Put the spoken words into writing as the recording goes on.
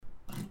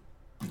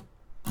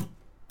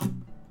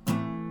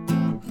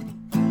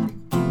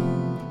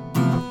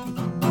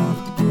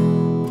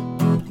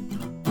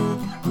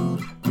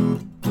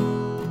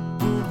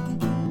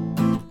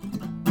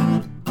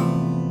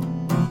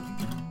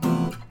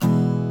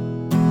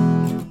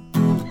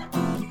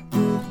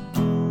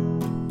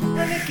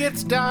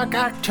gets dark,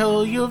 I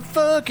tell you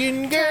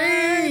fucking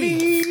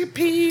gay.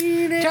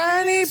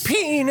 Tiny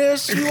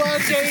penis, you are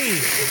gay.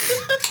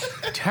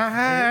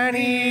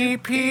 Tiny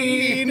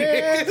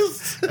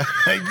penis.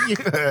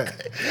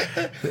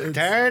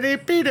 Tiny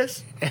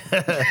penis.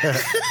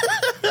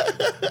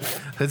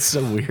 That's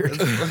so weird.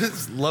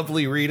 It's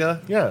lovely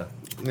Rita. Yeah.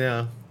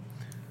 Yeah.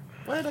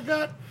 When I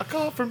got a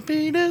call from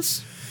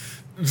penis,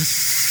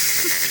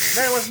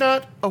 there was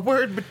not a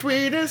word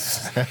between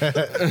us.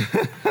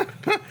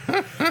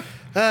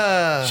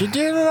 She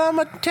did it on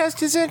my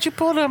testes and she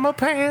pulled on my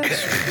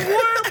pants.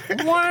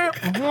 Wah, wah,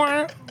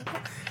 wah.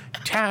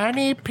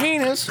 Tiny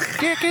penis,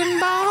 dick and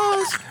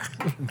balls.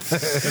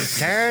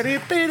 Tiny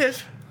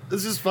penis.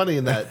 This is funny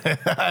in that.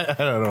 I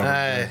don't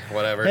know.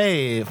 Whatever.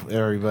 Hey,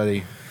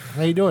 everybody.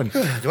 How you doing?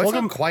 Do I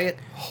sound quiet?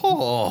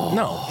 Oh.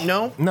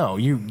 No,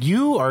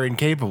 you are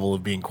incapable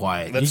of being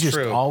quiet. That's you just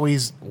true.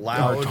 always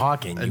Loud, are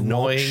talking. You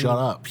annoying, won't shut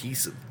up.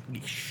 Piece of.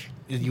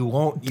 You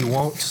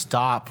won't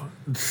stop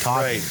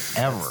talking Right.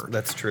 ever.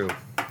 That's true.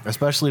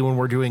 Especially when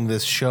we're doing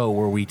this show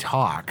where we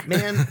talk.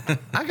 Man,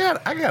 I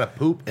got a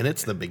poop, and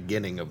it's the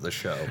beginning of the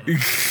show.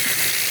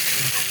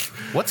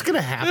 What's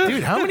gonna happen,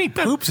 Dude, how many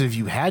poops have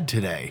you had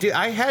today? Dude,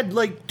 I had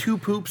like 2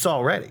 poops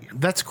already.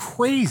 That's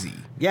crazy.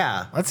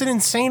 Yeah, That's an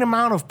insane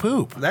amount of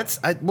poop.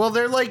 well,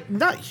 they're like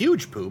not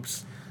huge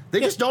poops. They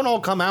just don't all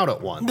come out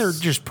at once. They're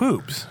just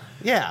poops.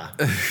 Yeah,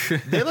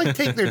 they like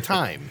take their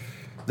time.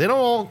 They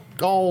don't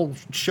all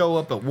show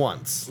up at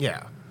once.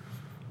 Yeah.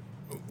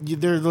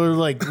 They're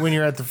like when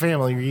you're at the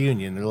family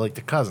reunion, they're like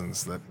the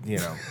cousins that, you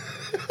know.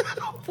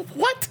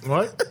 What?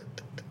 What?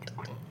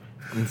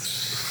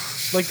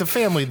 It's like the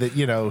family that,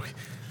 you know,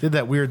 did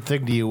that weird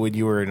thing to you when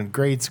you were in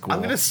grade school.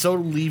 I'm gonna so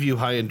leave you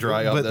high and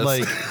dry on But this.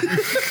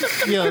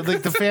 like, you know,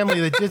 like the family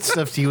that did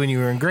stuff to you when you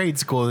were in grade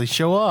school, they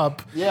show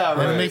up, Yeah, and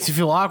right. it makes you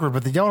feel awkward.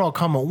 But they don't all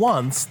come at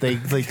once. They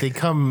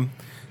come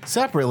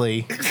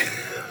separately,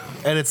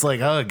 and it's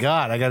like, oh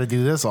god, I got to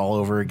do this all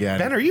over again.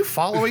 Ben, are you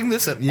following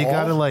this at You all?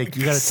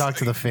 gotta talk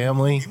to the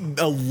family.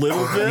 A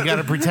little bit. You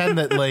gotta pretend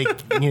that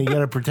you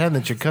gotta pretend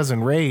that your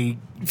cousin Ray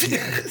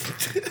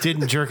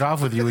didn't jerk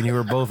off with you when you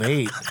were both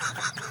 8.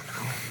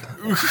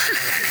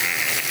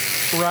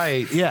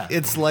 right. Yeah.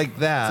 It's like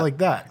that. It's like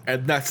that.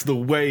 And that's the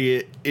way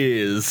it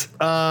is.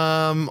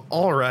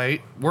 All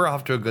right. We're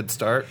off to a good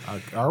start.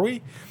 Are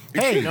we?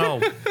 Hey,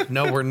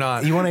 No, we're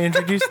not. you want to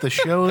introduce the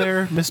show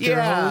there, Mr.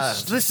 Yeah,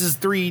 Host? this is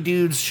 3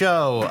 Dudes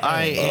Show.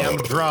 I am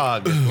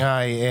Drog.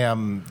 I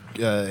am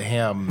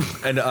Ham.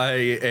 And I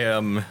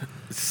am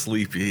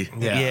sleepy.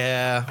 Yeah.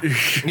 Yeah.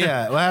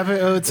 Yeah. What happened?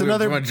 Oh, it's We're a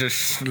another. bunch of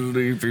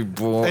sleepy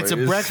boys.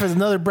 It's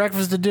another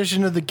breakfast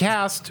edition of the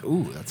cast.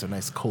 Ooh, that's a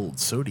nice cold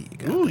soda you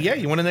got. Ooh, yeah.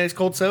 You want a nice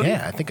cold soda?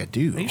 Yeah, I think I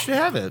do. You should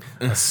have it.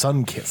 A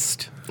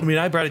sun-kissed. I mean,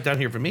 I brought it down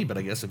here for me, but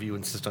I guess if you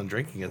insist on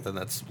drinking it, then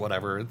that's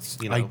whatever. It's,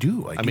 you know. I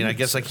do I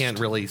guess I insist. can't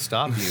really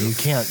stop you.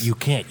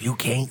 You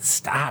can't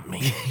stop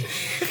me.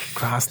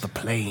 Cross the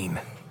plane.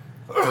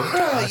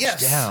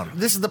 Yes. down.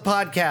 This is the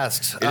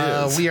podcast.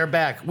 is. We are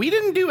back. We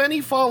didn't do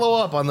any follow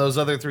up on those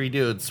other 3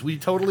 dudes. We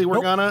totally were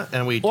Nope. gonna,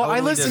 and we. Well,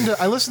 totally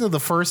I listened to the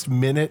first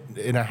minute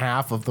and a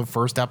half of the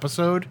first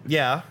episode,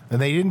 Yeah.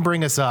 and they didn't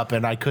bring us up,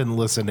 and I couldn't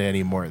listen to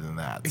any more than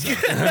that.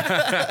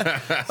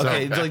 So.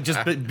 Okay. Like,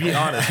 just be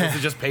honest. Was it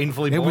just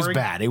painfully It boring? was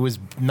bad. It was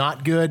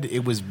not good.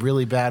 It was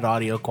really bad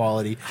audio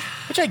quality,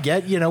 which I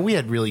get. You know, we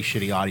had really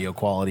shitty audio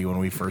quality when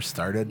we first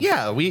started.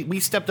 Yeah, we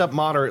stepped up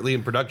moderately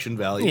in production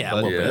value. Yeah, a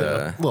but, little bit.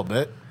 Yeah. A little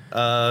bit.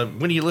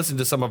 when you listen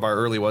to some of our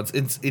early ones,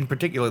 in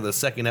particular the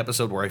second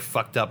episode where I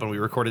fucked up and we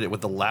recorded it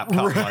with the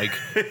laptop mic,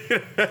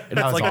 and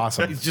it's was like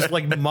awesome. It's just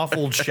like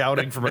muffled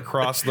shouting from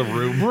across the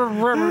room.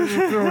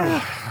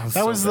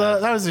 That was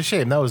a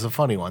shame. That was a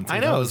funny one. Too. I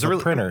That know. was It's a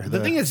the printer.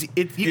 The thing is, you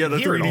Yeah, can the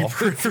hear it 3D all.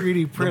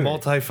 3D printer. The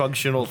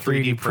multifunctional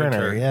 3D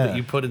printer yeah. that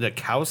you put in a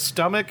cow's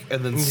stomach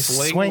and then You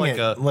swing like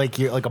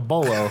it a. like a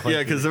bolo. Yeah,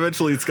 because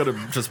eventually it's going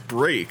to just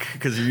break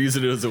because you're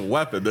using it as a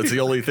weapon. That's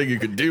the only thing you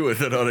can do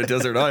with it on a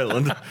desert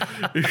island.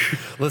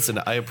 Listen,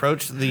 I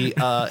approached the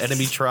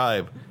enemy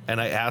tribe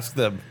and I asked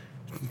them,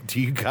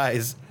 "Do you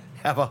guys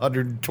have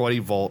 120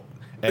 volt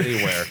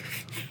anywhere?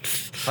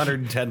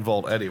 110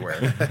 volt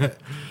anywhere?"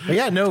 But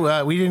yeah,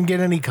 no, we didn't get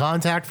any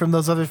contact from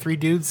those other 3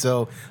 dudes,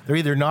 so they're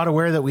either not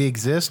aware that we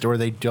exist or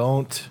they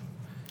don't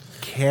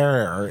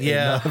care.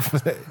 Yeah.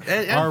 enough.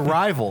 And- Our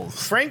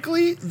rivals.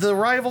 Frankly, the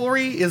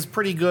rivalry is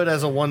pretty good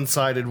as a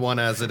one-sided one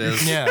as it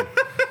is. Yeah.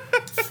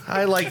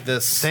 I like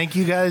this. Thank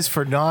you guys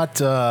for not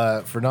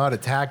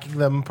attacking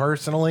them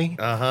personally.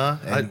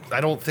 I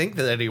don't think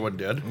that anyone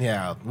did.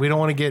 Yeah, we don't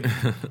want to get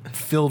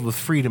filled with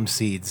freedom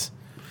seeds.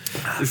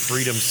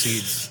 Freedom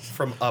seeds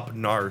from up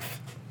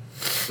north.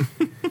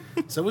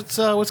 So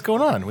what's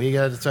going on? We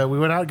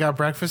went out and got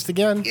breakfast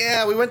again.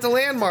 Yeah, we went to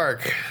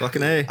Landmark.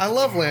 Fucking A. I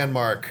love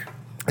Landmark.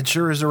 It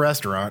sure is a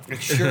restaurant.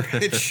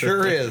 It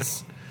sure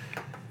is.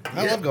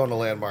 I love going to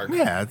Landmark.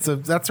 Yeah,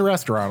 that's a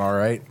restaurant, all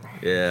right.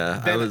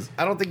 Yeah, Ben,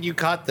 I don't think you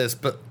caught this,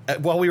 but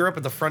while we were up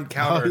at the front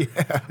counter,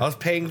 I was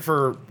paying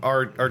for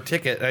our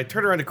ticket, and I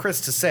turned around to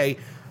Chris to say,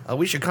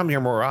 we should come here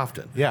more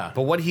often. Yeah.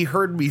 But what he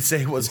heard me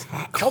say was,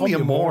 call me a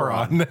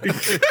moron.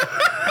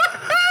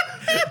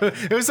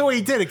 It was the way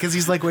he did it because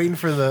he's like waiting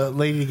for the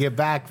lady to get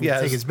back to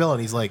take his bill,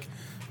 and he's like,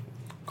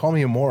 "Call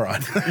me a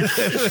moron."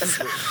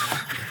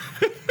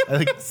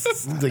 I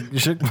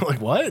think,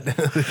 like what?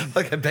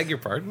 Like, I beg your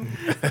pardon?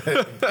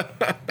 Yeah,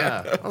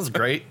 that was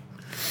great.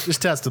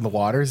 Just testing the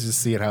waters,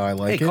 just seeing how I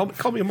like Hey, it.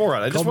 call me a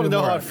moron. I just want to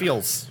know how it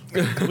feels.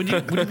 Would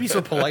you be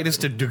so polite as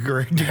to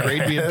degrade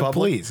me in public?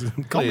 Please,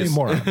 call me a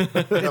moron.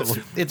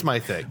 It's my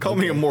thing. Call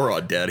me a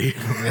moron, Daddy.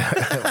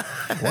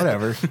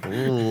 Whatever.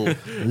 Ooh.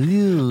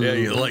 Yeah,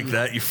 you like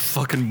that, you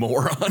fucking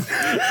moron.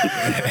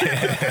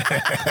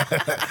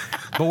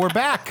 But we're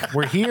back.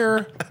 We're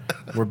here.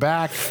 We're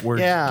back. We're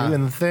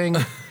doing the thing.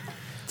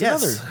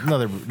 Yes.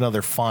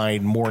 Another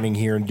fine morning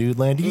here in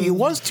Dudeland. It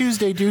was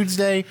Tuesday Dudes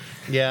Day.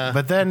 Yeah.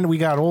 But then we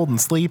got old and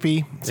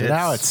sleepy. So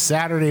now it's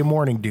Saturday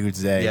morning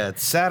Dudes Day. Yeah,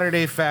 it's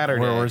Saturday Fatter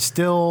Day. Where we're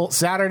still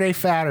Saturday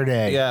Fatter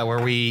Day. Yeah,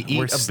 where we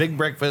eat a big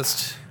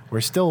breakfast.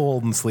 We're still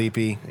old and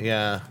sleepy.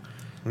 Yeah.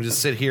 We just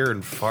sit here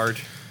and fart.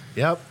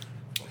 Yep.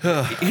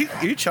 Are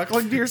you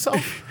chuckling to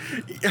yourself?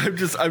 I'm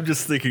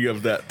just thinking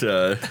of that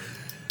the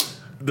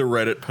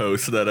Reddit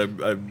post that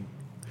I'm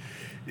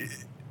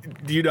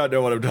do you not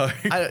know what I'm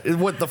talking?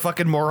 What, the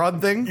fucking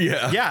moron thing?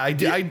 Yeah. Yeah, I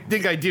do. I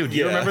think I do. Do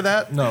you remember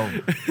that? No.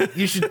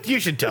 You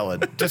should tell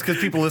it. Just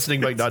because people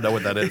listening might not know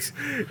what that is.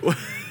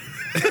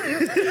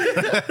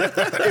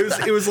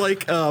 It was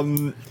like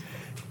an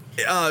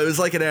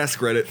Ask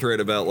Reddit thread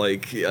about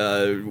like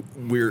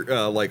weird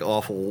like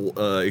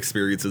awful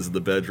experiences in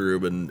the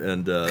bedroom,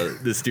 and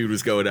this dude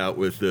was going out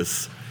with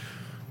this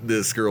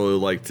girl who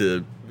liked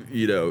to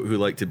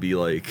be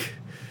like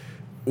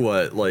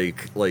what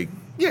like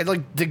Yeah,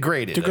 like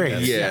degraded.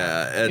 Degraded.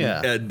 Yeah,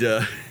 and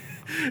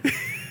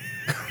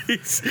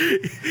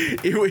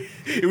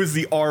it was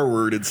the R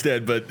word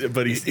instead, but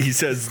he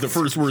says the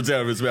first words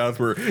out of his mouth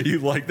were, "You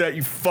like that,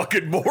 you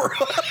fucking moron."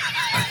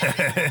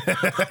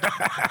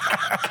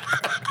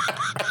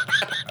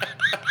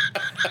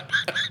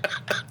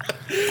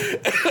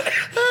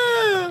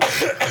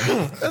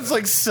 That's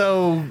like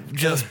so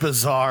just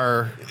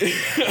bizarre.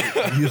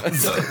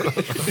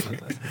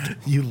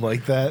 You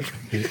like that?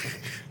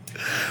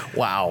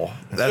 Wow,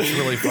 that's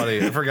really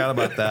funny. I forgot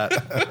about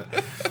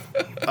that.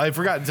 I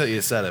forgot until you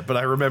said it, but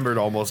I remembered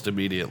almost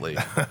immediately.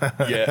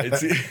 Yeah,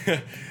 it's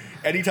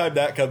anytime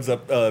that comes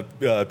up,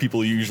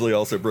 people usually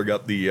also bring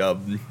up the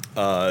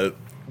one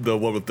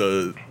with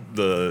the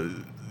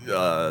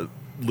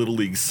Little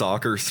League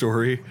soccer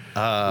story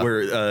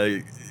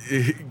where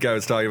guy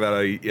was talking about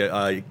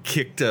I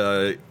kicked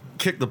the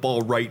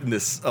ball right in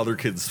this other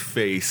kid's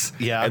face,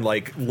 and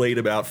like laid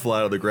him out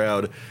flat on the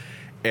ground.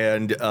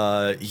 And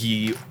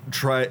he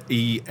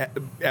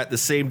at the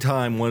same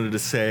time wanted to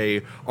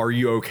say, "Are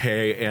you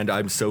okay?" and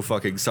 "I'm so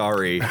fucking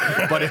sorry,"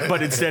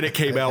 but instead it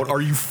came out, "Are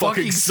you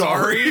fucking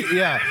sorry?"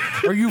 Yeah.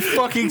 Are you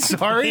fucking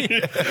sorry?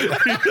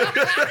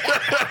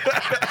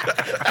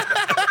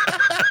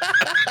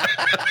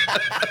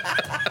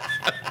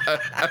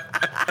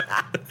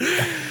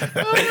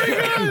 Oh my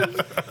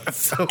god!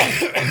 So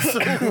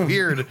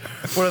weird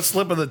what a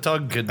slip of the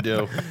tongue can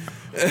do.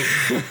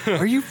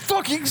 Are you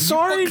fucking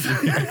sorry?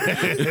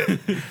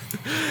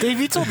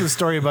 Dave, you told the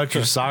story about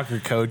your soccer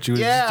coach. He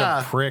was just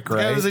a prick,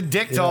 right? Yeah, he was a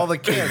dick to all the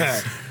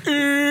kids.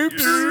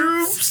 Oops.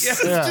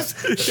 Oops. Yeah,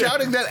 just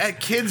shouting that at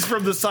kids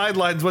from the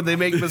sidelines when they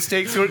make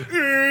mistakes. Going,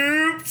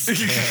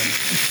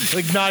 oops.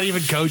 Like not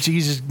even coaching.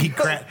 He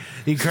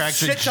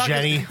cracks a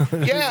Jenny.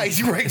 Yeah,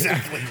 he's right,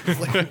 exactly.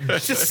 Like,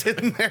 just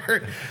sitting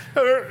there.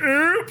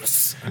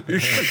 Oops.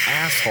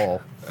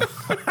 Asshole.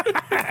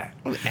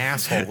 An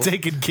asshole.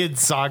 Taking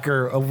kids'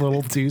 soccer a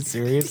little too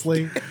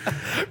seriously.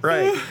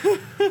 Right.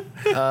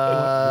 What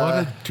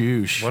a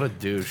douche. What a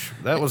douche.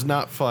 That was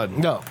not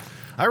fun. No.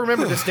 I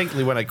remember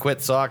distinctly when I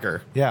quit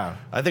soccer. Yeah.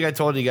 I think I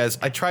told you guys,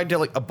 I tried to,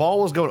 like, a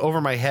ball was going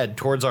over my head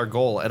towards our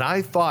goal, and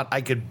I thought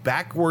I could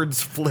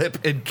backwards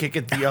flip and kick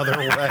it the other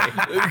way.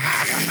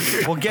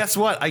 Well, guess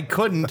what? I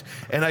couldn't,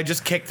 and I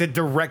just kicked it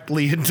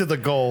directly into the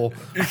goal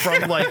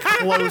from, like,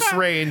 close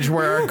range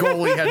where our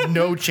goalie had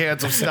no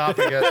chance of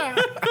stopping it.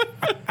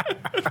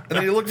 And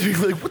then he looked at me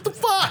like, what the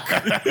fuck?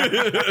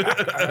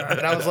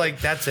 And I was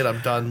like, that's it. I'm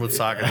done with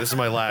soccer. This is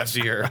my last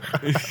year.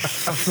 I'm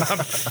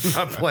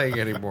not playing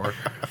anymore.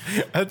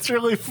 That's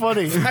really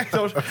funny. I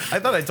thought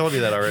I told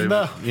you that already.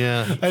 No.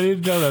 Yeah. I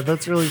didn't know that.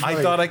 That's really funny.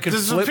 I thought I could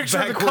This flip is a picture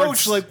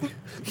backwards. of the coach, like,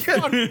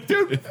 Yeah,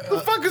 dude,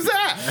 the fuck is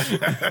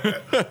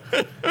that?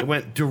 It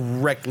went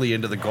directly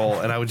into the goal,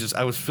 and I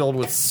was filled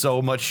with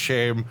so much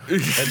shame.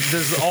 And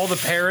there's all the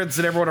parents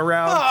and everyone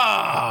around.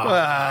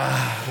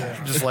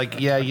 Just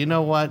like, yeah, you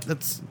know what?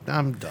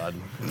 I'm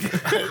done.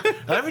 Did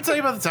I ever tell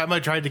you about the time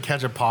I tried to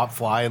catch a pop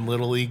fly in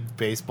Little League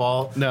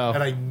baseball? No.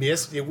 And I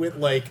missed. It went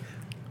like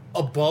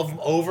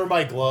over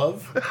my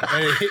glove,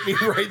 and it hit me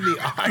right in the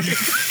eye.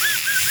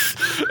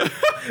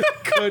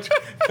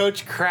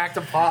 Coach cracked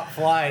a pop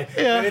fly.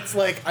 Yeah. And it's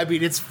like, I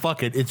mean, it's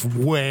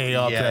way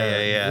up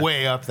there. Yeah.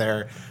 Way up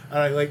there. And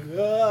I'm like,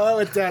 oh,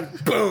 it's down.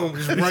 Boom.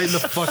 Just right in the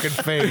fucking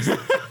face.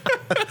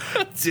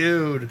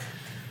 Dude.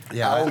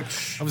 Yeah,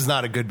 I was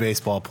not a good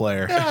baseball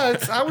player. Yeah,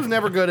 I was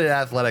never good at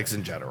athletics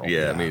in general.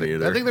 Yeah, me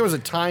neither. I think there was a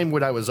time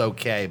when I was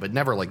okay, but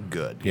never like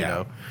good. You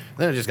know,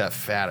 then I just got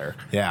fatter.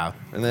 Yeah,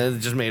 and then it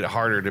just made it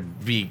harder to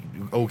be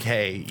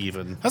okay.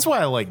 Even that's why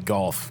I like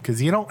golf,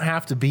 because you don't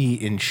have to be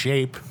in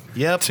shape.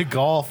 To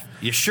golf.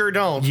 You sure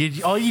don't.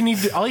 All you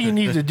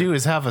need to do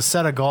is have a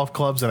set of golf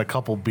clubs and a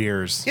couple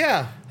beers.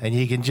 Yeah. And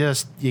you can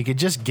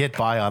just get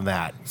by on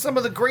that. Some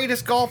of the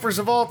greatest golfers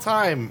of all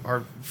time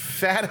are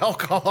fat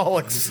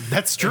alcoholics.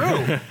 That's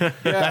true.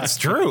 That's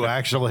true,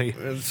 actually.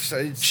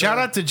 Shout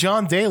out to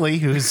John Daly,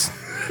 who's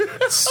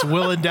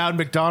swilling down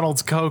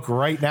McDonald's Coke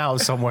right now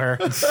somewhere,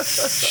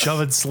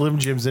 shoving Slim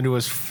Jims into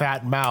his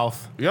fat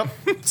mouth. Yep.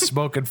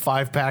 Smoking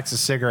 5 packs of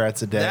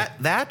cigarettes a day.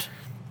 That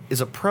is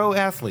a pro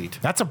athlete.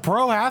 That's a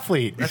pro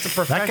athlete. That's a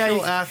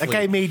professional athlete. That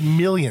guy made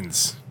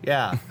millions.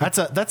 Yeah. That's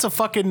a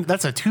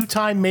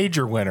 2-time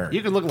major winner.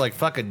 You could look like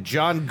fucking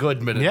John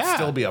Goodman and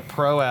still be a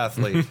pro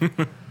athlete.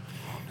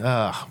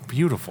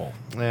 Beautiful.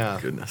 Yeah.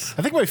 Goodness.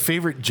 I think my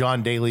favorite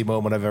John Daly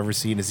moment I've ever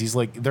seen is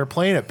they're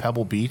playing at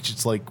Pebble Beach.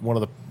 It's like one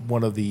of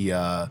the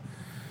I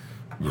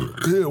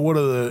don't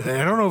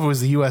know if it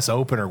was the US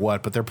Open or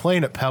what, but they're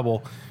playing at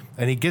Pebble,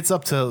 and he gets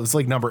up to, it's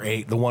like number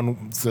 8,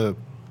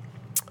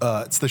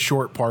 it's the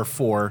short par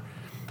 4,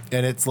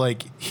 and it's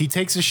like he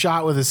takes a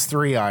shot with his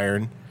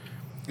 3-iron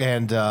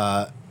and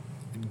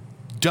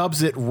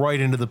dubs it right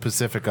into the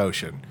Pacific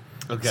Ocean.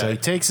 Okay. So he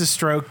takes his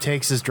stroke,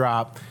 takes his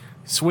drop,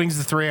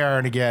 swings the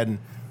 3-iron again,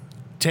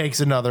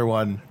 takes another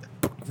one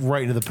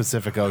right into the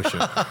Pacific Ocean.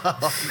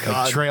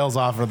 Like, trails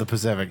off into the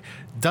Pacific.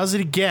 Does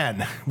it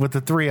again with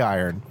the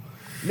 3-iron.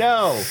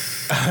 No.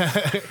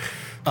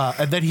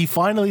 And then he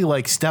finally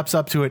like steps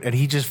up to it, and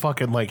he just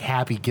fucking like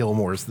Happy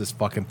Gilmore's this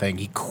fucking thing.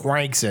 He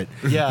cranks it.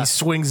 Yeah. He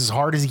swings as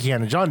hard as he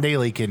can. And John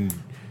Daly can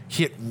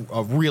hit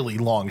a really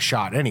long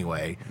shot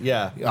anyway.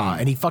 Yeah.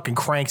 And he fucking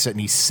cranks it,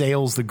 and he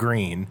sails the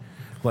green.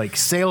 Like,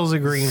 sails the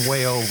green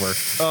way over.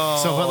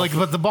 Oh. So,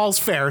 but the ball's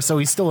fair, so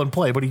he's still in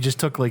play. But he just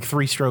took like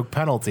 3-stroke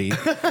penalty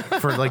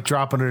for like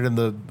dropping it in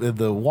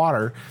the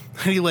water.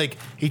 And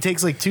he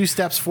takes like 2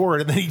 steps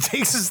forward, and then he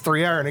takes his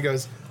 3-iron and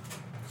goes,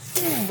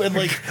 and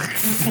like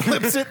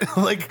flips it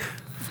like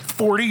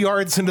 40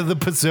 yards into the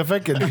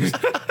Pacific, and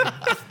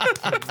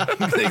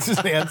takes his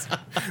hands.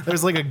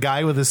 There's like a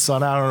guy with his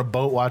son out on a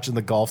boat watching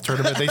the golf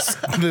tournament.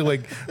 They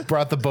like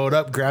brought the boat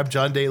up, grabbed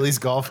John Daly's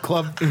golf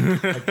club.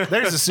 Like,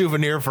 there's a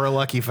souvenir for a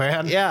lucky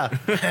fan. Yeah.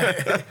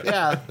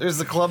 Yeah. There's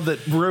the club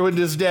that ruined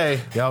his day.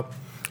 Yep.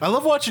 I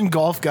love watching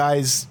golf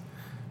guys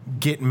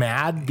get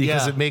mad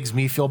because it makes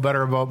me feel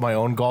better about my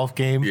own golf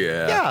game.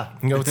 Yeah. Yeah.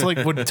 You know, it's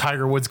like when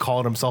Tiger Woods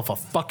calling himself a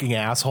fucking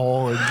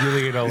asshole,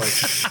 and you know, like,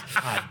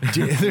 God,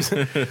 dude,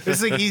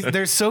 there's like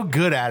they're so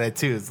good at it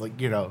too. It's like,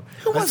 you know,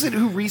 Who was it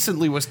who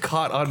recently was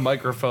caught on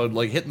microphone,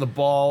 like hitting the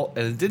ball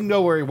and didn't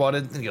know where he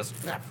wanted, and he goes,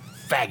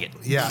 faggot.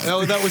 Yeah,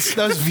 no, that was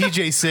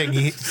Vijay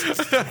Singh.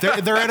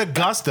 They're at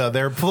Augusta.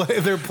 They're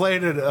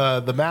playing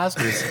at the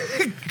Masters.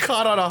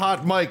 Caught on a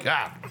hot mic.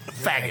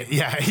 Faggot.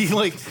 Yeah,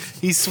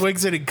 he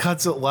swings it and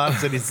cuts it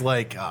left, and he's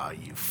like, "Oh,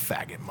 you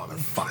faggot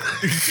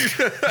motherfucker!"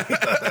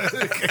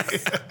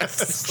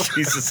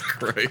 Jesus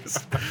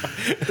Christ!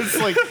 It's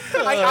like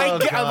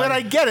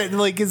I get it.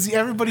 Like, 'cause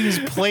everybody who's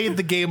played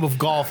the game of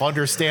golf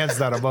understands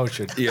that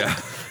emotion. Yeah.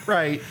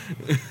 Right.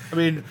 I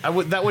mean,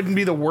 that wouldn't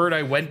be the word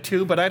I went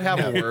to, but I'd have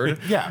a word.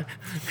 Yeah.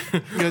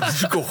 Did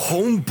you go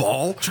home,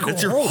 ball?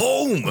 It's your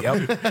home.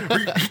 Yep. Are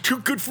you too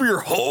good for your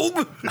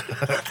home?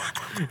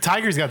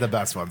 Tiger's got the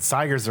best ones.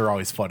 Tigers are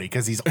always funny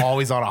because he's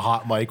always on a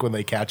hot mic when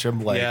they catch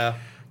him. Like,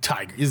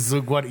 Tiger is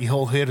what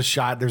he'll hit a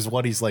shot. There's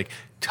what he's like,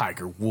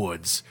 Tiger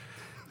Woods,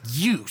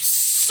 you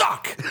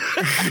suck.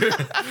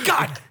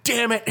 God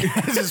damn it.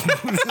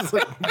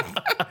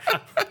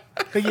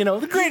 You know,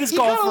 the greatest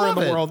golfer in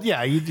the world.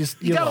 Yeah, you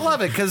gotta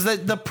love it because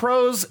the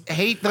pros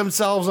hate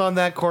themselves on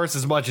that course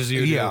as much as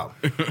you do. Yeah.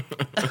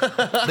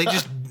 They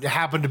just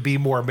happen to be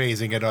more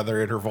amazing at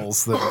other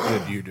intervals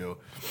than you do.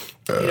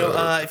 You know,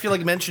 I feel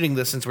like mentioning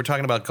this since we're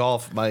talking about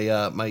golf.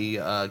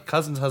 My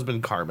cousin's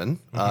husband, Carmen,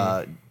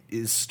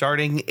 is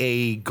starting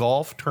a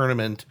golf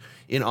tournament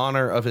in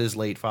honor of his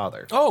late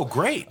father. Oh,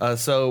 great.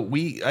 So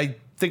I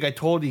think I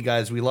told you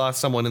guys we lost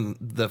someone in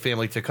the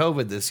family to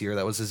COVID this year.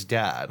 That was his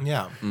dad.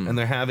 Yeah. And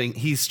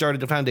he's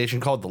started a foundation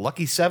called the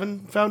Lucky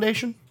 7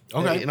 Foundation.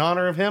 Okay. In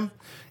honor of him.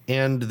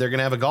 And they're going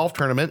to have a golf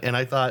tournament. And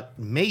I thought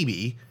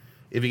maybe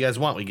if you guys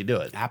want, we could do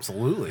it.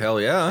 Absolutely.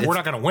 Hell yeah. We're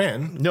not going to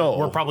win. No.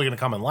 We're probably going to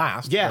come in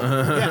last. Yeah.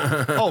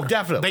 Yeah. Oh,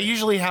 definitely. They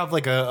usually have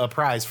like a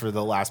prize for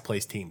the last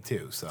place team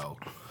too. So,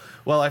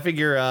 well, I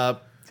figure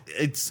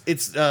it's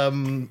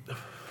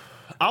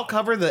I'll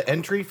cover the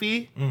entry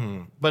fee,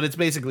 but it's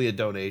basically a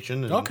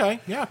donation. And okay.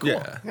 Yeah.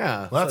 Cool.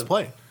 Yeah. Let's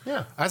play.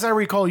 Yeah. As I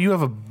recall, you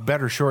have a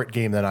better short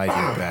game than I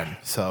do, Ben.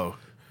 So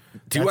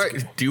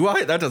Do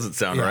I? That doesn't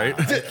sound right.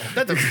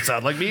 That doesn't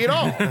sound like me at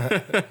all.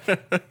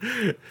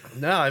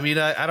 No, I mean,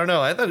 I don't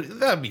know. I thought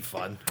that'd be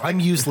fun. I'm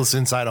useless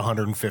inside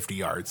 150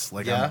 yards.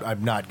 Like, Yeah?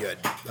 I'm not good.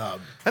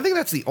 I think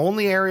that's the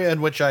only area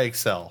in which I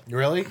excel.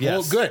 Really?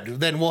 Yes. Well, good.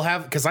 Then we'll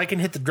have, because I can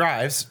hit the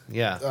drives.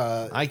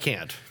 Yeah. I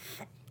can't.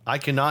 I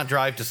cannot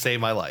drive to save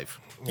my life.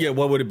 Yeah,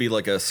 what would it be,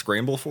 like a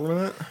scramble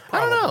format?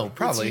 I don't know.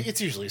 Probably. It's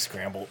usually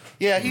scrambled.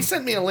 Yeah, he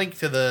sent me a link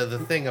to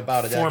the thing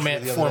about it.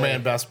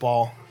 Four-man best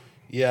ball.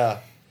 Yeah.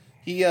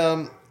 He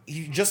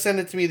just sent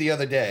it to me the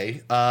other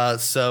day.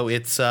 So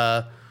it's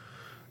the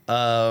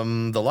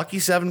Lucky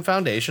 7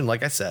 Foundation,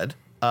 like I said.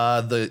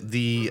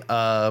 The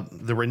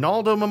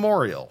Ronaldo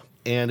Memorial,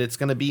 and it's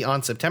going to be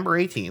on September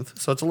 18th,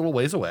 so it's a little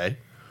ways away.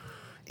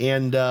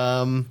 And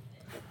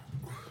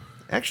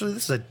actually,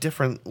 this is a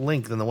different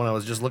link than the one I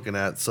was just looking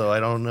at, so I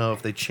don't know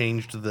if they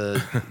changed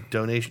the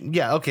donation.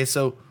 Yeah, okay,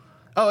 so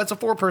it's a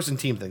 4-person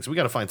team thing, so we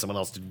got to find someone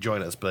else to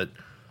join us, but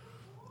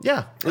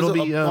yeah, it'll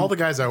be all the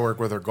guys I work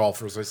with are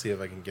golfers. I see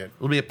if I can get.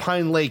 It'll be at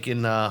Pine Lake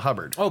in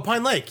Hubbard. Oh,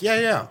 Pine Lake.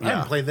 Yeah. I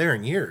haven't played there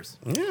in years.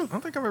 Yeah, I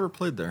don't think I've ever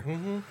played there.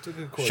 It's a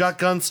good course.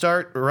 Shotgun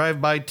start,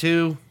 arrive by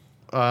 2,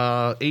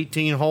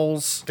 18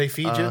 holes. They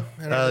feed you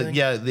and everything?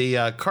 Yeah,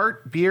 the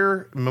cart,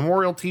 beer,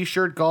 memorial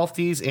T-shirt, golf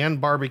tees, and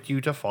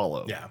barbecue to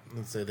follow. Yeah,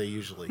 let's say they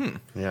usually.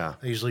 Yeah.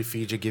 They usually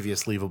feed you, give you a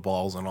sleeve of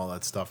balls and all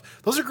that stuff.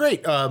 Those are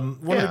great.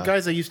 One of the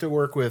guys I used to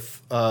work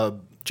with,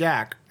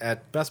 Jack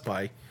at Best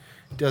Buy,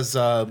 does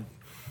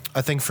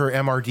I think for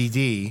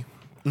MRDD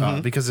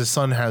because his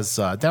son has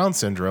Down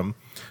syndrome.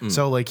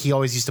 So like he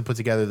always used to put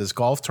together this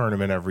golf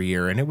tournament every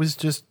year, and it was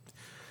just.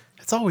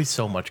 It's always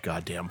so much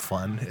goddamn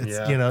fun.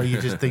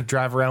 It's they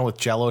drive around with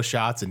Jello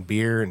shots and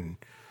beer and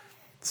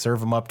serve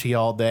them up to you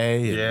all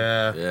day.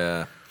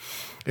 Yeah.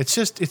 It's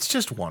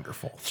just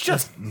wonderful. It's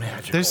just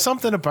magical. There's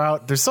something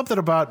about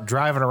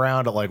driving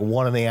around at like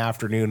 1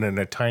 PM in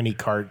a tiny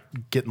cart,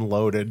 getting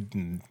loaded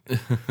and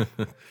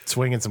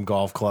swinging some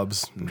golf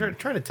clubs. I'm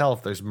trying to tell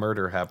if there's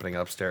murder happening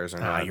upstairs or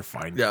not. You're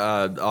fine.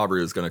 Yeah,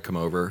 Aubrey is going to come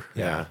over.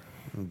 Yeah.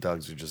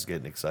 Dogs are just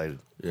getting excited.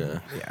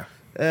 Yeah.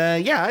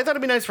 Yeah, I thought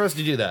it'd be nice for us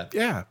to do that.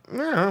 Yeah.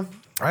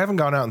 I haven't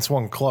gone out and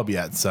swung a club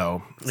yet,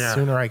 so the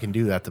sooner I can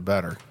do that, the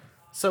better.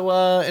 So,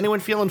 anyone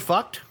feeling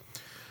fucked?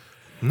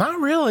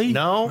 Not really.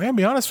 No? I'm gonna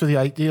be honest with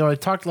you. I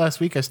talked last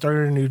week. I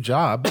started a new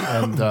job,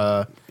 and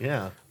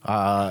Yeah.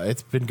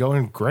 it's been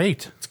going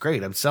great. It's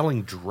great. I'm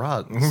selling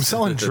drugs. I'm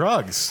selling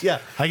drugs. Yeah.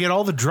 I get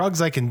all the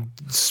drugs I can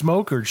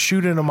smoke or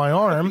shoot into my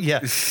arm.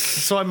 Yeah.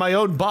 So I'm my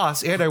own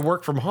boss, and I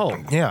work from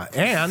home. Yeah,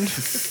 and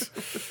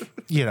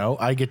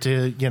I get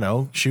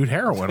to shoot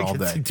heroin all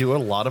day. Do a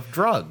lot of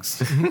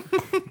drugs.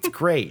 It's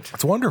great.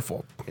 It's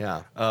wonderful.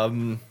 Yeah.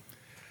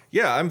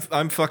 Yeah,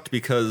 I'm fucked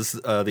because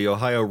the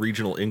Ohio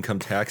Regional Income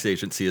Tax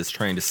Agency is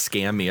trying to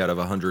scam me out of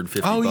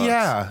 $150. Oh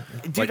yeah,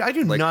 Dude, I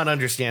do not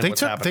understand what's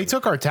happening. They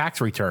took our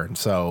tax return,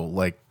 so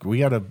like we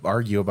got to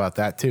argue about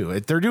that too.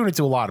 They're doing it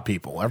to a lot of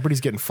people.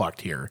 Everybody's getting fucked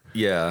here.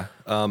 Yeah.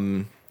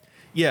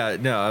 Yeah.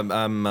 No.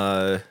 I'm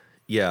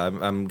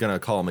gonna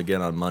call them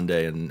again on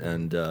Monday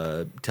and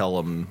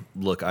tell them,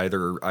 look,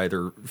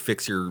 either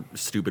fix your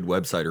stupid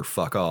website or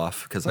fuck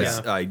off, because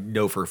I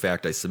know for a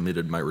fact I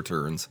submitted my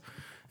returns.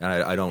 And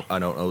I don't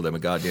owe them a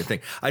goddamn thing.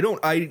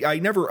 I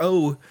never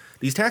owe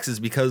these taxes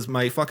because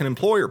my fucking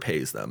employer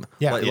pays them.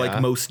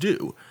 Like most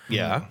do.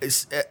 Yeah.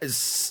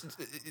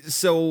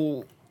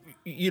 So,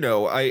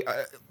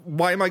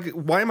 why am I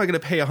going to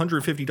pay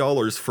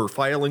 $150 for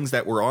filings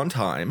that were on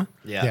time?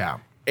 Yeah.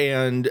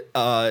 And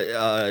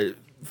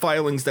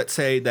filings that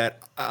say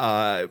that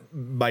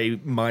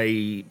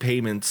my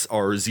payments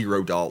are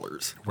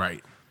 $0.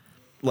 Right.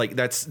 Like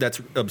that's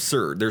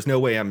absurd. There's no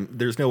way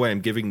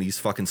I'm giving these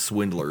fucking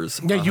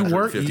swindlers. Yeah, you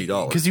work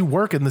 $150 because you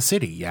work in the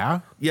city. Yeah.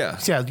 Yeah.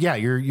 Yeah.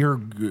 Your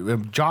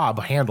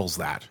job handles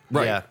that.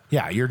 Right. Yeah.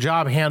 Yeah. Your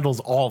job handles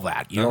all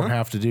that. You don't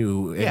have to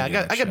do. Yeah, any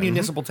of that I got shit.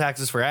 municipal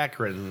taxes for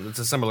Akron. And it's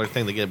a similar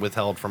thing that get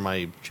withheld from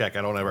my check.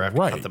 I don't ever have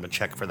to cut them a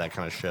check for that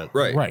kind of shit.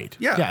 Right. Right.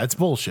 Yeah. Yeah. It's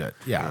bullshit.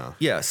 Yeah.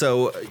 Yeah.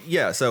 So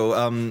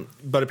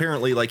but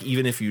apparently, like,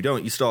 even if you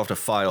don't, you still have to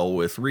file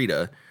with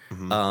Rita.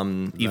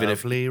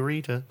 Lovely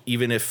Rita.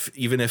 Even if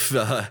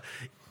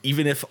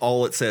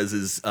all it says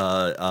is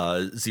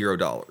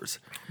 $0.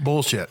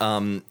 Bullshit.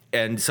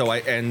 And so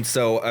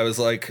I was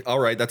like, all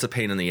right, that's a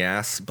pain in the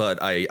ass,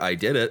 but I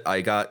did it.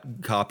 I got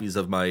copies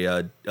of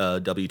my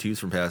W-2s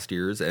from past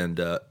years and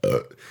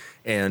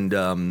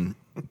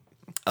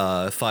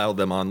filed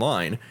them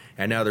online.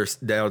 And now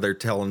they're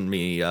telling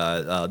me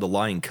the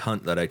lying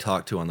cunt that I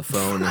talked to on the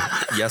phone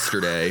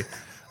yesterday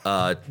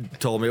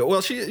told me,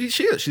 well,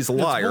 she's a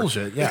liar. That's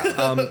bullshit.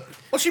 Yeah.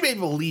 Well, she made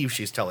me believe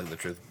she's telling the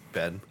truth,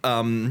 Ben.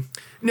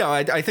 No,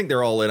 I think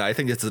they're all in. I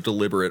think it's a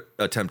deliberate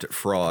attempt at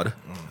fraud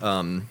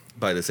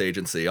by this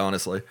agency,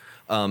 honestly.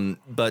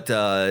 But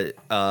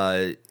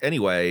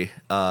anyway,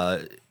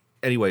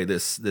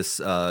 this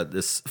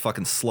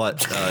fucking slut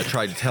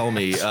tried to tell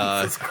me,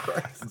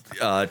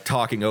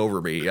 talking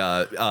over me.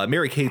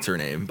 Mary Kate's her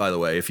name, by the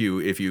way. If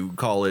you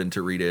call in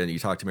to Rita and you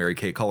talk to Mary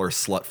Kate, call her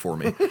slut for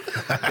me.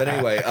 But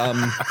anyway,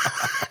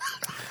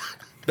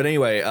 But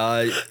anyway,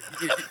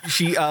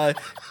 she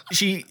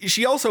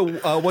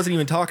also wasn't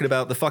even talking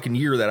about the fucking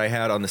year that I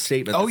had on the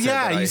statement. Oh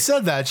yeah, you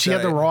said that she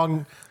had the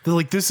wrong. They're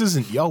like, this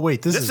isn't. Oh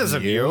wait, this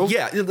isn't you.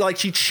 Yeah, like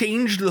she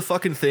changed the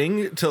fucking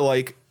thing to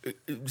like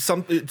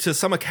some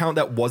account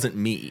that wasn't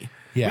me.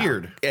 Yeah.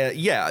 Weird.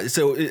 Yeah.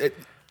 So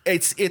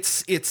it's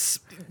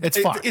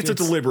fucked. It's a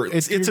deliberate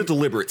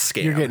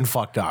scam. You're getting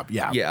fucked up.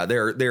 Yeah. Yeah.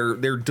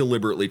 They're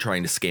deliberately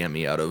trying to scam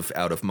me out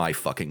of my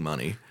fucking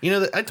money. You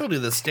know, I told you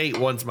the state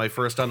wants my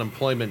first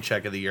unemployment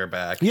check of the year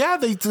back. Yeah,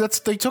 they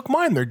took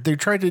mine. They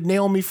tried to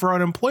nail me for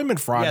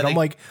unemployment fraud. Yeah, I'm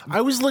like, I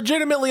was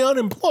legitimately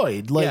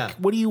unemployed. Like,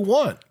 what do you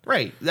want?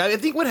 Right. I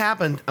think what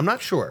happened, I'm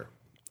not sure,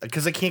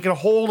 because I can't get a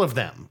hold of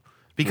them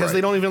because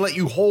they don't even let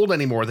you hold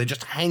anymore. They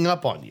just hang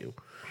up on you.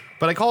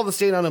 But I called the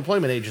state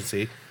unemployment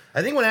agency.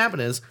 I think what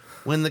happened is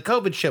when the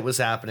COVID shit was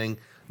happening,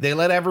 they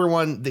let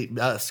everyone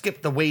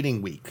skip the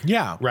waiting week.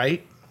 Yeah.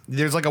 Right?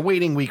 There's like a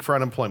waiting week for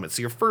unemployment.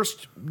 So your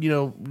first,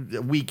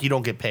 week you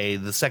don't get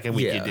paid. The second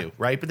week you do,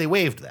 right? But they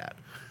waived that.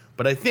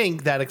 But I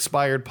think that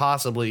expired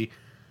possibly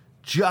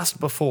just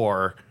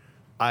before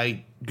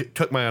I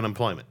took my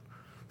unemployment.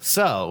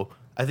 So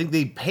I think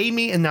they pay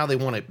me and now they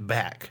want it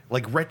back,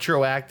 like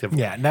retroactively.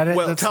 Yeah.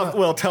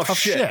 Tough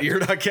shit. You're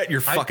not getting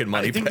your fucking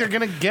money. I think they're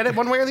gonna get it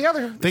one way or the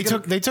other. They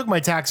took my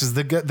taxes.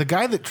 The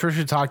guy that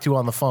Trisha talked to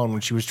on the phone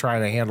when she was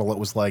trying to handle it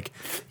was like,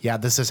 yeah,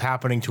 this is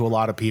happening to a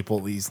lot of people.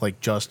 He's like,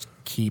 just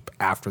keep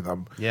after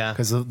them. Yeah.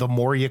 Because the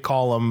more you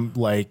call them,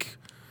 like,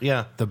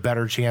 yeah, the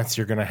better chance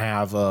you're going to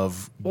have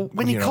of. Well,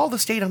 when you call the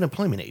state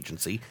unemployment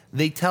agency,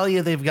 they tell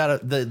you they've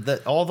got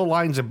all the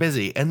lines are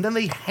busy, and then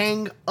they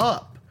hang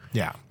up.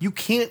 Yeah. You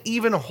can't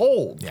even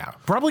hold. Yeah.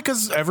 Probably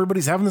because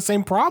everybody's having the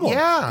same problem.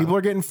 Yeah. People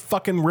are getting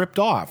fucking ripped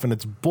off, and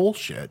it's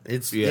bullshit.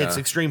 It's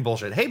extreme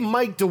bullshit. Hey,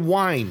 Mike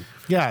DeWine.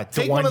 Yeah.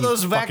 Take one of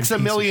those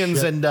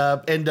Vaxamillions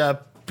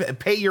and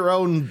pay your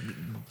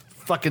own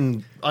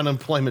fucking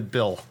unemployment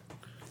bill.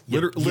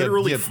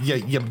 Literally, you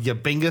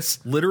bingus.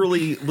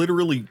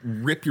 Literally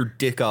rip your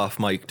dick off,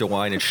 Mike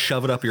DeWine, and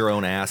shove it up your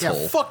own asshole.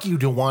 Yeah, fuck you,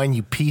 DeWine,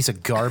 you piece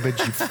of garbage,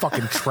 you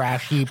fucking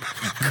trash heap,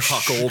 you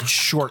cuckold,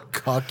 short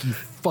cuck, you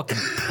fucking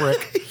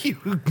prick. You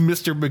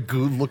Mr.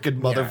 Magoo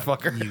looking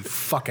motherfucker. You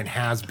fucking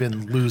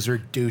has-been loser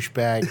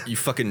douchebag. You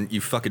fucking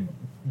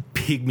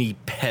pygmy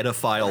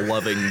pedophile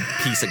loving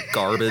piece of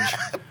garbage.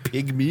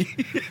 Pygmy.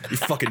 You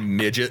fucking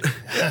midget.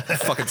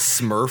 Fucking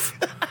smurf.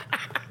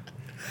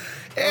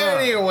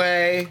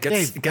 Anyway,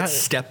 get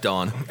stepped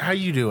on. How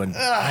you doing?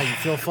 How you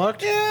feel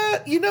fucked?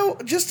 Yeah,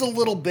 just a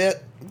little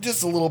bit.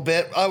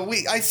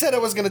 I said I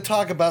was going to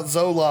talk about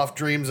Zoloft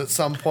dreams at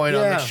some point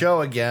on the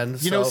show again.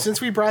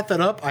 Since we brought that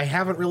up, I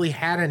haven't really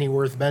had any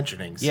worth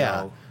mentioning. So.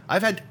 Yeah,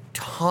 I've had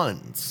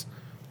tons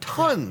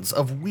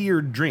of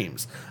weird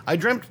dreams. I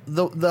dreamt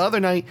the other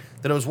night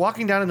that I was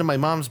walking down into my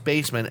mom's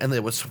basement and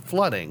it was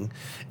flooding,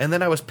 and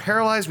then I was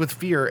paralyzed with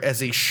fear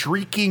as a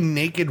shrieking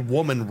naked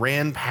woman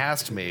ran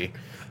past me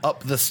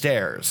up the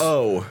stairs.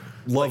 Oh,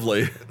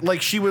 lovely.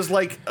 Like she was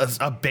like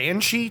a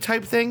banshee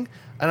type thing,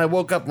 and I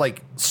woke up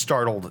like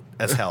startled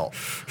as hell.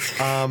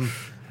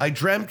 I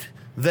dreamt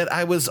that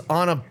I was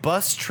on a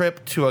bus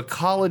trip to a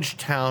college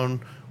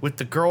town with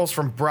the girls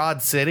from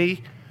Broad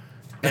City,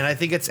 and I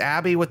think it's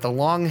Abby with the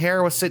long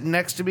hair was sitting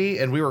next to me,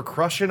 and we were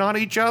crushing on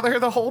each other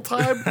the whole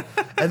time.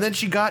 And then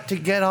she got to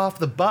get off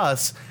the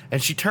bus,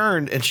 and she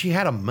turned, and she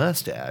had a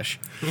mustache.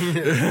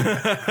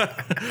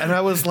 And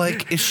I was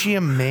like, is she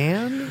a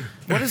man?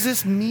 What does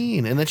this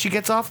mean? And then she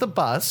gets off the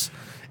bus,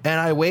 and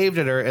I waved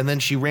at her, and then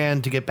she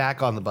ran to get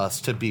back on the bus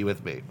to be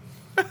with me.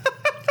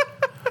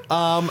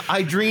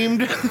 I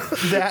dreamed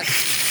that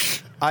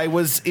I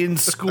was in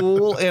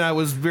school and I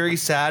was very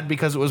sad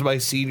because it was my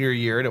senior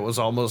year and it was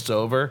almost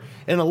over.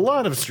 And a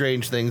lot of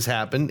strange things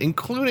happened,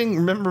 including,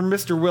 remember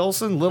Mr.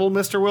 Wilson, little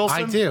Mr.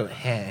 Wilson? I do.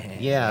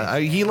 Yeah.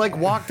 He like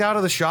walked out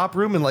of the shop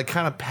room and like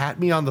kind of pat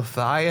me on the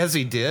thigh as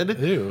he did.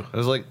 Ew. I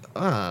was like,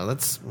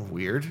 that's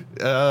weird.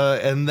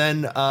 And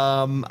then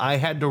I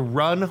had to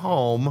run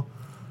home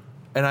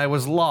and I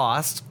was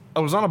lost. I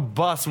was on a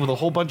bus with a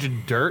whole bunch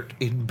of dirt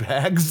in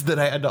bags that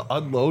I had to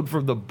unload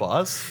from the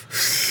bus.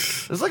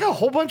 There's like a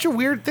whole bunch of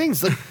weird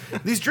things. Like,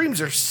 these dreams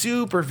are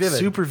super vivid.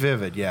 Super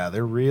vivid, yeah.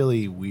 They're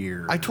really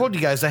weird. I told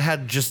you guys I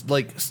had just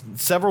like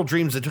several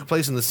dreams that took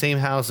place in the same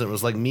house. And it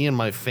was like me and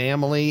my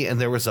family, and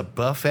there was a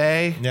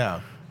buffet. Yeah.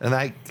 And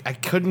I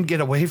couldn't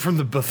get away from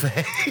the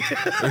buffet.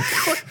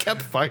 I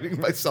kept finding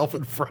myself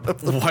in front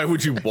of them. Why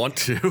would you want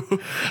to?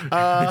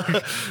 Well,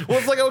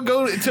 it's like I'll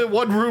go to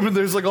one room and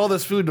there's like all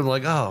this food. And I'm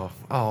like, oh,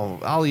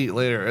 I'll eat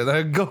later. And then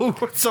I go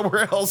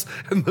somewhere else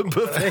and the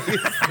buffet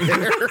is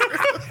there.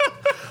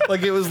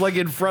 Like it was like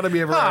in front of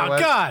me. Oh,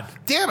 God.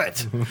 Damn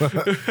it.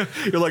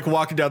 You're like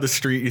walking down the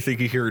street. You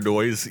think you hear a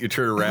noise. You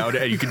turn around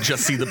and you can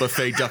just see the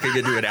buffet ducking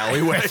into an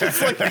alleyway.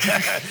 It's like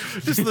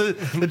just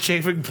the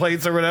chafing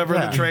plates or whatever.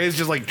 Yeah. The trays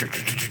just like.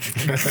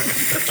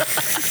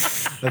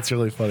 That's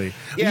really funny.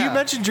 Yeah. You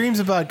mentioned dreams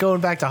about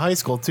going back to high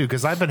school too,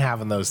 because I've been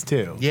having those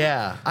too.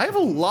 Yeah. I have a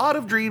lot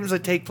of dreams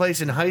that take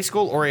place in high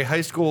school or a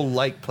high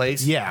school-like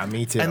place. Yeah,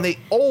 me too. And they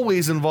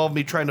always involve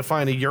me trying to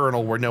find a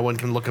urinal where no one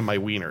can look at my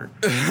wiener.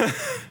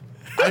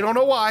 I don't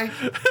know why,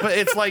 but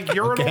it's like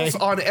urinals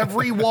on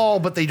every wall,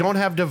 but they don't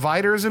have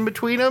dividers in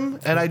between them,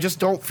 and I just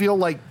don't feel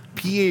like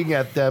peeing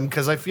at them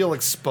because I feel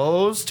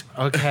exposed.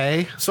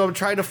 Okay. So I'm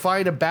trying to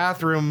find a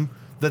bathroom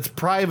that's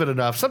private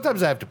enough.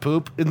 Sometimes I have to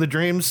poop in the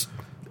dreams,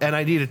 and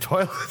I need a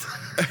toilet.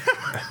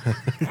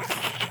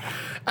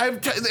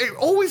 They're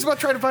always about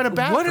trying to find a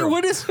bathroom.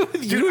 What is it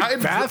with you?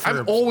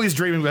 I'm always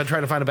dreaming about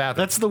trying to find a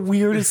bathroom. That's the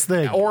weirdest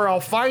thing. Or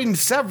I'll find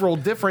several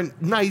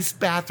different nice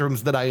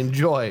bathrooms that I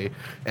enjoy,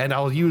 and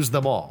I'll use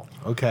them all.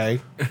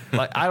 Okay.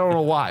 Like, I don't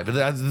know why, but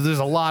there's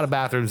a lot of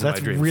bathrooms in my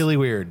That's dreams. really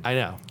weird. I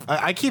know.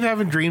 I keep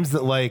having dreams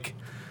that, like,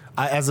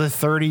 as a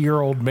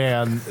 30-year-old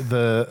man,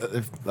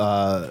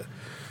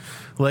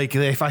 like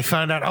if I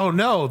found out, oh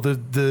no,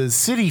 the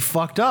city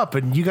fucked up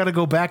and you got to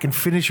go back and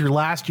finish your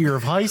last year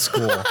of high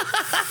school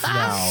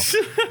now.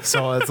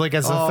 So it's like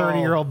as a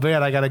 30-year-old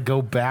man, I got to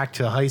go back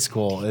to high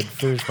school and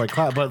finish my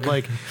class. But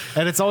like,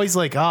 and it's always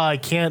like, I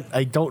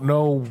don't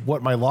know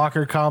what my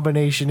locker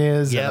combination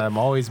is, and I'm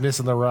always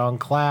missing the wrong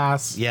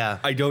class. Yeah.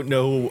 I don't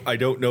know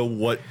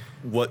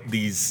what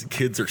these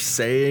kids are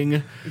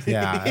saying.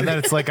 Yeah, and then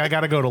it's like I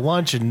got to go to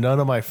lunch, and none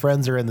of my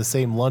friends are in the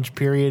same lunch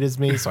period as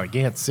me, so I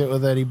can't sit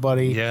with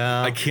anybody.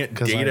 Yeah. I can't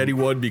date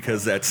anyone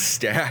because that's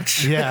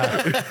statch.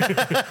 Yeah.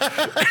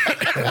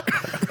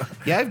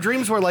 Yeah, I have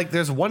dreams where, like,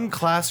 there's one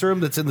classroom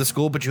that's in the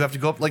school, but you have to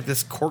go up, like,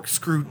 this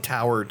corkscrew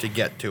tower to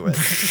get to it.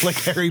 Like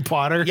Harry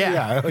Potter.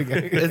 Yeah.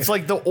 It's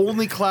like the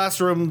only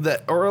classroom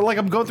that, or like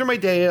I'm going through my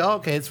day. Oh,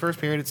 okay, it's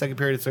first period, it's second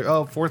period, it's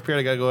fourth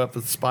period. I gotta go up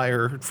the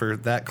spire for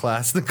that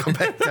class, then come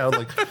back down.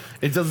 Like,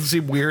 it doesn't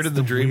seem weird in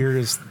the dream.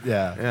 Weirdest,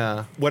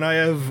 yeah. When I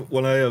have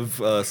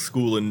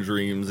school and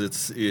dreams,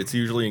 it's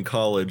usually in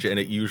college, and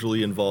it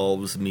usually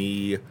involves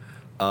me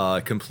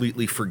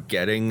completely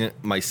forgetting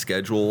my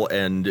schedule,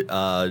 and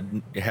I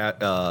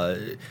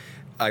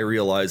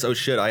realize, oh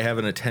shit, I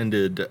haven't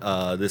attended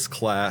this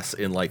class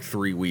in like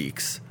 3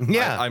 weeks.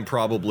 Yeah, I'm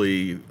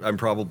probably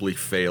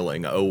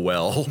failing. Oh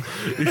well.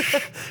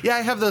 Yeah,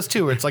 I have those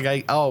too. Where it's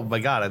like, oh my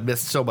god, I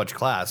missed so much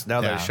class.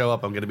 Now that I show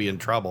up, I'm going to be in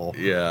trouble.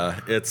 Yeah,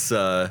 that's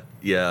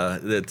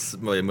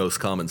my most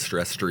common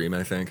stress dream,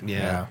 I think.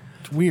 Yeah.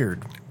 It's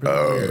weird.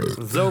 Really weird.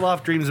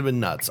 Zoloft dreams have been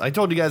nuts. I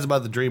told you guys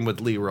about the dream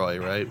with Leroy,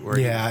 right? Where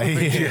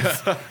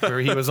where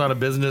he was on a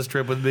business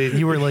trip with me.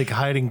 You were like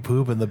hiding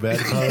poop in the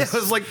bedpost. It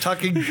was like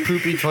tucking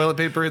poopy toilet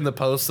paper in the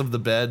posts of the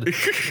bed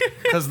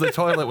because the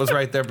toilet was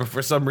right there, but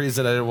for some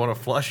reason I didn't want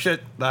to flush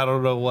it. I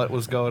don't know what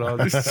was going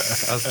on. I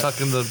was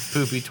tucking the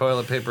poopy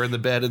toilet paper in the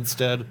bed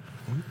instead.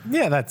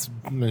 Yeah, that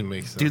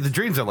makes sense. Dude, the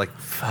dreams are like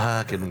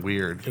fucking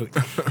weird.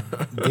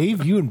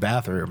 Dave, you in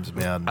bathrooms,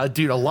 man.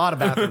 Dude, a lot of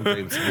bathroom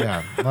dreams.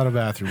 Yeah, a lot of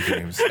bathroom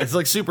dreams. It's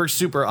like super,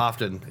 super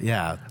often.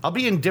 Yeah. I'll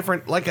be in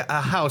different, like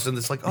a house, and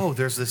it's like, oh,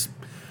 there's this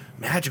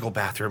magical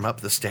bathroom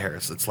up the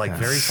stairs. It's like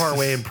very far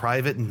away and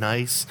private and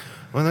nice.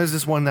 Well, there's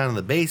this one down in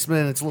the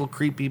basement. It's a little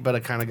creepy, but I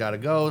kind of got to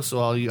go,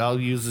 so I'll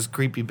use this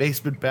creepy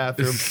basement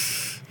bathroom.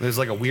 There's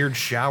like a weird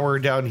shower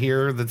down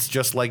here that's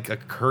just like a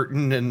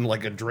curtain and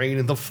like a drain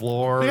in the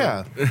floor.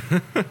 Yeah.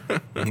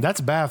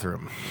 That's a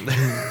bathroom.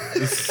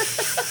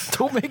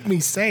 Don't make me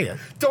say it.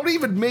 Don't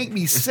even make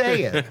me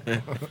say it.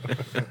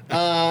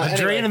 A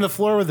drain in the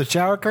floor with a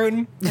shower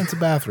curtain? That's a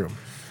bathroom.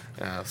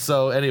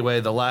 So anyway,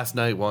 the last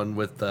night one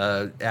with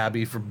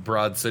Abby from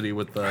Broad City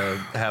with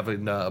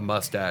having a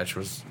mustache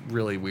was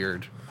really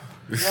weird.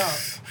 Yeah.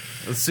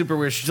 It was super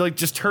weird. She like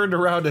just turned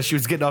around as she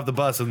was getting off the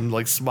bus and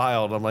like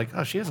smiled. I'm like,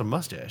 oh, she has a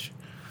mustache.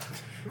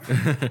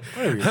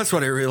 That's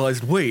when I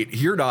realized, wait,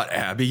 you're not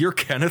Abby, you're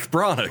Kenneth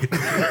Branagh.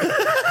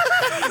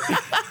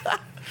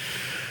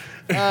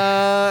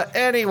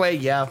 Anyway,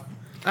 yeah.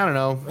 I don't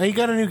know. You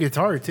got a new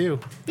guitar, too.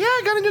 Yeah,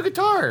 I got a new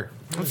guitar.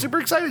 I'm super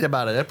excited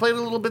about it. I played it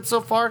a little bit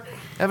so far.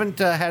 Haven't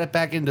had it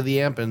back into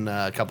the amp in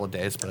a couple of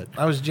days, but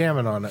I was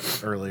jamming on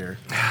it earlier.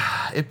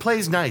 it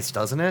plays nice,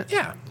 doesn't it?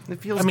 Yeah. It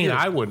feels I mean, good.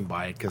 I wouldn't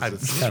buy it because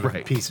it's kind of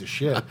a piece of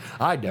shit.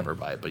 I'd never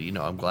buy it, but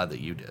I'm glad that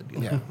you did.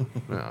 Yeah.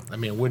 I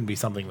mean, it wouldn't be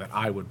something that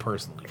I would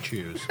personally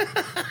choose.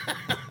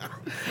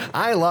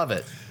 I love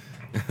it.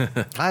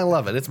 I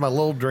love it. It's my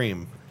little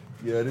dream.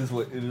 Yeah, it is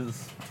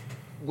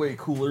way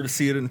cooler to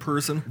see it in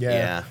person.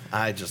 Yeah,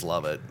 I just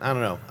love it. I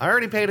don't know. I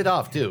already paid it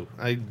off too.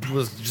 I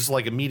was just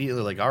like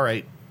immediately like, all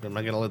right, I'm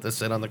not gonna let this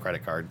sit on the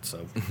credit card.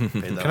 So,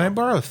 Can I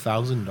borrow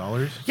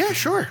 $1,000? Yeah,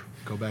 sure.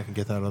 Go back and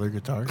get that other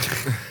guitar.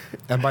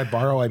 And by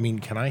borrow, I mean,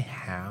 can I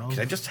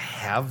just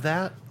have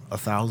that?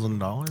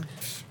 $1,000?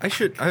 I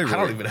should. I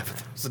don't even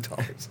have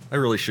 $1,000. I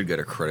really should get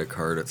a credit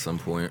card at some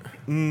point.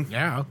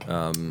 Yeah.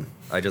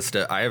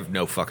 I have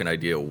no fucking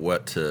idea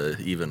what to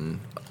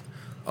even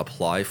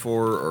apply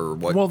for or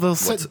what. Well,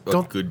 what's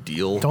a good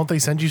deal. Don't they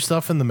send you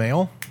stuff in the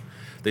mail?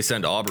 They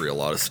send Aubrey a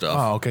lot of stuff.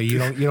 Oh, okay. You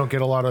don't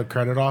get a lot of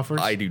credit offers?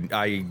 I do.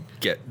 I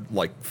get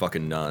like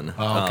fucking none.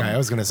 Oh, okay. I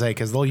was gonna say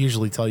because they'll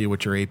usually tell you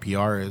what your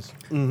APR is.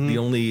 Mm-hmm.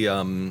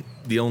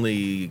 The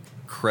only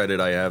credit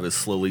I have is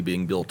slowly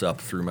being built up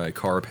through my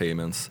car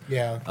payments.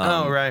 Yeah.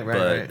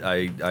 But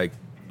I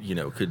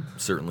could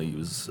certainly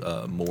use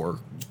more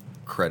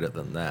credit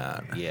than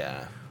that.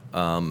 Yeah.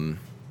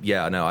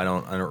 Yeah, no, I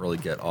don't really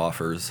get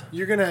offers.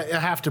 You're gonna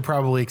have to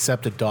probably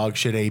accept a dog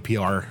shit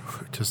APR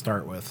to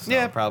start with. So.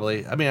 Yeah,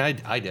 probably. I mean,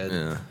 I did.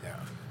 Yeah.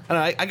 And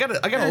I got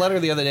a letter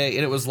the other day,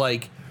 and it was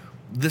like,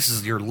 "This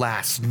is your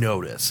last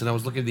notice." And I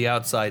was looking at the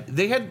outside.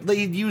 They had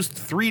used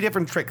 3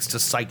 different tricks to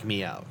psych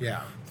me out.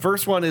 Yeah.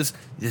 First one is,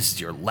 "This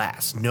is your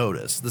last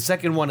notice." The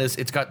second one is,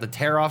 it's got the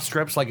tear off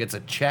strips like it's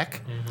a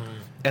check. Mm-hmm.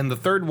 And the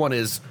third one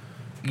is,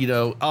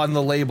 on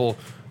the label,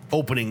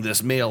 "Opening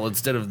this mail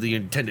instead of the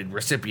intended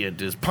recipient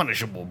is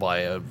punishable by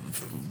a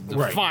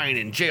fine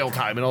and jail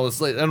time," and all this.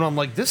 And I'm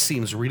like, this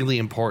seems really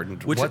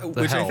important. Which hell?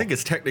 I think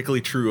is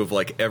technically true of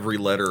like every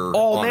letter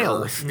All on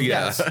mail. Earth.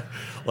 Yeah. Yes.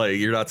 Like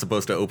you're not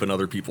supposed to open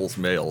other people's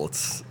mail.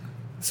 It's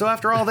So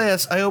after all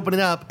this, I open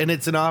it up, and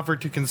it's an offer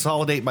to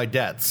consolidate my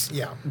debts.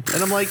 Yeah.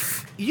 And I'm like,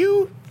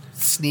 you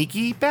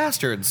sneaky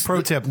bastards.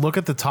 Pro tip: look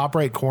at the top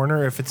right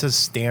corner. If it says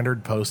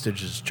standard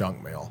postage, it's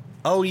junk mail.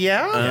 Oh,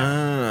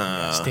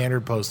 yeah?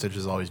 Standard postage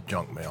is always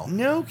junk mail.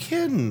 No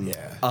kidding.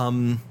 Yeah.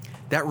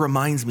 that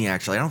reminds me.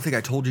 Actually, I don't think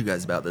I told you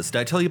guys about this. Did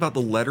I tell you about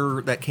the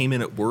letter that came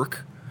in at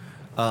work?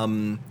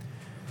 So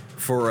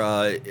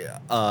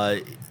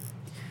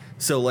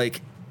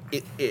like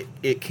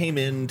it came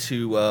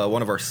into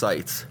one of our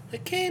sites.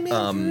 It came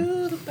in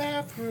through the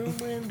bathroom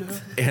window.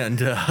 And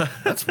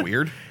That's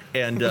weird.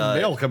 and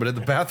Mail coming in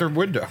the bathroom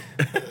window.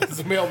 It's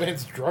the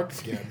mailman's drug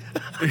skin.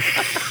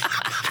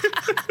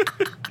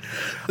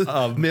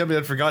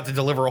 Mailman forgot to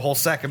deliver a whole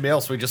sack of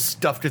mail, so he just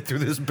stuffed it through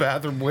this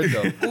bathroom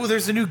window. Oh,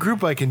 there's a new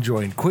group I can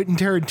join. Quentin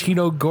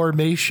Tarantino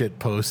gourmet shit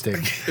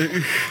posting.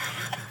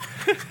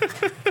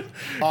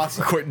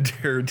 awesome. Quentin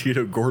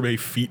Tarantino gourmet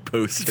feet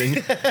posting.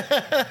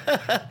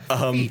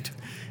 Feet.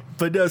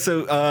 But no,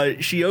 so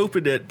she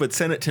opened it, but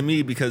sent it to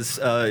me because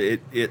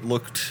it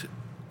looked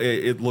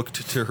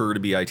to her to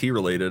be IT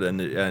related,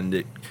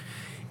 and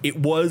it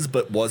was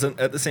but wasn't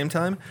at the same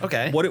time.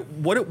 Okay. What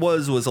it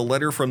was a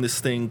letter from this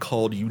thing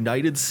called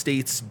United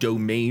States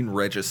Domain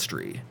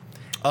Registry.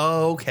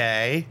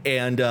 Okay.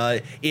 And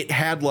it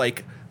had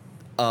like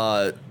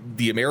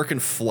the American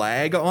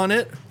flag on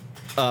it.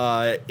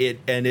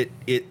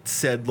 It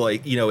said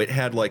like, it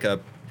had like a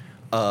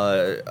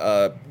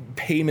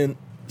payment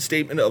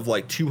statement of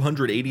like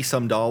 $280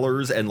 some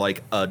and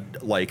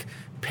like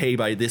pay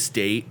by this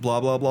date, blah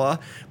blah blah.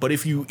 But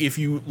if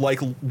you like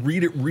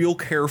read it really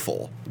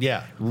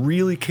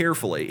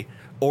carefully,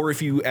 or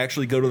if you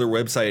actually go to their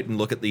website and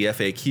look at the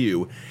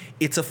FAQ,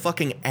 it's a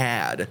fucking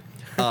ad.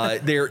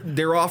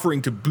 They're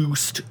offering to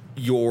boost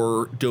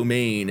your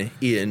domain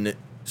in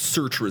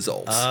search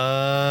results.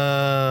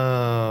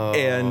 Oh.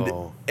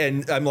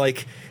 And I'm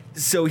like,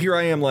 so here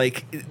I am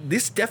like,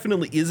 this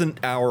definitely isn't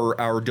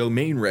our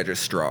domain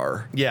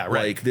registrar. Yeah,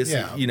 right. Like this,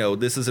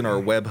 this isn't our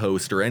web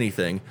host or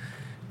anything.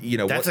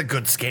 That's a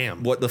good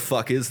scam. What the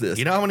fuck is this?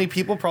 You know how many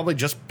people probably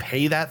just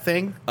pay that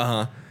thing?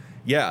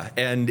 Yeah,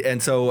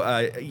 and so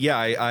I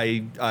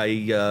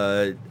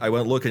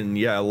went looking.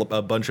 Yeah,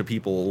 a bunch of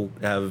people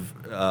have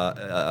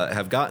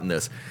gotten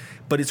this,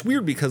 but it's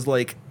weird because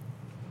like,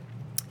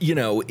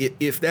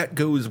 if that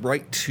goes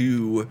right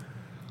to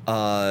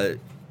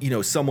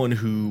someone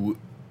who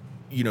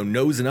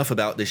knows enough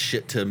about this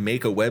shit to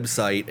make a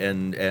website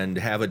and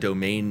have a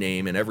domain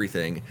name and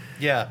everything.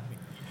 Yeah.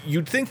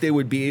 You'd think they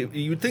would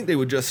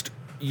just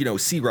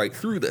see right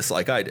through this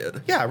like I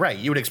did. Yeah, right.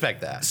 You would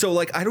expect that. So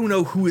like I don't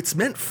know who it's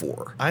meant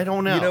for. I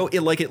don't know.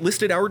 It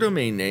listed our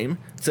domain name,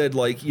 said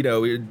like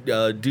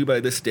due by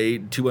this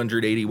date,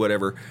 280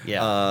 whatever.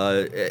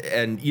 Yeah.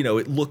 And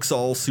it looks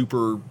all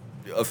super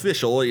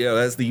official.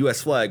 Has the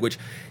U.S. flag, which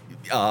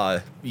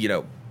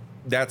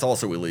that's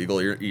also illegal.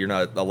 You're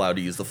not allowed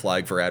to use the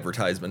flag for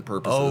advertisement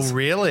purposes. Oh,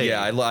 really?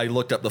 Yeah, I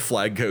looked up the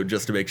flag code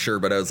just to make sure,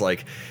 but I was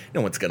like,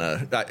 no one's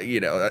gonna,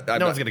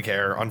 no one's gonna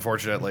care,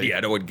 unfortunately. Yeah,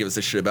 no one gives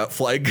a shit about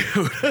flag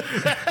code.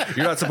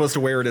 You're not supposed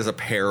to wear it as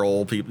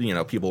apparel.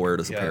 People wear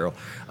it as apparel.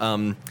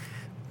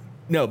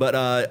 No,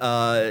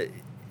 but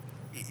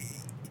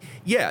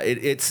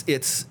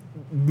it's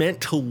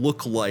meant to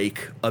look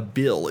like a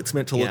bill. It's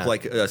meant to look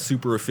like a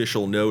super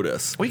official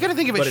notice. Well, you got to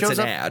think if it shows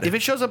up. Ad. If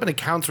it shows up in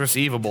accounts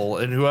receivable,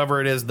 and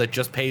whoever it is that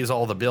just pays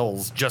all the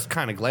bills just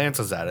kind of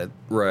glances at it,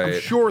 right? I'm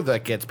sure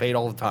that gets paid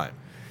all the time.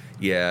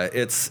 Yeah,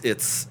 it's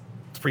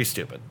pretty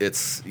stupid.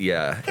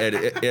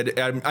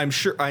 And I'm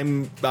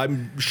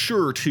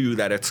sure too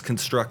that it's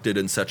constructed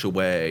in such a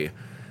way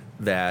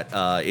that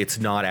it's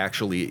not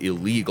actually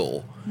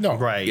illegal. No,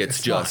 right.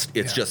 It's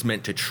just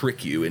meant to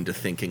trick you into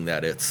thinking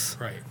that it's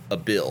a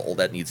bill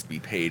that needs to be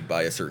paid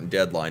by a certain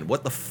deadline.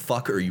 What the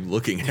fuck are you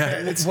looking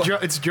at?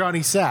 It's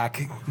Johnny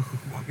Sack.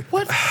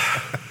 What?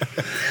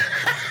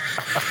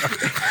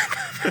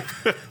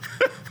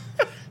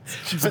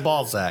 It's a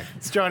ball sack.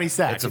 It's Johnny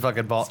Sack. It's a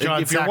fucking ball. It's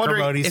John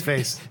Sacramone's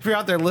face. If you're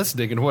out there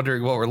listening and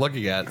wondering what we're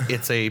looking at,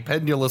 it's a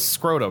pendulous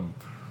scrotum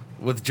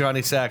with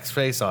Johnny Sack's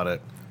face on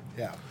it.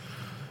 Yeah.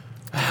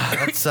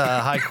 That's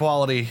high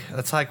quality.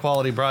 That's high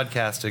quality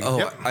broadcasting. Oh,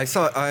 Yep. I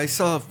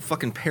saw a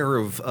fucking pair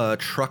of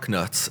truck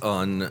nuts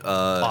on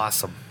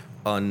Awesome.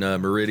 on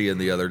Meridian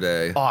the other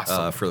day.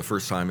 Awesome. For the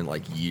first time in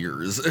like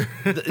years.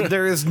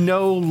 There is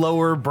no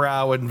lower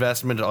brow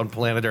investment on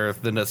planet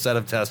Earth than a set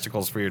of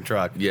testicles for your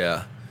truck.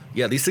 Yeah.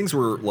 Yeah, these things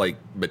were like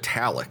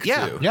metallic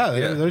Yeah. too.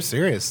 Yeah, they're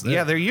serious.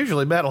 Yeah, they're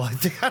usually metal.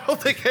 I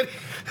don't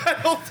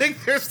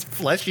think there's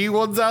fleshy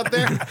ones out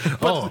there.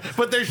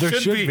 But there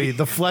should be.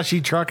 The fleshy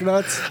truck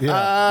nuts.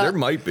 Yeah. There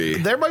might be.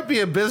 There might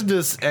be a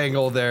business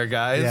angle there,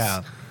 guys.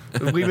 Yeah.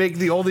 We make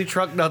the only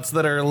truck nuts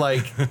that are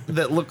like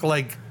that look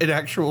like an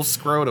actual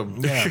scrotum.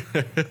 Yeah.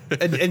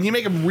 And you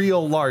make them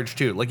real large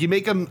too. Like you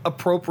make them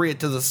appropriate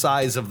to the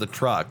size of the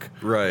truck.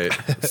 Right.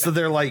 So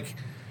they're like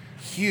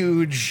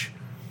huge.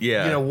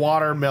 Yeah.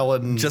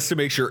 Watermelon. Just to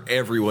make sure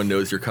everyone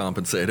knows you're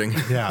compensating.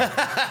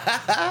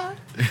 Yeah.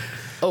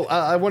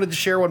 I wanted to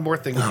share one more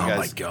thing with you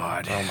guys.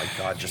 Oh my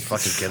god. Just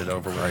fucking get it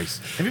over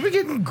with. Have you been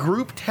getting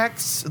group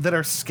texts that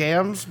are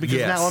scams? Because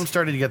Yes. now I'm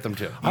starting to get them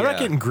too. I'm not Yeah.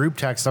 getting group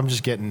texts. I'm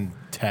just getting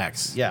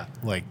texts. Yeah.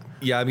 Like,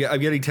 Yeah, I'm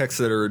getting texts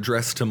that are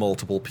addressed to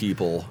multiple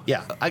people.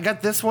 Yeah, I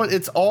got this one.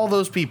 It's all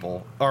those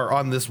people are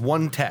on this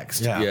one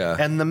text. Yeah. Yeah.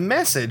 And the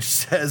message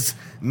says,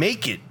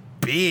 make it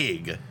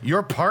big.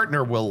 Your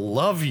partner will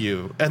love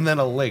you. And then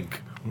a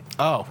link.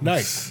 oh,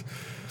 nice.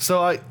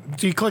 So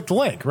So you clicked the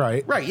link,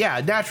 right? right, yeah,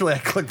 naturally I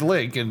clicked the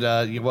link and,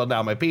 well,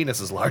 now my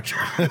penis is larger.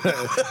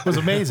 It was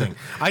amazing.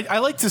 I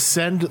like to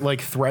send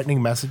like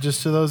threatening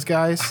messages to those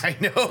guys. I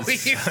know.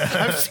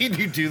 I've seen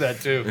you do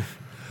that too.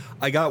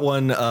 I got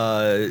one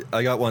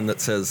that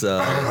says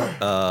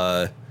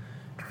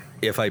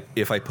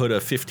if I put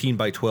a 15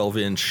 by 12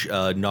 inch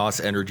NOS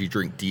energy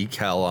drink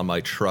decal on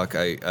my truck,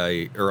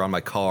 or on my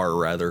car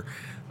rather,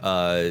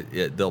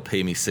 they'll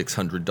pay me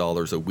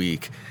 $600 a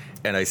week.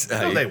 And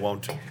No, they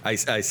won't. I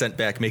sent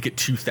back, make it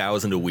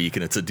 $2,000 a week,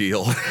 and it's a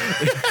deal.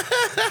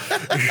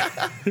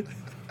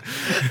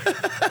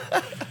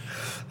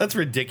 That's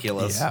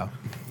ridiculous. Yeah.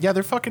 Yeah,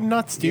 they're fucking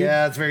nuts, dude.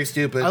 Yeah, it's very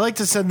stupid. I like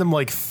to send them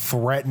like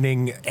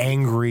threatening,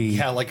 angry.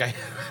 Yeah, like I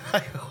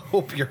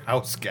hope your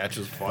house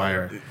catches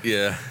fire.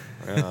 Yeah.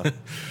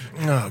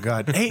 Oh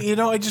god. Hey,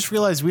 I just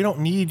realized we don't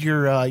need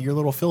your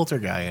little filter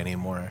guy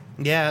anymore.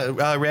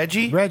 Yeah,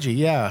 Reggie? Reggie,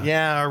 yeah.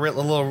 Yeah, our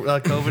little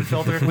COVID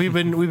filter. We've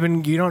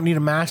been. You don't need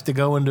a mask to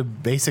go into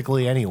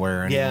basically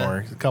anywhere Yeah.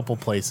 anymore. A couple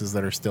places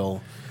that are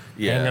still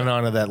Yeah. hanging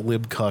on to that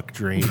libcuck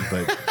dream,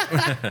 but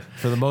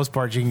for the most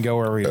part, you can go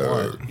wherever you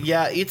want.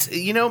 Yeah, it's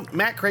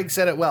Matt Craig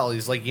said it well.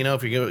 He's like,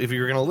 if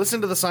you're gonna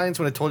listen to the science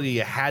when it told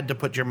you had to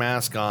put your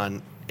mask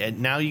on, and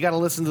now you got to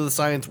listen to the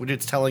science when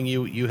it's telling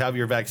you have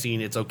your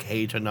vaccine, it's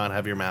okay to not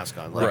have your mask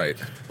on. Like, Right.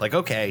 Like,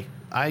 okay,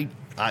 I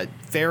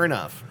fair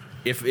enough.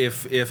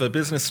 If a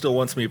business still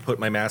wants me to put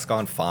my mask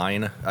on,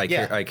 fine.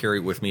 I carry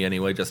it with me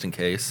anyway, just in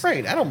case.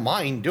 Right, I don't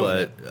mind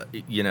doing But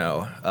it.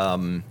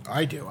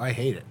 I do. I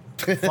hate it.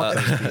 Fuck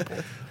those people.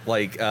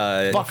 like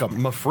Fuck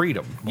them. My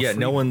freedom. yeah,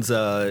 no one's You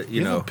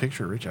have a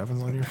picture of Rich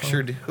Evans on your phone?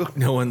 Sure do.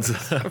 no one's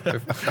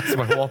That's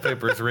my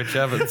wallpaper is Rich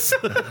Evans.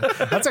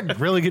 That's a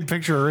really good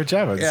picture of Rich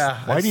Evans. Yeah.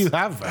 Why do you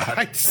have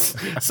that?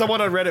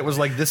 Someone on Reddit was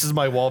like, "This is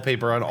my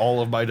wallpaper on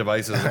all of my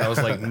devices," and I was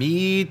like,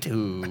 "Me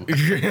too."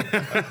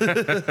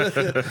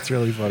 It's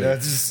really funny. Yeah,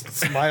 just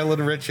smiling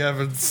Rich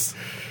Evans.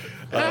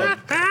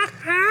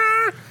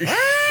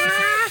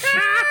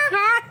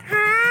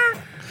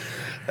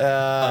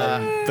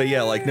 but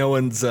yeah, like no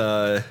one's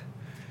like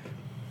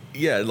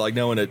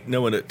no one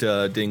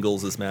at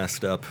Dingles is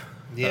masked up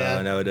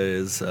Yeah.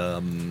 nowadays.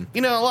 A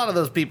lot of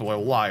those people are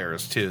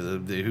liars too,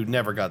 who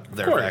never got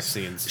their course.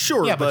 vaccines.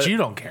 Sure, Yeah, but you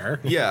don't care.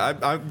 Yeah,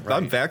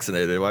 I'm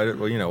vaccinated. Why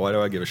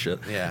do I give a shit?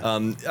 Yeah.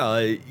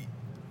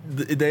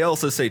 They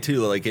also say too,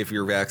 like if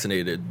you're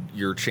vaccinated,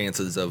 your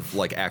chances of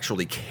like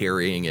actually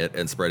carrying it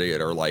and spreading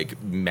it are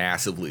like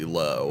massively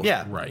low.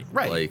 Yeah, Right.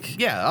 Like-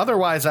 yeah.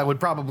 Otherwise, I would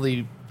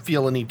probably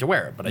feel a need to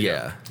wear it, but I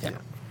Yeah. don't.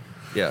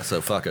 Yeah,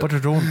 so fuck it. But I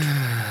don't.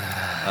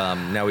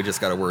 Now we just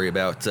got to worry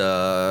about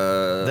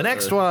The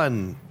next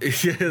one.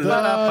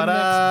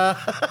 Gotta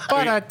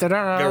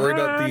worry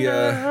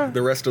about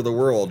the rest of the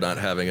world not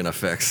having enough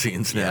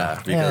vaccines now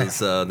because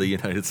the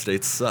United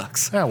States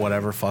sucks. Yeah,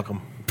 whatever. Fuck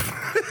them.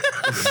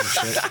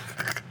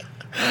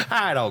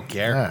 I don't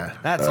care. Yeah.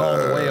 That's all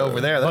the way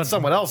over there. That's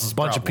someone else's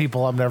Bunch of problem.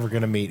 people I'm never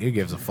going to meet. Who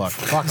gives a fuck?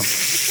 Fuck them.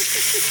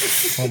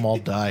 Let them all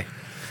die.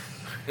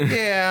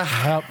 Yeah.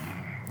 Yep.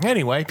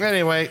 Anyway.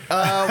 Why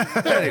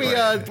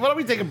don't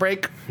we take a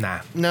break?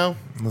 Nah. No.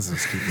 Let's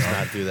just keep going.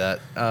 Not do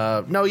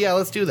that. No, yeah,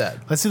 let's do that.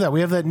 Let's do that.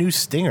 We have that new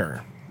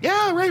stinger.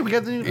 Yeah, right. We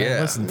got the new.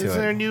 Yeah. Listen to This is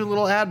it. our new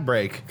little ad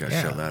break. Gotta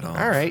show that off.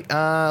 All right.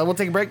 We'll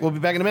take a break. We'll be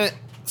back in a minute.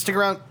 Stick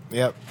around.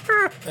 Yep.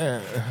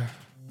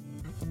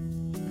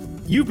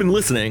 You've been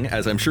listening,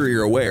 as I'm sure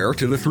you're aware,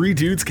 to the Three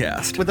Dudes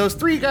Cast With those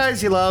three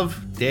guys you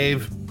love,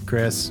 Dave.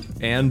 Chris,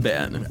 and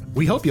Ben.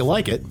 we hope you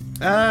like it.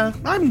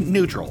 I'm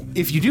neutral.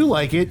 If you do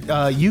like it,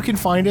 you can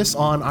find us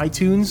on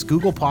iTunes,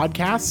 Google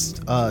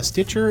Podcasts,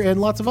 Stitcher, and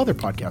lots of other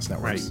podcast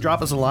networks.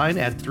 Drop us a line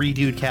at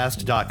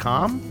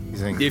 3dudecast.com.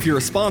 If you're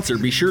a sponsor,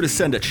 be sure to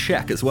send a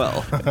check as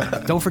well.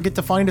 Don't forget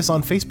to find us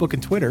on Facebook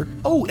and Twitter.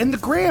 Oh, and the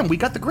gram. We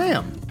got the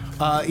gram.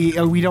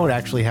 We don't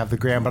actually have the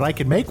gram, but I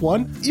can make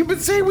one. You've been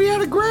saying we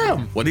had a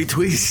gram. What he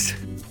tweets.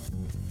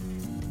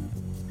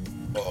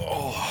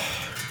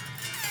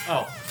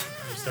 Oh,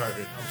 you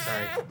started. I'm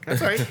sorry.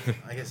 That's right.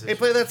 I guess Hey,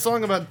 play that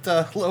song about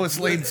Lois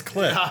Lane's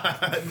clip.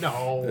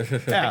 No.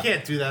 Yeah. I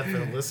can't do that for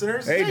the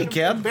listeners. Hey, you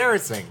can.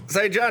 Embarrassing.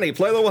 Say, Johnny,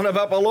 play the one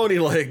about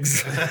baloney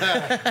legs.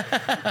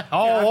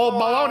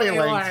 Baloney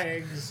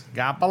legs.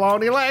 Got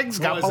baloney legs.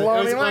 Got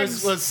baloney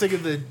legs. Let's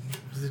sing the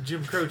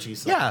Jim Croce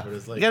song. Yeah, But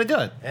it's you gotta do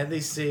it. And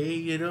they say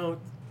you don't.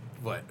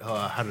 What?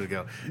 How did it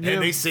go? And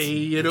they say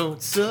you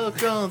don't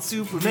suck on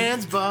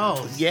Superman's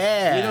balls.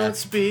 Yeah. You don't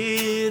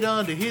spit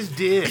onto his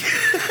dick.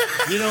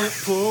 You don't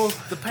pull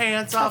the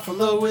pants off of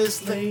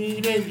Lois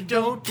Lane, and you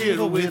don't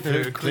diddle with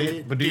her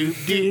clit.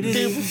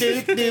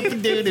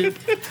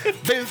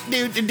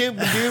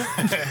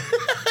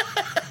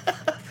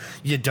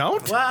 You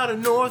don't? Well, out of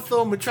North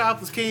Old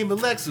Metropolis came a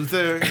Lex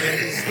Luthor, and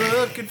he's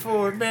looking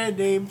for a man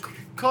named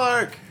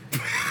Clark.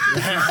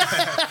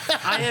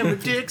 I am a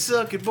dick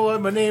sucking boy.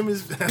 My name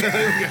is.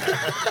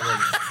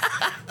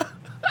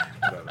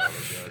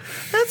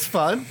 That's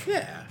fun.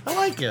 Yeah. I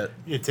like it.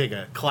 You take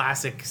a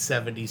classic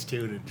 70s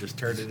tune and just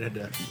turn it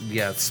into.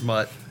 Yeah,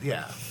 smut.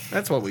 Yeah.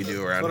 That's what we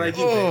do around What I here.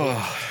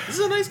 do. This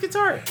is a nice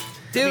guitar.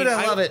 Dude,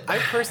 I love it. I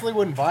personally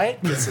wouldn't buy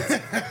it because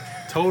it's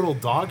total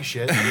dog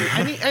shit.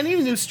 I need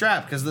a new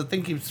strap because the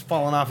thing keeps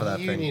falling off of that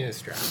You thing. need a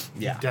strap.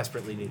 Yeah. You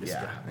desperately need a Yeah,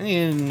 strap. I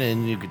need a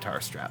new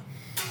guitar strap.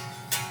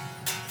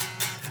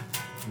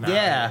 Nah,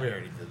 Yeah. We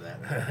already did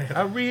that.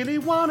 I really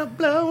wanna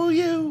blow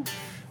you.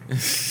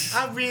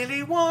 I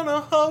really want to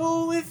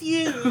hoe with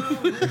you.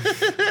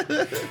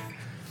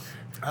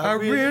 I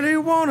really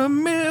want a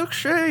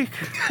milkshake.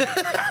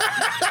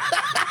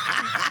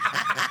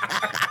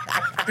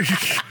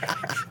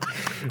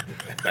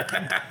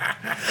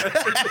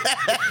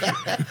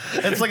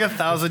 It's like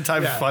 1,000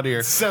 times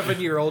funnier.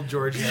 7-year-old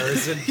George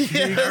Harrison.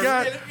 He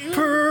got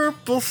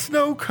purple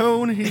snow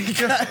cone. He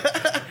got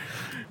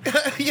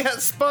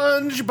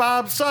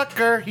SpongeBob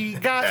sucker. He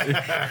got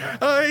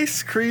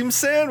Ice cream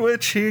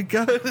sandwich. He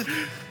got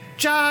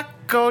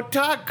Choco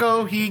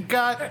Taco. He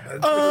got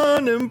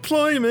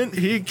unemployment.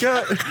 He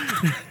got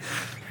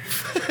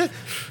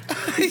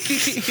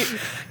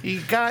he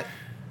got.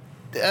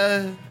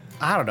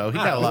 I don't know. He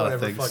got a lot of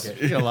whatever, things. fuck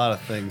it. He got a lot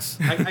of things.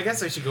 I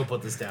guess I should go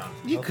put this down.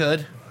 You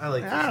could. I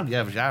like this. I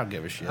don't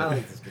give a shit. I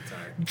like this guitar.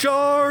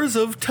 jars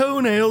of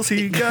toenails.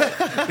 He got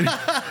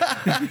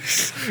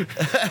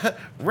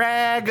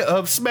Rag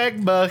of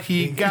smegma.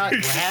 He got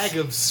Rag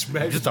of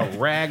smegma. just a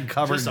rag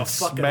covered in Just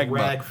a fucking smegma.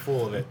 rag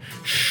full of it.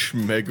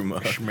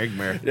 schmegma.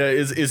 Schmegma. Yeah,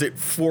 is it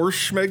for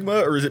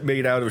schmegma or is it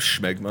made out of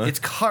schmegma? It's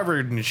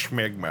covered in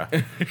schmegma.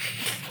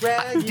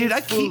 Rag Dude, I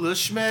full keep- of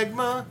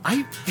schmegma.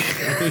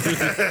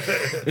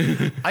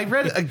 I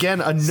read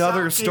again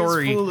another Sock is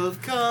story. full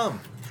of cum.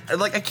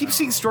 Like I keep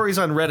seeing stories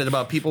on Reddit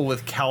about people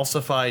with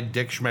calcified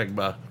dick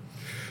schmegma.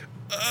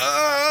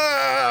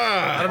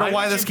 I don't know Why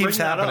why did this you keeps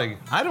bring that happening.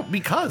 I don't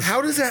because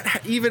How does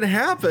that even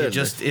happen?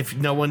 just if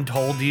no one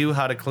told you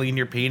how to clean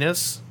your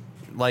penis,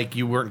 like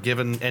you weren't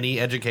given any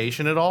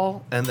education at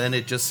all, and then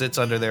it just sits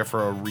under there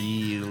for a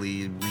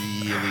really,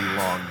 really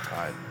long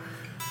time.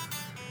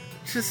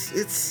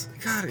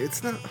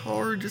 it's not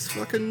hard. Just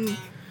fucking.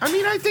 I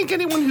mean, I think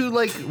anyone who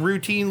like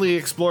routinely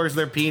explores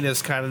their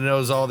penis kind of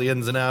knows all the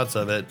ins and outs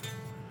of it.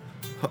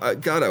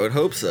 God, I would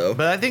hope so.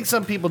 But I think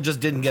some people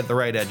just didn't get the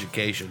right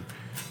education.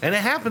 And it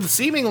happens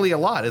seemingly a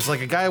lot. It's like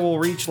a guy will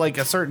reach like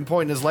a certain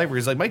point in his life where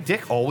he's like, my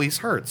dick always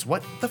hurts.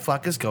 What the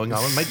fuck is going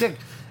on with my dick?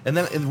 And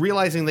then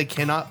realizing they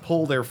cannot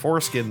pull their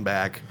foreskin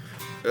back.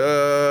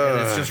 And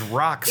it's just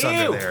rocks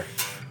under Ew. there.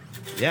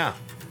 Yeah.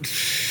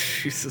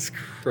 Jesus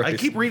Christ. I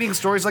keep reading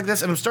stories like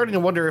this and I'm starting to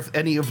wonder if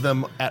any of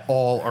them at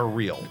all are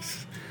real.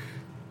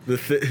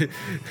 the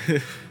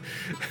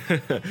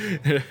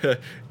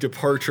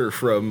departure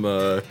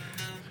from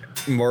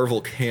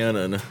Marvel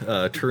canon.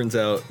 Turns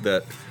out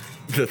that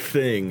the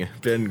Thing,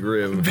 Ben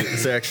Grimm,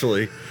 is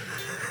actually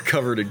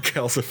covered in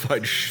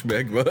calcified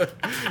schmegma.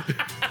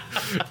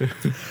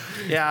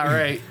 Yeah,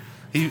 right.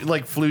 He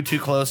like flew too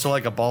close to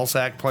like a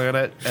ballsack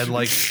planet and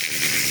like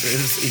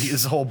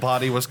his whole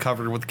body was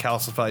covered with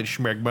calcified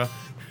schmegma.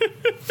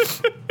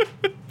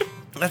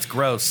 That's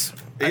gross.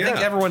 I think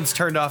Yeah. everyone's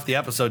turned off the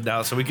episode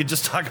now, so we could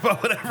just talk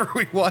about whatever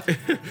we want.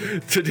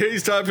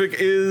 Today's topic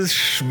is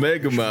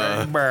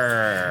schmegma.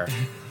 Brr.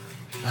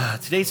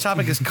 Today's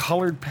topic is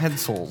colored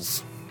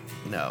pencils.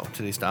 No,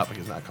 today's topic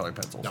is not colored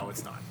pencils. No,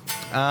 it's not.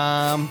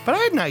 But I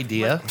had an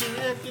idea.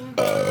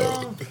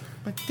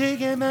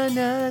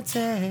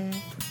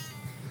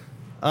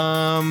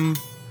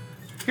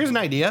 Here's an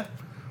idea. Why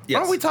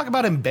Yes. don't we talk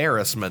about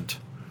embarrassment?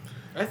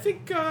 I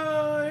think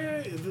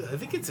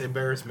it's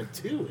embarrassment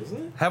too, isn't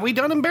it? Have we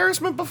done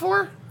embarrassment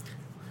before?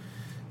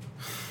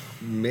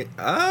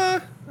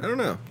 I don't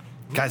know.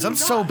 Guys, I'm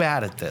so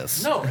bad at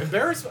this. No,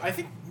 embarrassment. I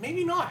think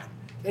maybe not.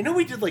 I know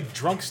we did like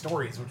drunk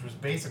stories, which was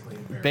basically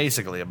embarrassment.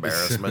 Basically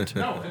embarrassment.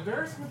 No,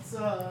 embarrassment's.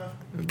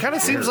 Kind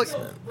of seems like...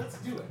 Let's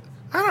do it.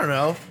 I don't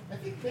know. I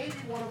think maybe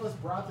one of us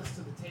brought this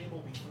to the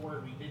table before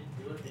and we didn't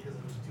do it because it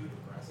was too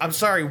depressing. I'm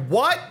sorry,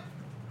 what?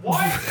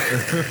 What?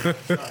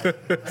 Sorry.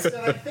 I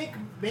said I think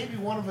maybe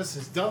one of us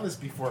has done this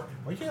before.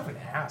 Why do you have an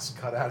ass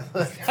cut out of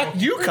the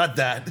You cut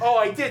that. Oh,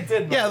 I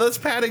didn't Yeah, that's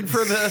padding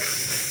for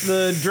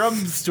the drum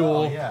stool.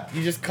 Oh, yeah.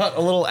 You just cut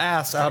a little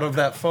ass out of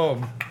that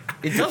foam.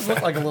 It does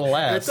look like a little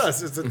ass. It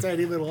does. It's a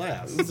tiny little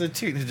ass. It's a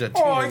teeny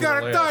Oh, I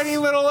got a tiny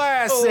little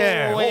ass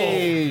there.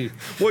 Hey.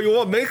 Well, you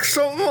want to make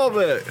something of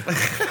it?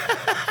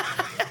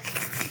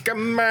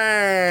 Come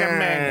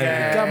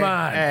on. Come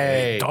on.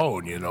 Hey.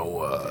 Tone,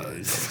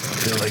 I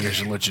feel like I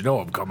should let you know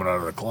I'm coming out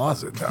of the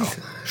closet now.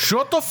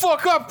 Shut the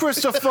fuck up,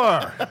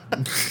 Christopher.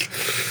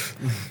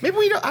 Maybe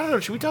I don't know.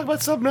 Should we talk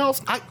about something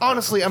else?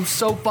 I'm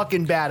so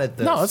fucking bad at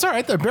this. No, it's all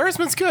right. The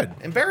embarrassment's good.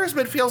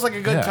 Embarrassment feels like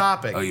a good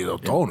topic. Oh,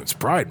 Tone, it's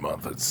Pride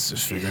Month. It's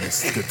just figured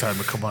it's a good time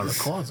to come out of the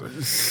closet.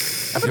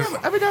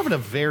 I've been having a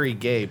very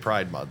gay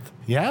Pride Month.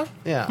 Yeah?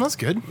 Yeah. That's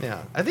good.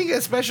 Yeah. I think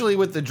especially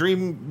with the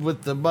dream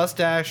with the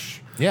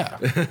mustache, Yeah.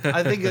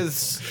 I think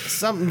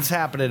something's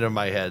happening in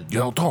my head.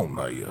 Tone,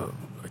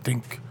 I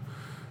think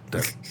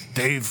that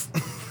Dave,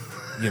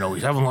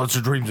 he's having lots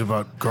of dreams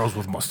about girls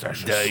with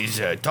mustaches. He's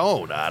a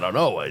tone. I don't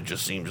know. It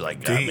just seems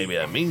like maybe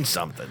that means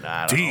something.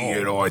 I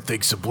don't know. I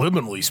think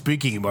subliminally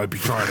speaking, he might be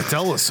trying to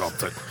tell us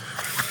something.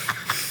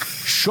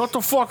 Shut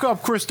the fuck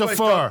up,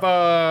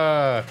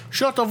 Christopher.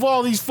 Shut up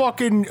all these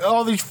fucking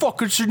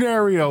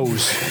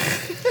scenarios.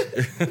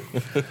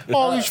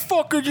 All these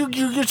fucking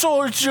it's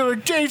all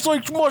James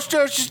likes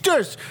mustaches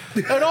this,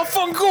 and I'm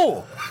fucking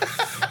cool.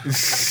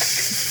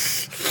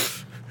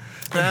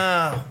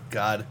 Oh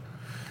God.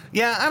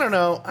 Yeah, I don't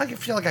know. I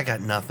feel like I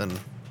got nothing.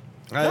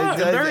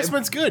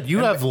 Embarrassment's good. You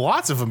have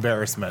lots of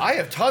embarrassment. I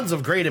have tons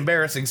of great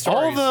embarrassing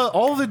stories.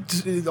 All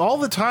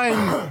the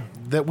time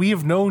that we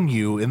have known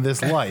you in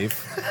this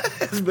life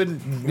has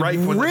been ripe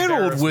with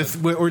riddled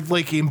with or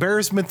like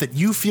embarrassment that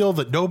you feel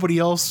that nobody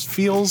else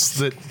feels.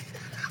 That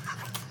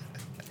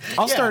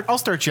I'll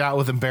start you out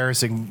with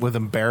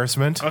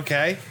embarrassment.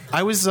 Okay.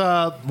 I was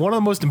one of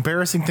the most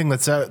embarrassing thing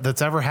that's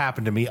ever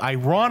happened to me.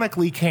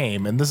 Ironically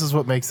came, and this is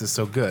what makes this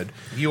so good.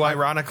 You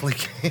ironically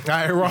came.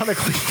 I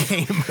ironically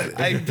came.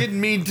 I didn't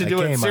mean to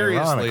do it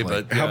seriously,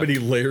 but how many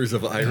layers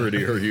of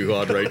irony are you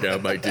on right now,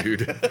 my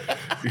dude?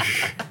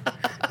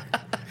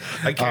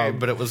 I came,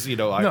 but it was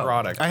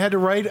ironic. I had to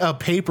write a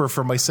paper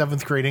for my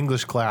 7th grade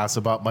English class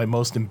about my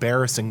most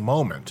embarrassing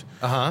moment.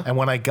 And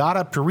when I got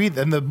up to read,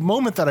 and the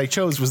moment that I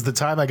chose was the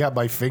time I got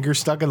my finger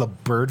stuck in the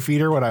bird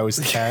feeder when I was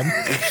 10.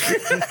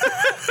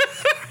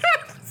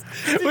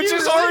 Which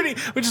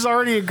is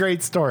already a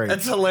great story.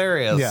 That's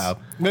hilarious. Yeah.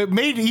 It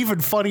made it even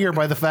funnier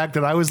by the fact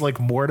that I was like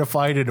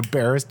mortified and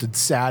embarrassed and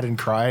sad and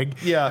crying.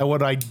 Yeah. And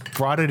when I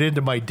brought it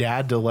into my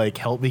dad to like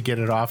help me get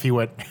it off, he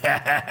went,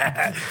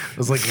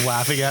 was like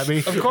laughing at me.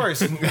 Of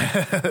course.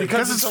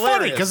 Because it's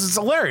funny. Because it's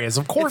hilarious.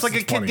 Of course it's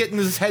like a kid getting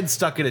his head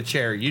stuck in a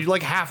chair. You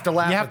like have to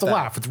laugh. You have to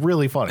laugh. It's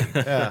really funny.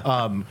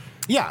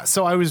 Yeah.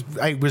 So I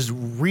was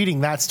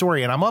reading that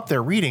story, and I'm up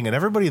there reading, and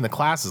everybody in the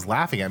class is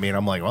laughing at me, and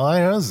I'm like, well,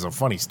 I know this is a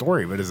funny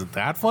story, but is it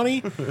that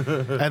funny?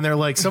 And they're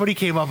like, somebody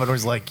came up and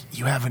was like,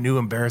 you have a new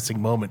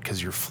embarrassing moment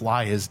because your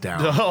fly is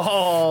down.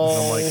 Oh.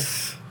 And I'm like,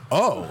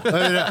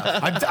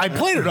 oh. I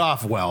played it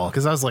off well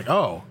because I was like,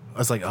 oh. I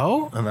was like,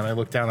 oh, and then I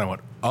looked down and I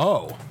went,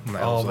 oh. And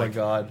I was my like,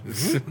 God.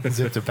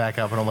 Zipped it back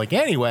up, and I'm like,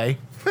 anyway.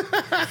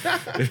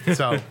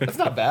 So that's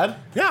not bad.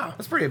 Yeah.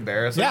 That's pretty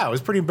embarrassing. Yeah, it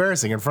was pretty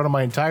embarrassing in front of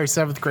my entire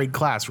 7th grade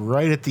class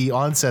right at the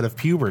onset of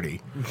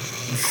puberty.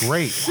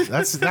 Great.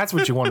 That's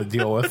what you want to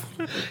deal with.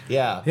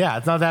 Yeah. Yeah,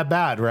 it's not that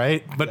bad,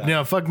 right? But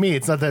fuck me,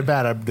 it's not that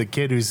bad. I'm the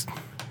kid who's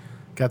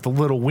got the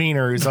little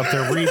wiener who's up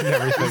there reading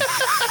everything.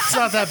 It's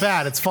not that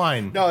bad. It's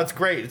fine. No, it's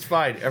great. It's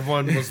fine.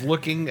 Everyone was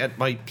looking at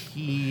my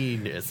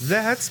penis.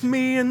 That's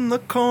me in the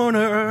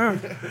corner.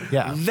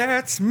 Yeah.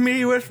 That's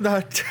me with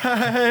the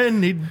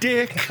tiny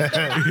dick.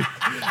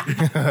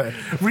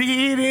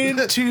 Read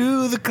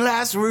into the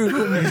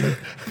classroom. I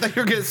thought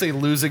you were going to say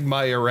losing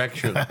my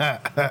erection.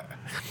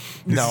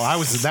 No,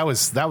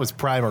 that was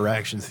prime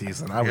erection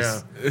season. I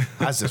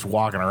was just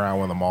walking around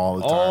with them all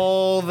the time.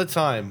 All the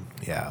time.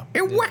 Yeah.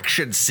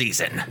 Erection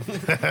season.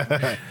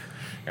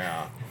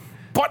 Yeah.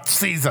 Butt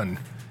season.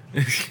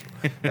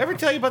 Ever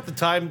tell you about the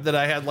time that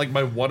I had like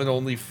my one and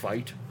only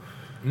fight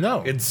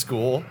No. in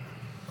school?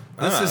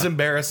 This is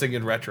embarrassing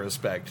in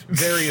retrospect.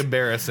 Very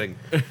embarrassing.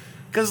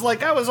 Because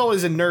like I was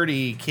always a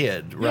nerdy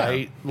kid,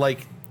 right? Yeah.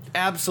 Like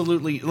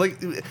absolutely like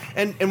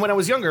and when I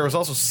was younger I was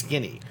also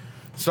skinny.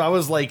 So I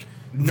was like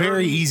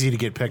very nerdy. easy to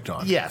get picked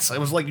on. Yes, I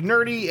was like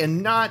nerdy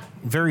and not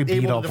Very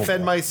beat able up. to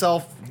defend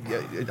myself.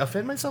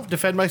 Defend myself.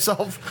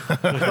 I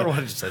don't know what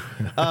I just said.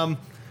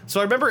 So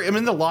I remember I'm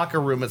in the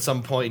locker room at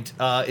some point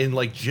in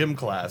like gym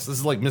class. This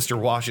is like Mr.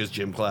 Wash's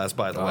gym class,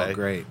 by the way. Oh,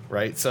 great.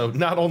 Right? So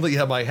not only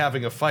am I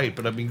having a fight,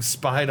 but I'm being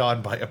spied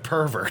on by a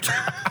pervert.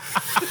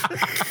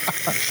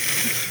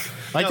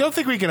 I don't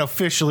think we can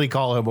officially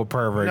call him a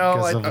pervert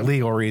because of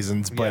legal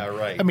reasons. But yeah,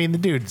 right. I mean, the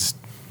dude's.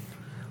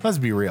 Let's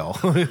be real.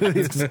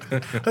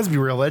 Let's be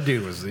real. That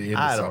dude was into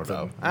I don't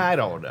something. know. I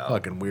don't know.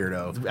 Fucking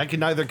weirdo. I can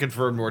neither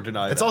confirm nor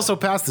deny. It's also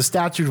past the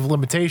statute of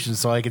limitations,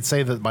 so I could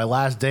say that my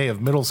last day of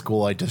middle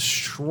school, I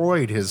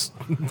destroyed his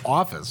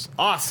office.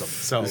 awesome.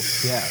 So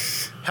yeah,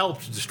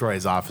 helped destroy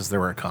his office. There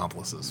were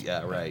accomplices.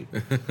 Yeah, right.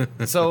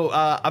 So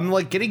I'm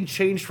like getting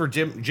changed for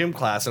gym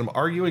class, and I'm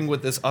arguing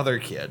with this other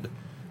kid,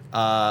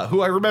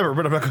 who I remember,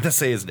 but I'm not going to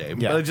say his name.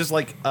 Yeah. But it's just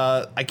like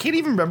I can't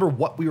even remember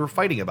what we were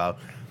fighting about,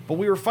 but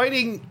we were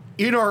fighting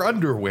in our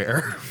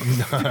underwear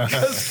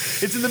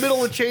because it's in the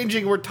middle of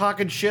changing. We're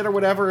talking shit or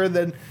whatever, and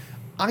then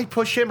I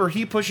push him or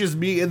he pushes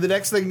me, and the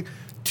next thing,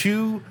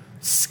 two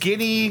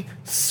skinny,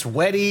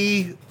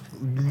 sweaty,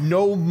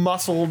 no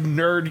muscle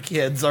nerd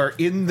kids are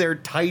in their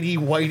tidy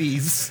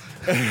whities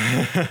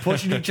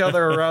pushing each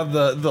other around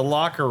the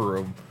locker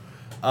room,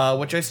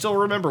 which I still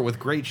remember with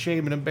great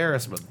shame and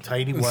embarrassment.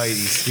 Tidy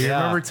whities. Do you Yeah.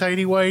 remember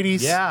tidy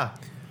whities? Yeah,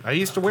 I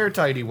used to wear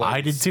tidy whities.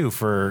 I did too.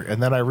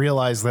 And then I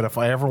realized that if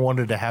I ever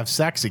wanted to have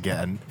sex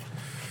again,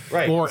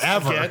 Right. or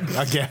ever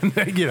again,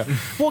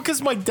 well, because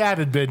my dad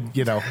had been,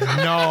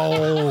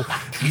 no,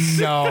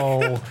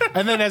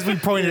 and then as we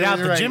pointed out,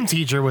 the Right. gym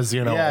teacher was, a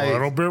Yeah,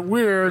 little bit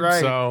weird. Right.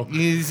 So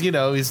he's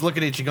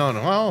looking at you going,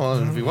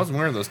 well, if he wasn't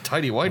wearing those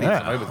tidy whities,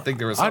 I would think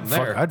there was something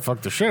there. I'd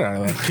fuck the shit out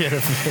of that kid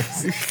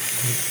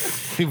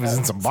if he was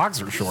in some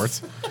boxer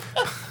shorts.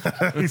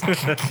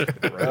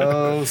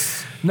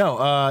 Gross.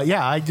 No,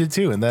 yeah, I did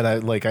too. And then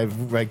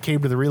I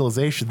came to the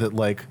realization that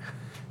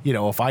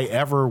if I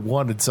ever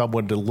wanted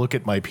someone to look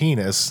at my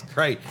penis,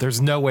 Right.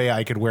 there's no way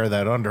I could wear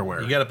that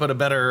underwear. You got to put a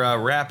better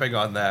wrapping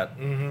on that.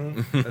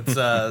 Mm-hmm. It's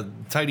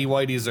tidy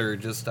whities are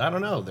just, I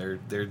don't know,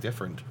 they're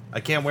different. I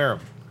can't wear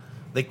them.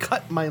 They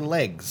cut my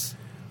legs.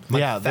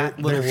 Yeah, fat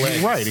little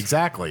legs. right,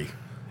 exactly.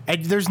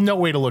 And there's no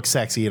way to look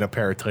sexy in a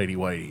pair of tidy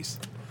whities.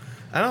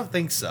 I don't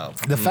think so.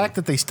 The fact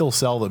that they still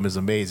sell them is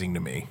amazing to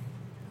me.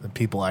 That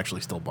people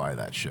actually still buy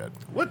that shit.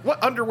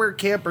 What underwear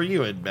camp are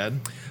you in,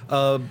 Ben?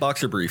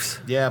 Boxer briefs.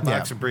 Yeah,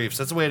 boxer briefs.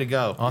 That's the way to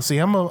go. Oh, see,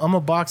 I'm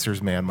a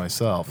boxers man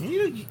myself.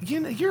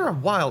 You're a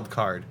wild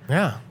card.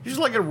 Yeah, You're just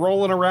like it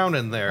rolling around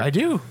in there. I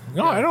do.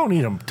 No, I don't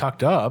need them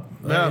tucked up.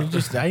 No.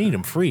 I need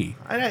them free.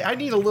 I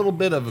need a little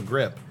bit of a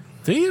grip.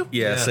 Do you?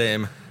 Yeah, Yeah.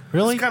 same.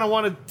 Really? I kind of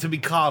wanted to be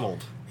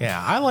coddled.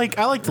 Yeah, I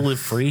like to live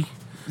free.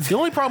 The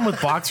only problem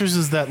with boxers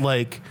is that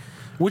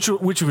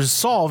which was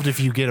solved if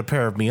you get a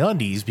pair of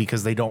MeUndies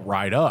because they don't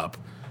ride up.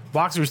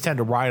 Boxers tend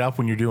to ride up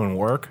when you're doing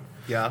work.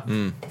 Yeah.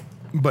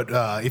 But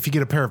if you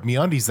get a pair of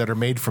MeUndies that are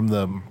made from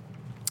the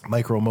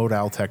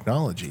micromodal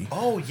technology.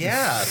 Oh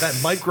yeah, that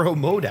micro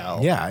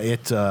modal. Yeah,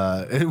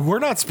 we're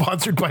not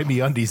sponsored by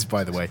MeUndies,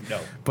 by the way. No.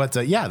 But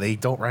yeah, they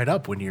don't ride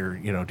up when you're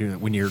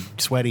when you're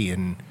sweaty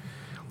and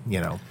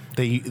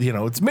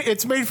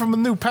it's made from a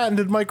new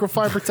patented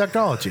microfiber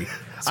technology.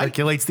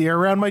 Circulates the air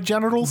around my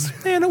genitals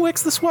and it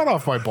wicks the sweat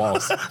off my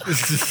balls.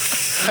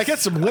 I got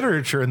some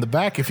literature in the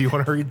back if you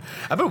want to read.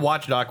 I've been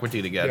watching Aqua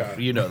Teen again. Yeah.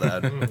 You know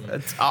that.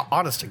 It's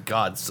honest to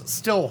God,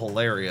 still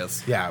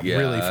hilarious. Yeah, Yeah,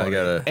 really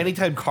funny.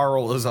 Anytime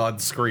Carl is on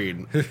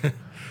screen.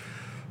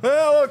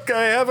 Well,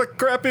 okay, have a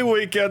crappy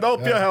weekend.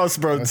 Hope your house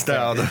burns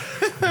down.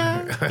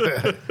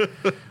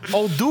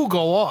 Oh, do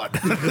go on.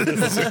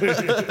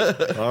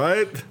 All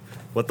right.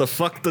 What the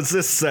fuck does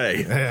this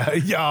say?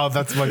 Yeah,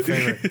 that's my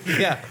favorite.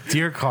 Yeah.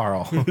 Dear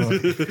Carl,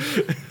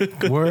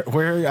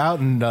 we're out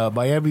in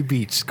Miami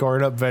Beach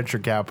scoring up venture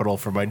capital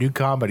for my new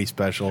comedy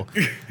special,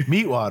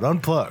 Meatwad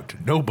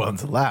Unplugged, No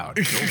Buns Allowed.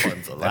 No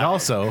buns allowed. And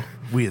also,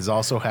 we is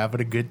also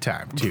having a good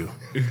time, too.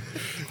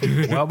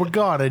 While we're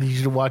gone, I need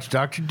you to watch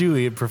Dr.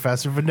 Dewey and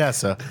Professor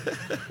Vanessa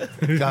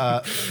and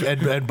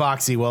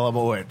Boxy while I'm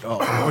away.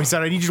 Oh, he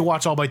said, I need you to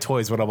watch all my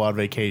toys when I'm on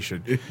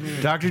vacation.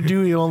 Dr.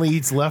 Dewey only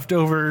eats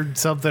leftover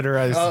something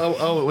or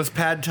Oh, it was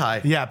pad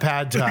thai. yeah,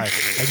 pad thai. And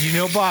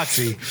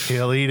Boxy,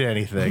 he'll eat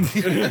anything.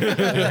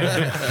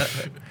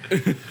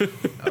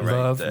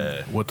 Love.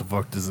 What the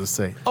fuck does this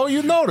say? Oh,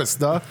 you noticed,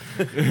 huh?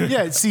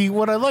 Yeah, see,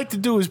 what I like to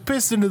do is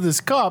piss into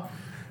this cup,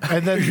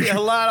 and then A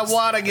lot of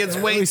water gets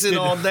wasted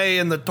all day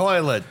in the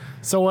toilet.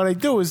 so what I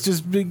do is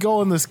just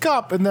go in this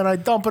cup, and then I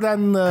dump it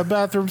in the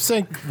bathroom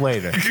sink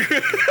later.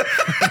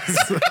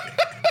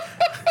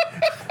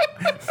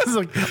 It's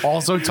like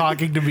also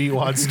talking to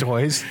Meatwad's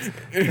toys.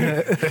 You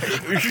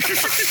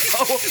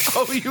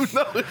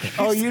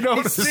know.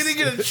 He's sitting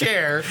in a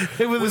chair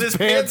With with his his pants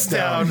pants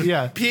down, down,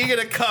 yeah. peeing in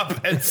a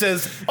cup, and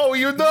says, "Oh,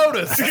 you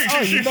noticed."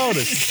 Oh, you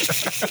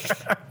noticed.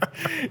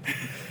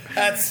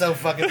 That's so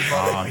fucking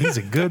funny. Oh, he's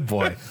a good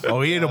boy.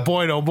 Oh, he ain't a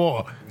boy no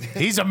more.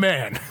 He's a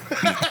man.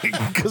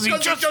 Because he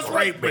just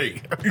raped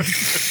me. I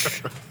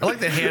like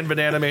the hand-been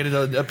animated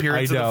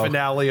appearance I of the know.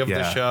 finale of the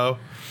Yeah. show.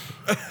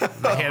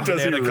 The hand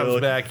banana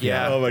comes back.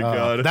 Yeah. Oh my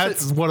god.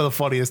 That's one of the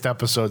funniest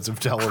episodes of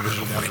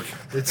television ever.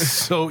 It's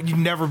so you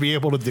never be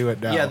able to do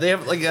it now. Yeah, they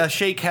have like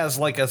Shake has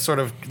like a sort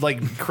of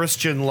like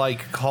Christian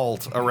like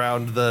cult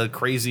around the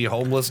crazy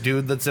homeless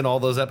dude that's in all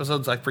those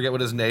episodes. I forget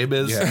what his name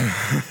is.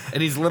 Yeah.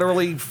 And he's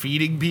literally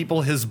feeding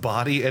people his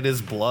body and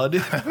his blood.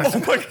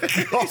 Oh my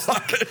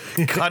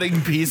god.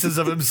 Cutting pieces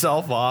of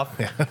himself off.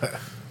 Yeah.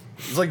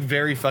 It's like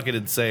very fucking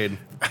insane.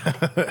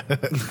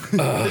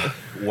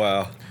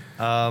 Wow.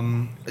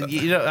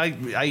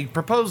 I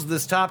proposed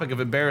this topic of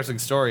embarrassing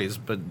stories,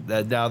 but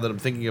now that I'm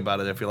thinking about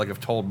it, I feel like I've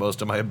told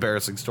most of my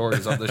embarrassing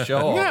stories on the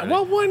show. Yeah,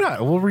 well, why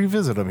not? We'll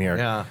revisit them here.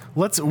 Yeah.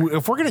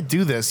 If we're gonna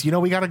do this,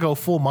 we got to go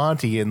full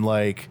Monty and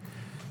like.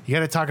 You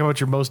got to talk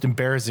about your most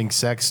embarrassing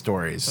sex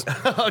stories.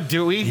 Oh,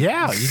 do we?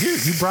 Yeah, you do.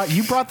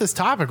 You brought this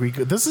topic.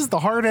 This is the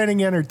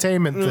hard-hitting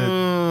entertainment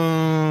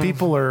that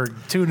people are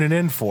tuning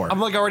in for. I'm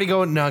like already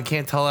going. No,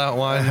 can't tell that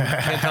one.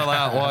 Can't tell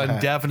that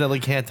one. Definitely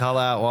can't tell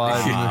that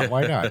one.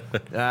 Why not?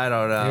 I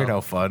don't know. You're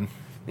no fun.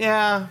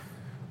 Yeah,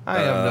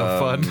 I am no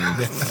fun.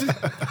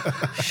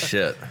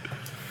 Shit.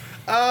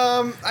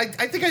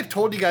 I think I've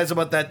told you guys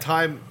about that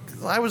time.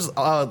 I was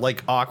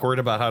like awkward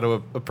about how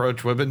to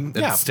approach women,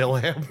 and still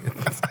am.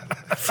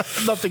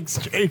 Nothing's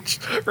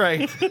changed.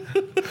 Right.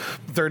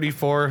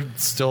 34,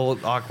 still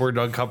awkward,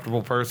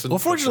 uncomfortable person. Well,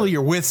 fortunately,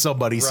 you're with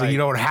somebody, so you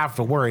don't have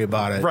to worry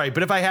about it. Right,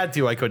 but if I had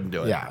to, I couldn't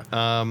do it.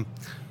 Yeah.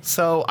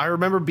 So I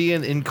remember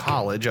being in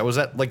college. I was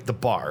at like the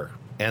bar,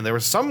 and there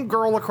was some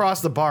girl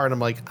across the bar, and I'm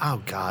like,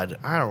 oh God,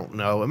 I don't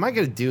know. Am I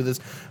going to do this?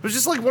 I was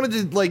just like wanted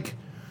to like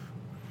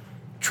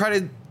try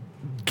to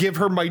give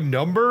her my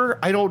number.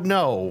 I don't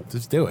know.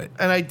 Just do it.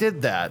 And I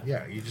did that.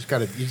 Yeah, you just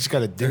gotta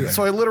do it.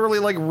 So I literally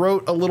like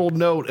wrote a little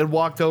note and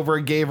walked over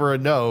and gave her a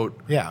note.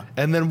 Yeah.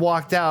 And then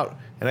walked out,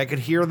 and I could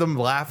hear them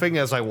laughing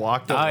as I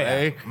walked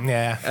away.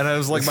 Yeah. And I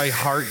was like, my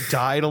heart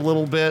died a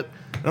little bit.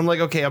 And I'm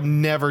like, okay,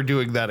 I'm never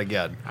doing that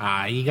again.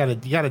 You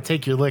gotta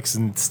take your licks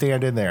and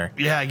stand in there.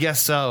 Yeah, I guess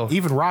so.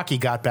 Even Rocky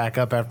got back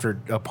up after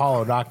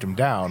Apollo knocked him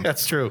down.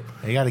 That's true.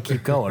 You gotta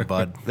keep going,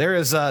 bud. There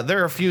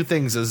are a few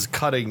things as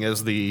cutting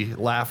as the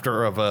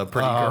laughter of a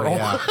pretty girl.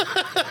 Yeah.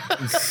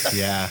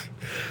 Yeah.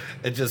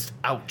 It just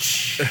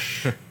ouch.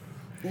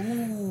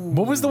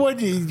 What was the one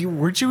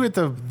weren't you at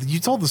you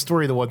told the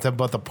story the one time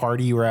about the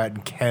party you were at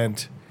in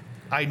Kent?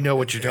 I know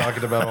what you're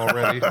talking about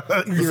already.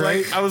 You're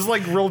right. I was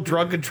like real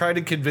drunk and trying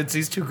to convince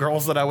these two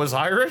girls that I was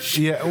Irish.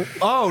 Yeah.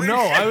 Oh no,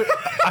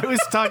 I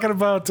was talking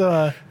about.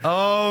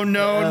 Oh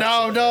no,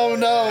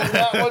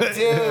 that one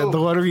too.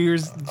 The one where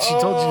she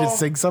told you to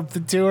sing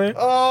something to her.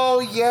 Oh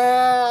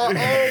yeah. Oh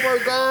my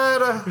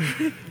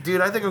god.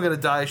 Dude, I think I'm gonna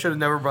die. I should have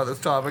never brought this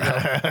topic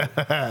up.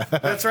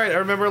 That's right. I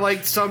remember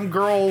like some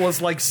girl was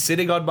like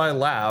sitting on my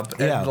lap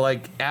and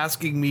like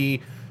asking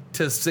me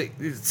to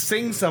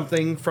sing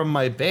something from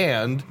my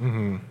band.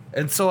 Mm-hmm.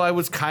 And so I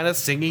was kind of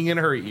singing in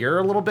her ear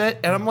a little bit,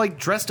 and I'm like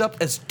dressed up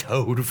as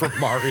Toad from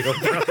Mario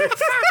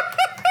Brothers.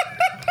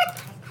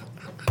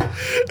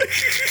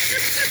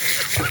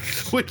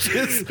 Which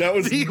is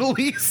the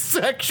least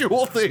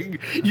sexual thing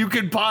you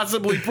could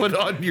possibly put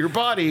on your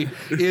body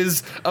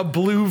is a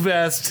blue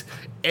vest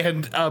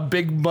and a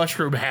big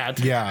mushroom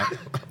hat. Yeah.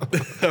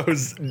 That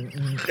was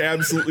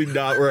absolutely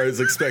not where I was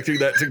expecting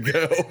that to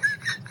go.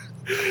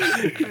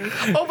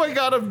 Oh my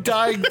god, I'm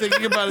dying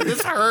thinking about it.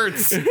 This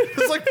hurts.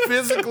 This like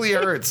physically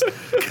hurts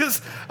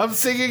because I'm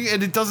singing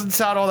and it doesn't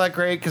sound all that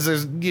great because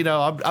there's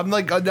I'm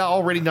like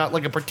already not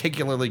like a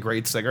particularly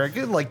great singer. I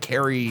can like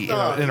carry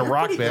in a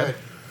rock band.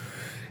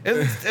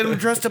 And I'm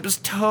dressed up as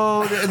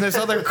Toad, and there's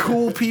other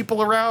cool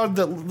people around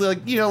that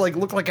like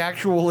look like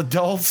actual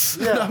adults.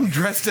 Yeah. And I'm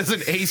dressed as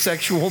an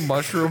asexual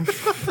mushroom.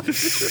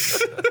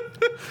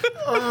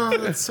 Oh,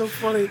 that's so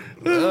funny.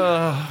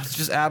 It's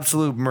just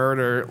absolute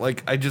murder.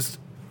 Like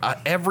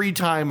every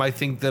time I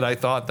think that I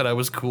thought that I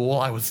was cool,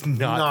 I was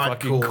not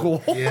fucking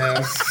cool.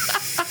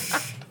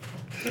 Yes.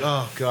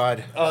 Oh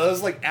God. Oh, that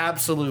was like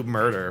absolute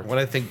murder when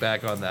I think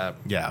back on that.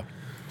 Yeah.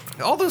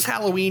 All those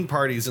Halloween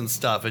parties and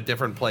stuff at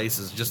different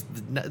places just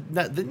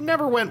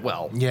never went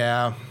well.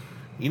 Yeah.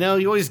 You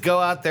always go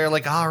out there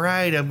like, all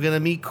right, I'm going to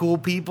meet cool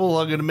people.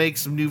 I'm going to make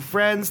some new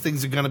friends.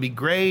 Things are going to be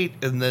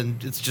great. And then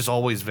it's just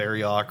always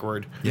very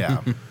awkward.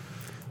 Yeah.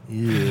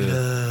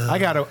 Yeah. I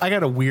got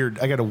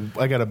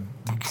a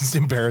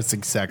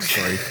embarrassing sex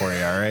story for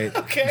you. All right.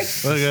 Okay.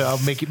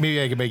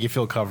 Maybe I can make you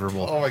feel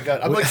comfortable. Oh my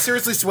god, I'm like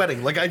seriously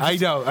sweating. Like I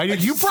know.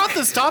 You brought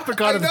this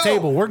topic onto the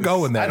table. We're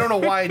going there. I don't know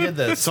why I did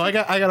this. So I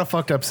got a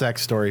fucked up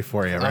sex story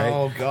for you. Right.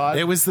 Oh god.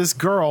 It was this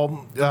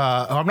girl.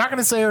 I'm not going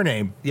to say her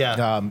name.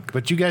 Yeah.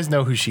 But you guys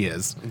know who she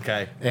is.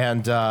 Okay.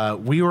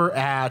 And we were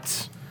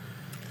at.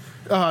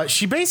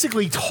 She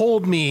basically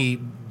told me.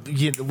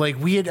 I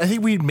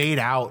think we'd made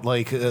out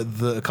like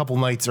a couple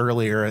nights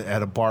earlier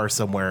at a bar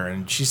somewhere,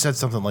 and she said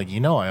something like,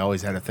 I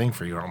always had a thing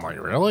for you. And I'm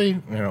like, really?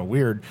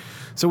 Weird.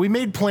 So we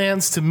made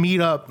plans to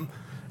meet up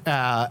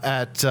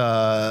at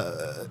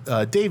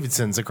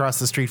Davidson's across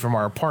the street from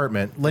our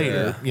apartment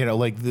later,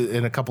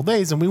 in a couple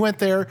days, and we went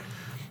there.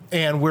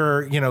 And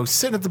we're,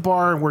 sitting at the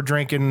bar and we're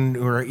drinking,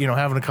 we're,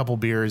 having a couple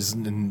beers.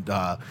 And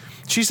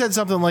she said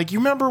something like, you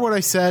remember what I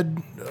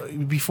said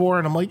before?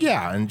 And I'm like,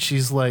 yeah. And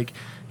she's like,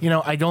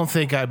 I don't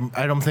think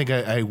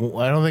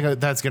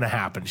that's going to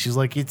happen. She's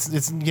like, it's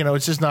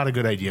just not a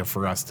good idea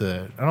for us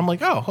to. And I'm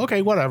like, oh,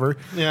 okay, whatever.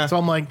 Yeah. So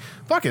I'm like,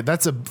 fuck it.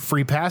 That's a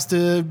free pass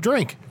to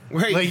drink.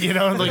 Right. Like,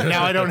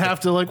 now I don't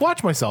have to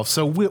watch myself.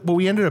 So what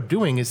we ended up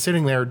doing is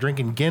sitting there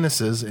drinking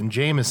Guinnesses and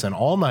Jameson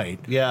all night.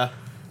 Yeah.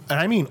 And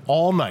I mean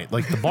all night.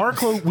 Like the bar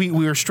closed, we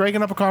were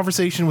striking up a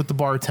conversation with the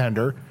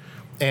bartender,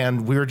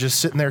 and we were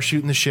just sitting there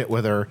shooting the shit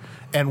with her.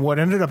 And what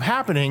ended up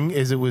happening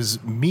is it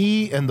was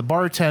me and the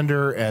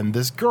bartender and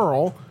this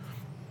girl.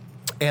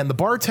 And the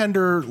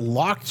bartender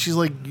locked. She's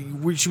like,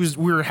 we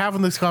were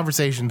having this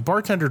conversation. The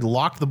bartender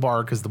locked the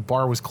bar because the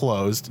bar was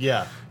closed.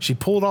 Yeah. She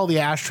pulled all the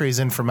ashtrays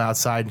in from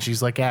outside, and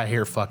she's like,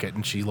 here, fuck it.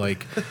 And she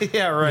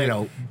yeah,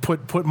 right.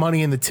 Put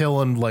money in the till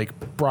and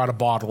brought a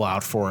bottle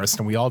out for us,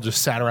 and we all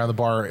just sat around the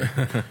bar.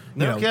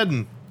 No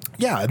kidding.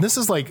 Yeah, and this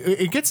is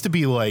it gets to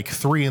be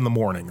 3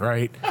 a.m,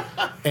 right?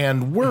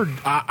 And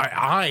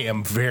I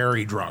am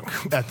very drunk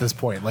at this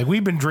point.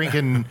 We've been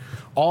drinking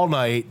all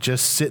night,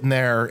 just sitting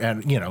there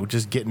and,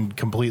 just getting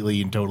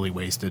completely and totally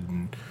wasted.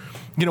 And,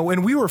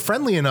 and we were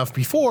friendly enough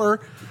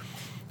before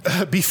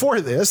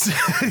this.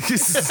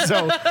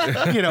 So,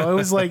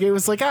 it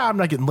was I'm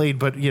not getting laid,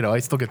 but, I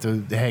still get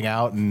to hang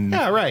out and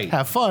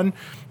have fun.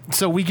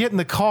 So we get in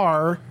the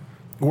car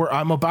where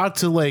I'm about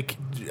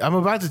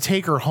to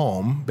take her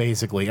home,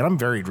 basically, and I'm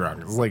very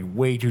drunk. It's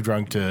way too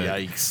drunk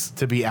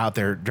to be out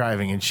there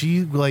driving. And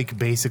she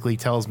basically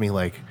tells me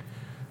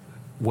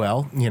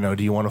well,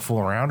 do you want to fool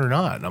around or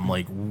not? And I'm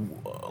like,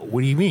 what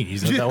do you mean? He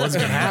said that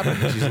wasn't going to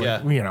happen. And she's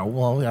like,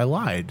 well, I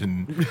lied.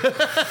 And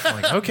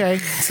I'm like, okay.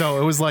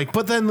 So it was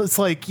but then it's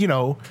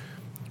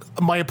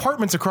my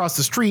apartment's across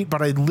the street,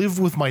 but I lived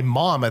with my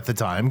mom at the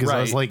time because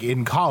I was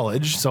in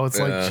college. So it's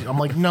I'm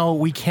like, no,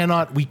 we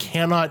cannot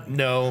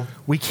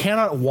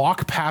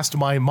walk past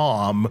my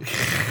mom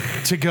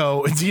to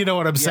go. Do you know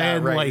what I'm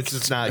saying? Right.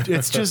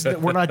 It's just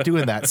we're not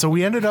doing that. So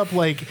we ended up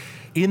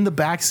in the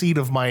backseat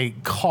of my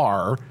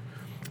car.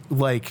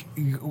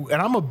 And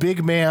I'm a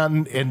big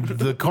man, and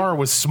the car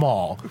was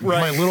small.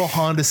 My little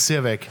Honda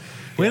Civic.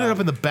 We ended up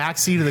in the back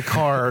seat of the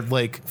car,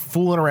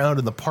 fooling around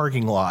in the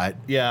parking lot.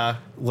 Yeah.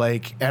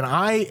 And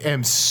I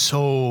am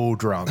so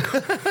drunk.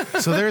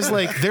 So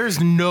there's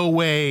no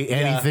way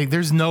anything,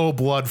 there's no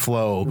blood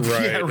flow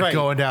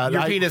going down.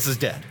 Your penis is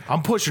dead.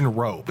 I'm pushing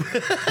rope.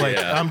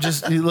 I'm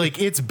just,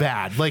 it's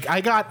bad.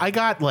 I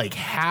got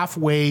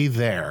halfway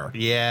there.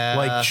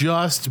 Yeah.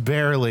 Just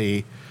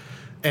barely.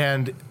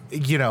 And,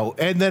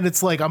 and then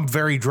it's I'm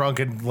very drunk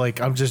and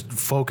I'm just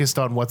focused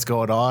on what's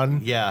going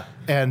on. Yeah.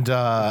 And,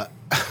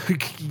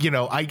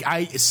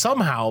 I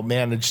somehow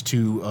managed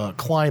to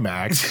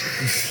climax.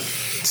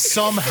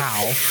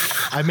 Somehow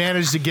I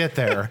managed to get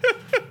there.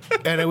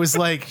 And it was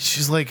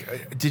she's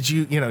like, did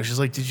you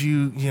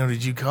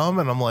come?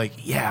 And I'm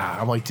like, yeah.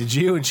 I'm like, did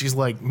you? And she's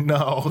like,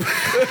 no.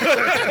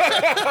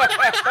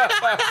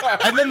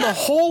 And then the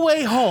whole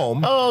way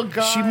home, oh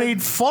God, she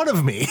made fun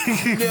of me.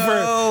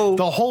 No.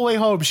 The whole way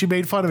home, she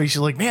made fun of me.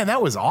 She's like, man,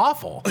 that was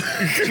awful.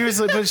 She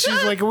was but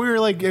she's we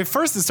were at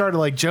first it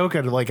started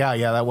joking, oh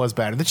yeah, that was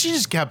bad. And then she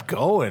just kept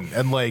going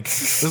and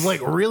it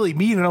was really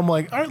mean. And I'm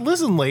like, all right,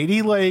 listen,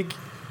 lady,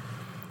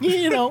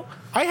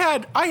 I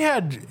had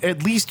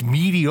at least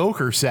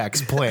mediocre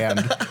sex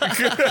planned.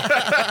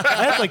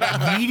 I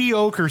had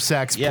mediocre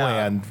sex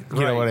planned.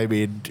 You know what I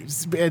mean?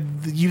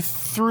 And you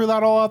threw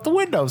that all out the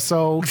window.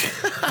 So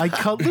I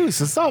cut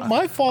loose. It's not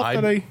my fault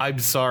I'm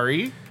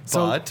sorry.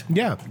 So, but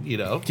yeah,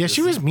 yeah,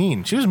 she was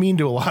mean. She was mean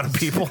to a lot of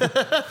people.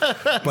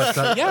 But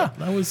that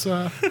was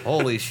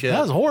holy shit.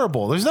 That was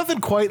horrible. There's nothing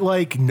quite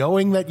like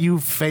knowing that you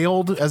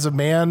failed as a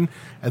man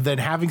and then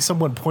having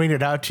someone point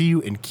it out to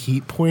you and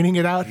keep pointing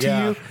it out to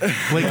you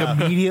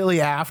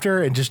immediately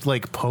after and just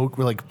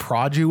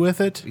prod you with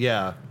it.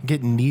 Yeah,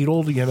 get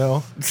needled.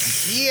 Yeah,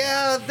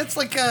 that's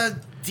a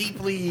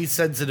deeply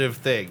sensitive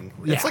thing.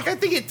 It's I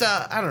think it.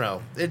 I don't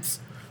know. It's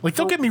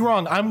don't get me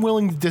wrong. I'm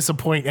willing to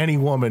disappoint any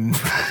woman.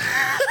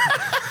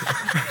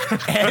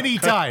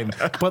 Anytime,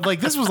 but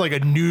this was a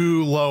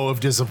new low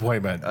of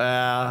disappointment.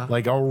 A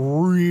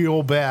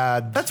real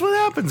bad. That's what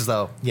happens,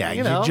 though. Yeah,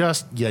 you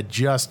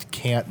just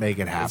can't make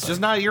it happen. It's just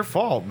not your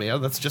fault,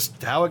 man. That's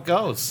just how it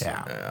goes.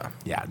 Yeah.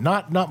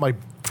 Not my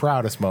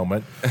proudest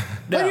moment.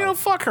 No. But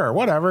fuck her.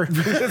 Whatever.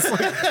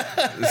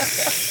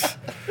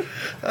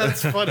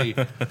 That's funny.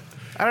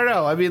 I don't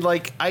know. I mean,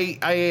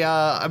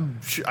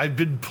 I've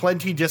been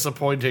plenty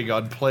disappointing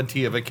on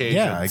plenty of occasions.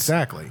 Yeah,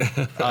 exactly.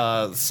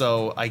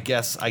 So I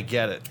guess I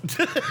get it.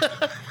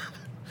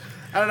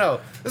 I don't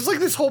know. It's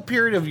this whole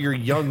period of your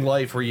young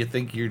life where you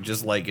think you're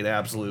just an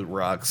absolute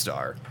rock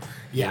star.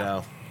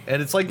 Yeah.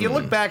 And it's you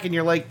look back and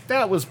you're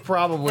that was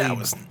probably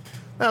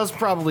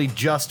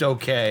just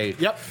okay.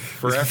 Yep.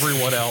 For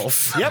everyone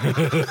else. Yep.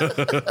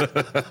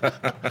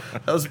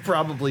 That was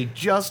probably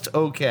just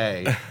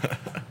okay.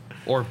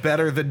 Or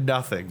better than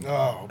nothing.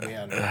 Oh,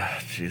 man.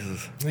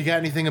 Jesus. You got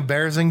anything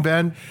embarrassing,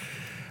 Ben?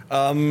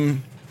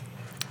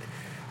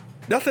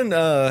 Nothing.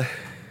 Oh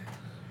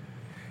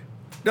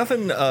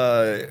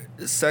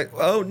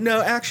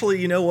no,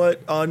 actually, you know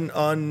what?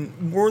 On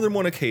more than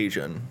one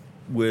occasion,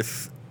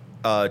 with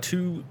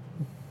two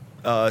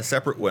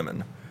separate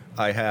women,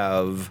 I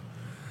have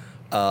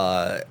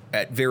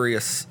at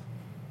various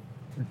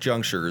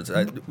junctures.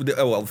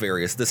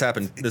 Various. This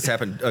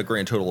happened a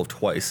grand total of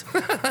twice.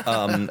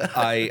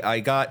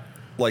 I got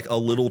like a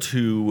little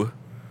too.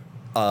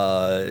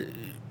 I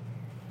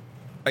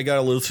got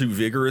a little too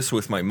vigorous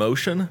with my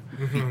motion.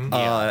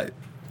 Mm-hmm.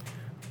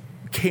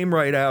 Came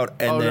right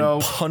out and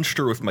then punched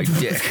her with my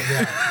dick.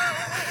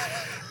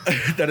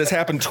 That has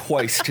happened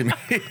twice to me.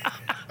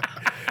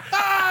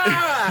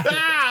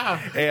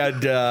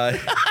 And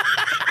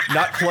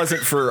not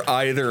pleasant for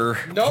either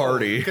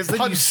party. Because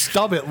then you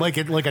stub it like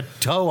a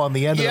toe on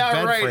the end of the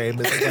bed frame.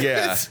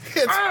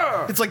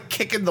 It's like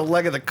kicking the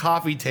leg of the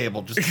coffee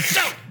table. Just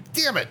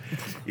damn it.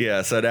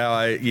 Yeah. So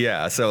now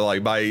so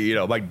like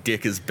my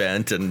dick is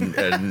bent and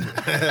her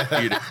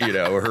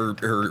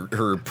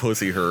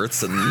pussy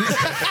hurts and.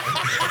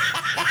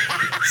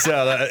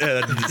 So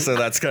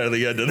that's kind of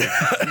the end of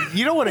that.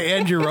 You don't want to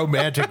end your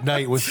romantic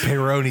night with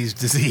Peyronie's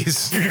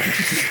disease.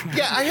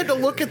 Yeah, I had to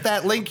look at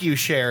that link you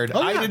shared.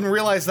 I didn't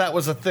realize that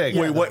was a thing.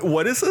 Wait,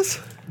 what is this?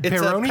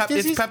 Peyronie's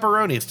disease? It's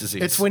pepperoni's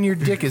disease. It's when your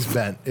dick is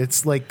bent.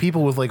 It's like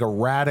people with like a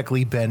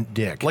radically bent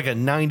dick. Like a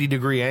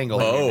 90-degree angle.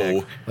 Oh. In your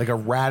dick. Like a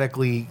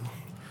radically...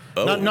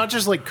 Not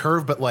just like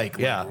curved, but like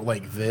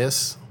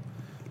this.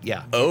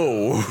 Yeah.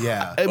 Oh.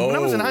 Yeah. When I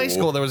was in high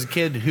school, there was a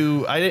kid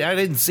who I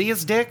didn't see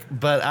his dick,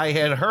 but I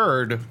had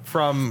heard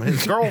from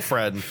his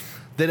girlfriend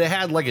that it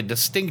had like a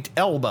distinct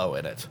elbow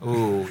in it.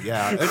 Ooh,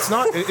 yeah.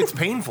 It's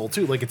painful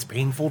too. Like it's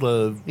painful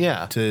to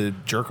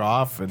jerk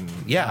off and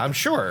yeah, I'm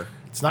sure.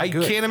 It's not I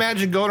good. can't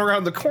imagine going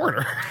around the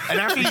corner. And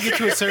after you get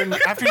to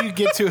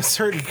a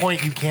certain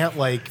point, you can't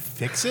like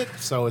fix it.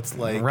 So it's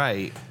like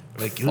Right.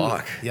 Like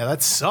fuck. Yeah,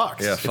 that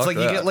sucks. Yeah, It's like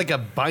you get like a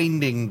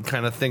binding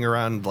kind of thing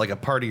around like a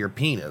part of your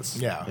penis.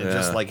 Yeah. It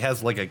just like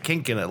has like a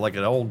kink in it, like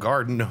an old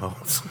garden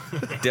hose.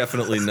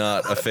 Definitely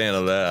not a fan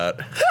of that.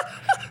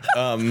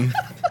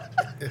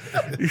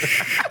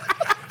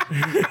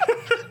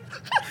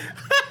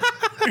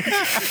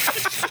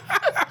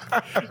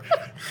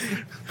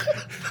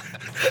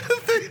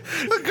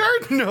 The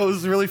garden hose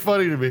is really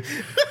funny to me.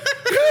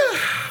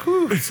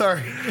 Whew,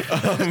 sorry,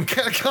 kind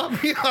of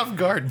caught me off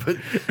guard, but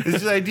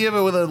it's the idea of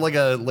it with like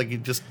you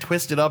just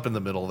twist it up in the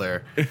middle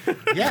there.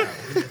 Yeah.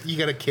 You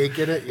got a cake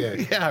in it? Yeah.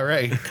 Yeah,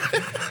 right.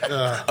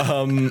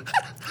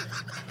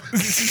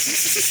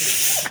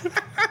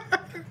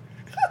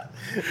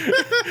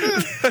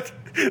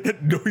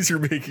 That noise you're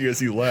making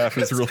as you laugh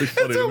is really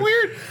funny. It's so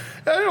weird.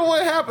 I don't know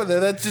what happened there.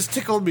 That just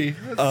tickled me.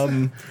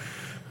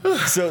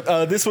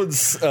 So this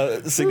one's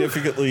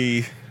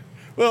significantly,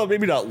 well,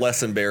 maybe not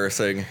less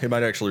embarrassing. It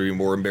might actually be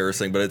more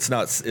embarrassing, but it's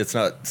not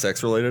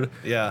sex related.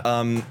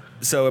 Yeah.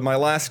 So in my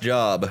last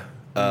job,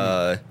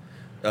 I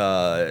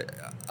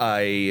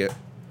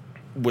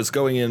was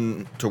going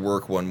in to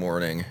work one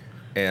morning,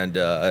 and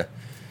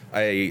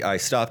I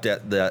stopped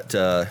at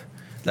that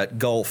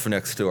Gulf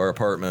next to our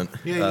apartment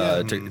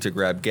to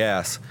grab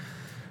gas.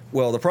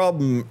 Well, the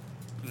problem,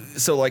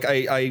 so like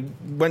I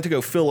went to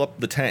go fill up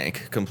the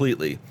tank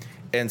completely.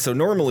 And so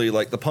normally,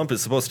 like, the pump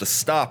is supposed to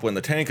stop when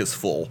the tank is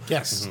full.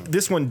 Yes. Mm-hmm.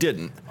 This one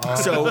didn't.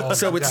 So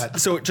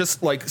it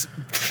just like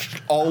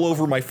all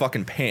over my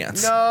fucking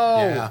pants. No.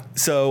 Yeah.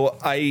 So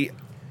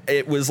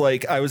it was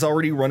like I was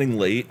already running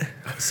late.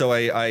 So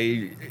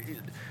I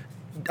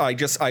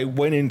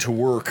went into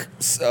work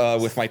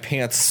with my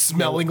pants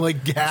Smelling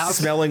like gas.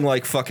 smelling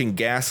like fucking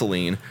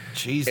gasoline.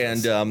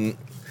 Jesus. And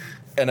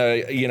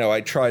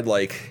I tried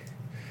like.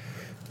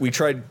 We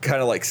tried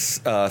kind of like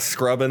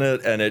scrubbing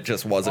it, and it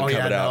just wasn't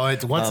coming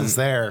out. Once it's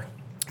there.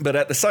 But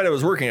at the site I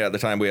was working at the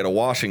time, we had a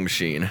washing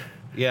machine.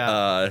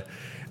 Yeah.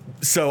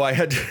 So I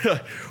had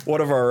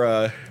one of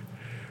our,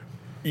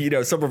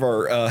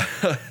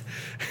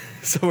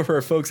 some of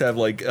our folks have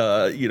like,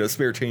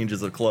 spare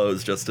changes of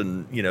clothes just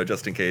in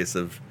case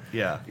of,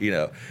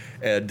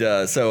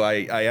 And so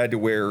I had to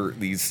wear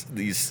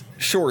these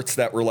shorts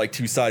that were like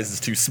 2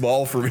 sizes too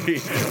small for me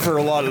for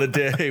a lot of the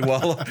day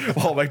while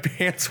my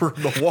pants were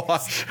in the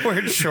wash.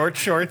 Wearing short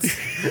shorts.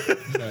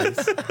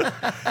 Nice.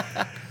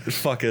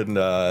 Fucking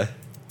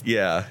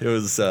it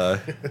was a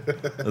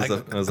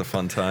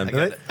fun time. I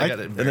got it.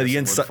 And then the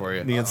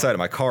inside of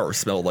my car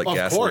smelled like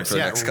gasoline for the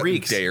next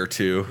day or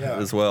two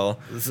as well.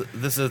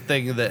 This is a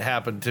thing that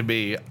happened to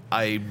me.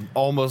 I'm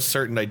almost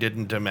certain I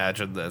didn't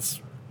imagine this,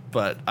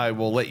 but I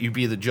will let you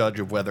be the judge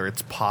of whether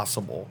it's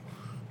possible.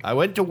 I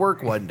went to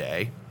work one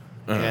day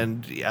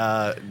and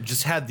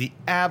just had the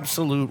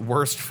absolute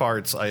worst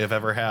farts I have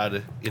ever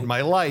had in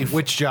my life.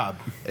 Which job?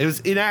 It was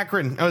in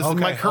Akron. It was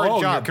my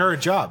current job. Your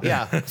current job.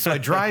 Yeah. So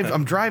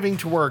I'm driving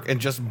to work and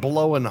just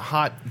blowing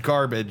hot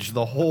garbage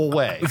the whole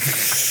way.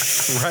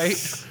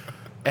 Right?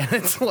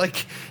 And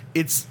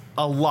it's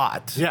a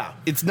lot. Yeah.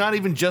 It's not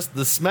even just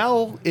the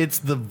smell, it's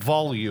the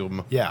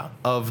volume Yeah.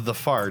 of the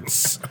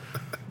farts.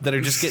 that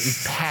are just getting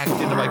packed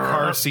into my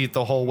car seat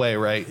the whole way,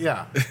 right?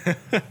 Yeah.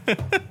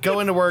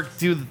 Go into work,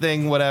 do the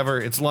thing, whatever.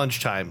 It's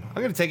lunchtime.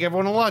 I'm going to take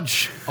everyone to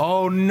lunch.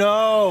 Oh,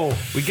 no.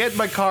 We get in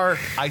my car.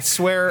 I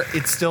swear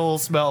it still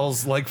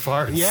smells like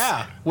farts.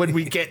 Yeah. When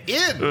we get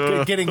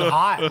in. Getting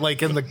hot,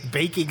 like in the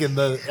baking in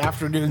the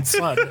afternoon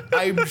sun.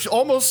 I'm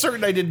almost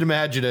certain I didn't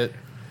imagine it.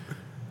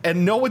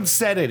 And no one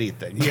said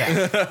anything.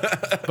 Yeah.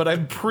 But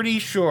I'm pretty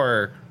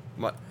sure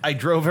I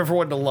drove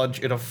everyone to lunch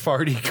in a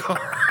farty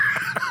car.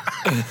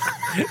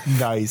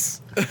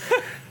 Nice.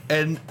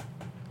 And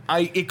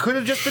it could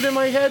have just been in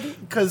my head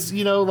because,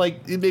 you know,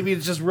 like maybe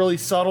it's just really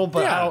subtle,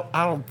 but Yeah.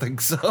 I don't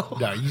think so.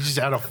 No, you just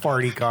had a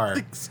farty car.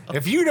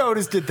 If you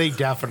noticed it, they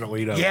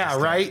definitely noticed. Yeah,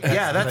 right?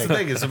 Yeah, that's the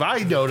thing is if I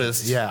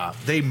noticed, Yeah.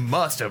 they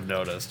must have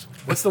noticed.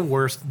 What's the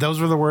worst? Those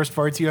were the worst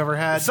farts you ever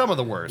had? Some of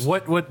the worst.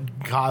 What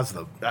caused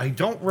them? I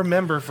don't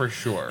remember for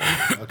sure.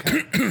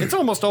 Okay. It's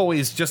almost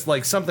always just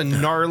like something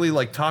gnarly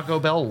like Taco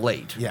Bell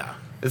late. Yeah.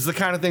 It's the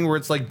kind of thing where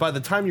it's like by the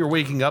time you're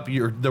waking up,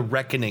 the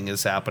reckoning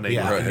is happening.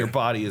 Yeah. And your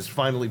body has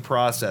finally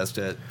processed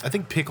it. I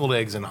think pickled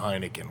eggs and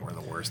Heineken were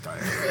the worst I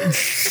ever had.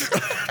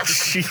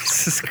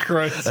 Jesus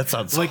Christ. That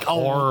sounds Like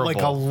horrible.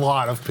 like a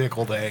lot of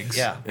pickled eggs.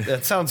 Yeah,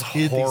 that sounds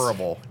These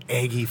horrible.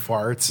 Eggy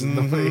farts.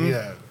 And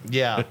yeah.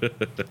 Yeah.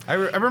 I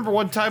remember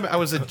one time I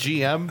was at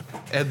GM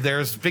and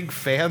there's big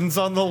fans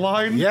on the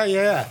line.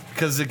 Yeah.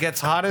 Because it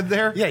gets hot in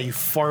there. Yeah, you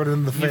fart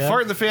in the fan. You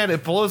fart in the fan,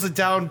 it blows it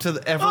down to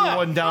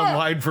everyone down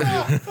line from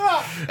you.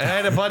 And I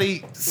had a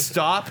buddy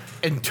stop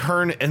and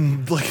turn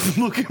and like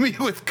look at me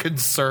with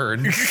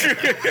concern.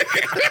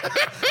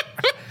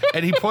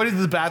 And he pointed to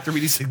the bathroom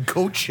and he said,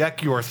 "Go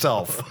check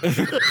yourself."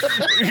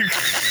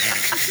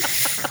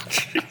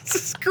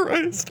 Jesus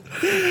Christ.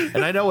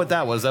 And I know what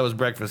that was. That was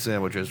breakfast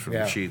sandwiches from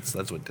Yeah. the Sheets.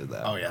 That's what did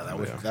that. Oh yeah,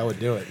 that would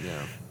do it.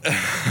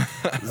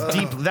 Yeah.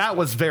 Deep. That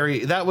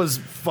was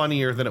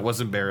funnier than it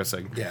was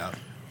embarrassing. Yeah.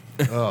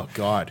 Oh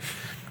God.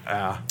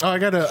 Oh, I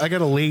got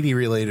a lady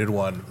related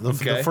one.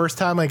 The first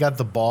time I got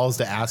the balls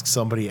to ask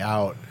somebody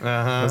out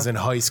was in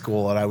high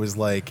school, and I was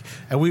like,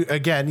 and we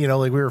again, you know,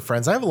 like we were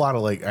friends. I had a lot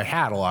of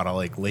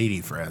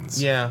lady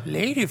friends. Yeah.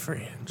 Lady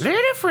friends.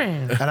 Lady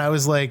friend. And I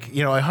was like,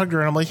 you know, I hugged her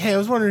and I'm like, hey, I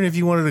was wondering if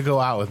you wanted to go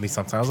out with me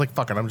sometime. I was like,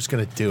 fuck it, I'm just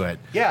gonna do it.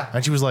 Yeah.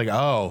 And she was like,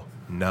 oh.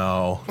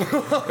 No.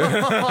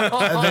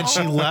 And then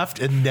she left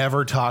and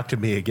never talked to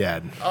me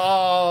again.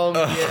 Oh,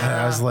 yeah. And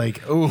I was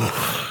like, ooh.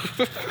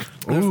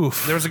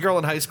 Oof. There was a girl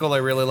in high school I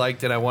really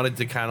liked, and I wanted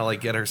to kind of like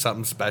get her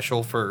something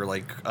special for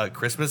like a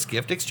Christmas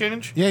gift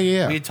exchange.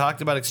 Yeah. We had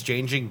talked about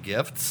exchanging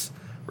gifts,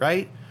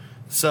 right?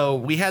 So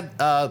we had,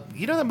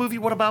 you know the movie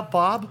What About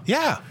Bob?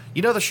 Yeah.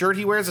 You know the shirt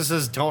he wears that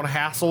says "Don't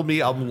hassle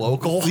me, I'm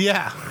local."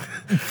 Yeah.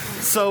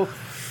 So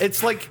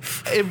it's like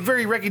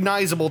very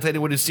recognizable to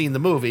anyone who's seen the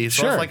movie.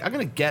 So I Sure. was like, I'm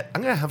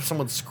gonna have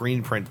someone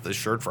screen print this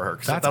shirt for her.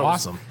 'Cause I That's thought it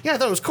was- awesome. Yeah, I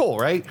thought it was cool,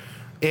 right?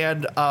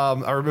 And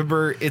I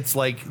remember it's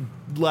like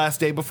last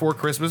day before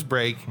Christmas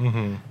break,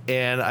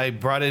 and I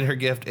brought in her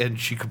gift, and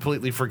she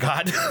completely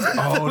forgot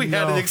that we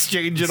had an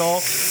exchange and all.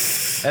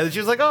 And then she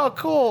was like, "Oh,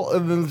 cool,"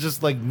 and then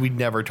just like we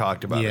never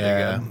talked about it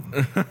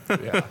again.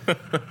 Yeah.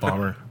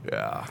 Bummer.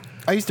 Yeah,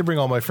 I used to bring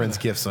all my friends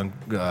gifts on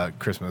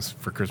Christmas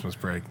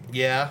break.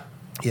 yeah.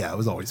 Yeah, it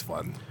was always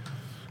fun.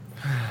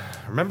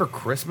 Remember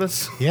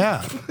Christmas?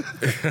 Yeah,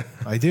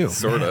 I do.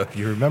 Sorta.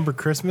 You remember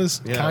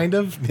Christmas? Yeah. Kind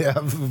of. Yeah,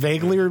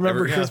 vaguely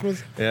remember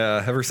Christmas.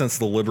 Yeah, ever since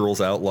the liberals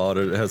outlawed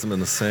it, it hasn't been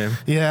the same.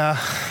 Yeah.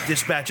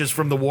 Dispatches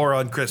from the war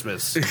on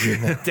Christmas.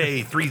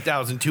 Day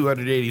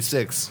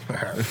 3,286.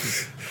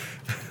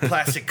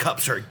 Plastic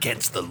cups are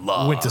against the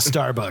law. Went to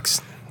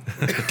Starbucks.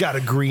 Got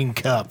a green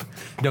cup.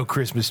 No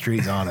Christmas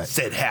trees on it.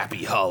 Said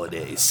happy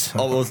holidays.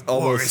 Almost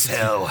War is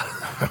hell.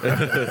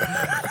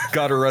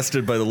 got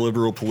arrested by the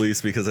liberal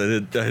police because I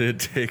didn't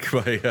take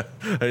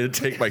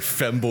my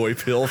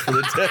femboy pill for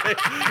the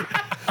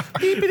day.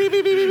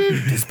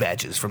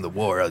 Dispatches from the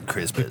war on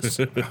Christmas.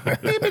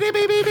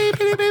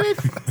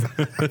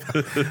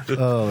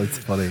 Oh, it's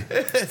funny.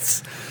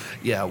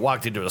 Yeah,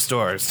 walked into a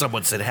store.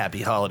 Someone said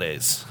happy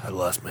holidays. I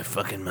lost my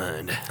fucking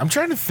mind. I'm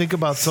trying to think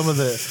about some of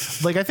the,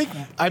 like,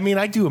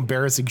 I do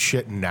embarrassing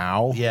shit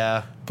now.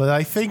 Yeah. But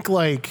I think,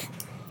 like,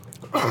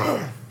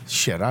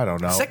 shit, I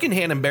don't know.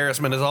 Secondhand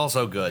embarrassment is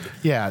also good.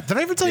 Yeah. Did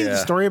I ever tell you the Yeah.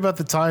 story about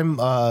the time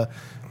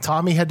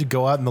Tommy had to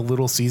go out in the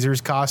Little Caesars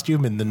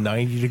costume in the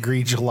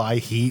 90-degree July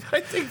heat? I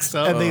think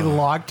so. And they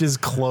locked his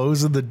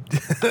clothes in the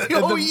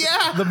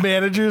the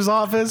manager's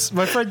office.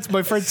 My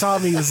friend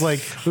Tommy was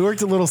like, we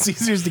worked at Little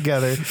Caesars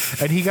together,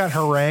 and he got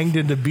harangued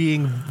into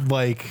being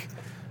like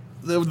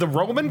The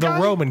Roman the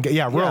guy? Roman guy.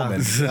 Yeah,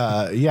 Roman.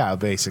 Yeah,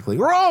 basically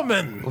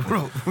Roman.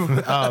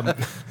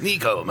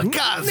 Nico, my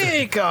cousin.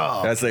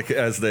 Nico.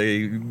 As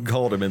they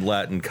called him in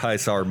Latin,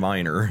 Caesar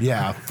Minor.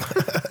 Yeah.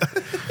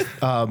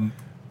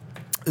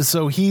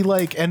 So he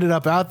like ended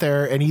up out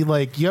there, and he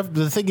like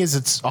the thing is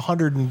it's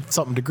 100 and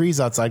something degrees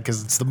outside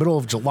because it's the middle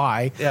of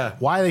July. Yeah.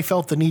 Why they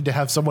felt the need to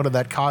have someone in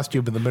that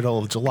costume in the middle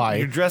of July?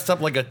 You're dressed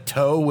up like a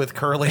toe with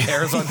curly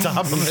hairs on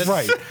top of it.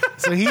 Right.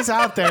 So he's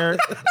out there.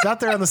 He's out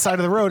there on the side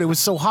of the road. It was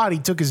so hot. He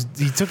took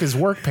his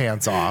work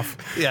pants off.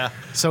 Yeah.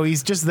 So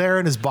he's just there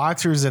in his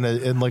boxers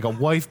and like a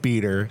wife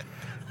beater.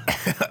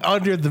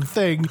 Under the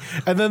thing,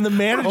 and then the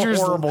managers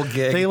horrible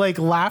gig. They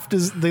locked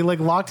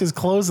his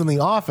clothes in the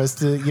office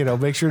to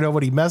make sure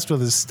nobody messed with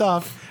his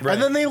stuff, Right.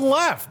 and then they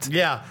left.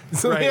 Yeah.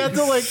 So he had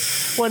to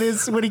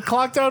when he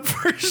clocked out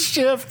for his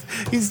shift,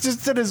 he's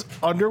just in his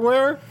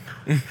underwear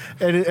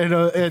and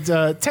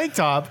a tank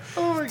top.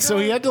 Oh my God. So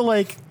he had to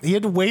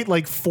wait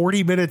like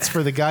 40 minutes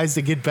for the guys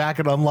to get back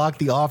and unlock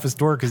the office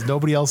door because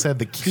nobody else had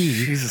the key.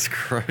 Jesus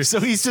Christ. So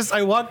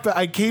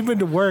I came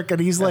into work and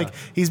he's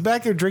he's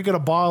back there drinking a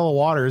bottle of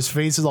water. His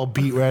face is all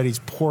beat red. He's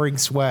pouring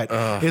sweat.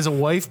 He has a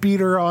wife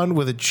beater on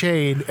with a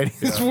chain, and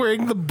he's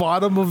wearing the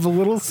bottom of the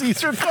Little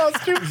Caesar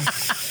costume.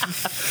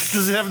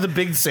 Does it have the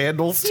big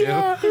sandals too?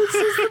 Yeah,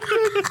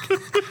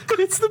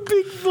 it's the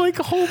big like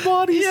whole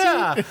body.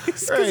 Yeah,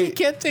 because right. he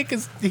can't take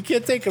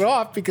it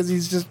off because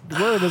he's just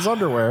wearing his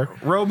underwear.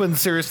 Roman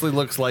seriously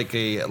looks like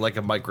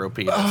a micro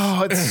penis.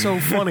 Oh, it's so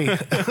funny.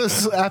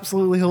 It's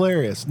absolutely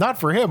hilarious. Not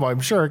for him, I'm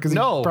sure, because he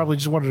probably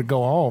just wanted to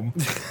go home.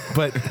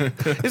 But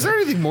Is there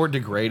anything more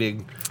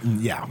degrading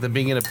yeah, than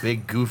being in a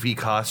big goofy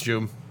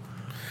costume?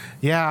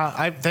 yeah.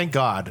 I thank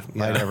God.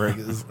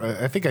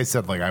 I think I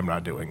said I'm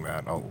not doing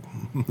that. Oh,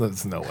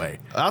 there's no way.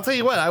 I'll tell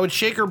you what, I would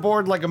shake her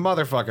board like a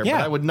motherfucker, Yeah.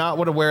 but I would not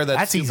want to wear that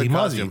That's stupid easy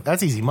money. costume.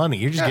 That's easy money.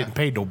 You're just getting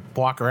paid to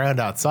walk around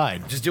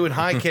outside. Just doing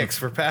high kicks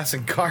for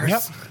passing cars.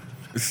 Yep.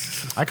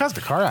 I caused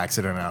a car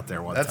accident out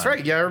there one That's time.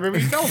 right. Yeah, I remember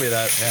you telling me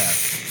that. Yeah.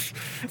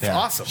 It's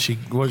awesome.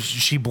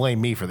 She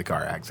blamed me for the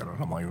car accident.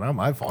 I'm like, not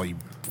my fault. You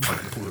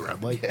fucking blew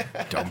red light,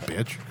 dumb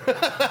bitch.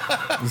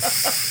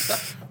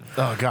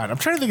 Oh God, I'm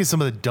trying to think of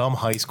some of the dumb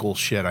high school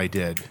shit I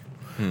did.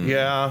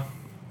 Yeah.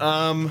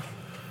 I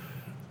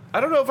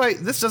don't know if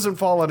this doesn't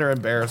fall under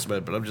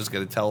embarrassment, but I'm just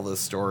going to tell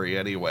this story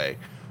anyway.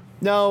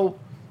 No,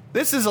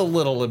 this is a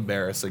little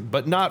embarrassing,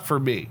 but not for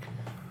me.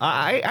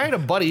 I had a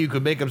buddy who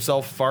could make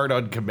himself fart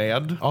on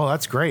command. Oh,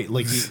 that's great.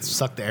 Like he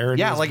sucked the air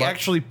into his butt.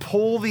 Actually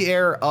pull the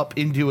air up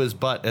into his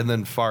butt and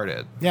then fart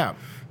it. Yeah.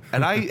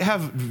 And I have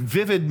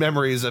vivid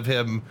memories of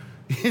him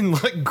in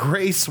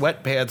gray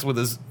sweatpants with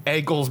his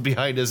ankles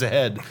behind his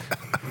head,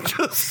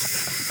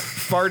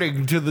 just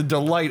farting to the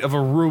delight of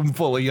a room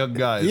full of young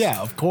guys. Yeah,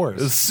 of course.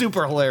 It was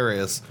super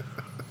hilarious.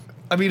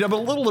 I mean, I'm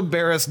a little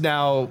embarrassed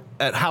now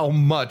at how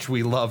much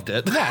we loved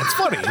it. Yeah, it's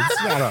funny.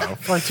 I don't know.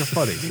 Farts are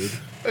funny, dude.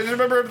 I just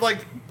remember him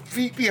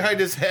feet behind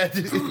his head.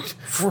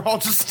 We're all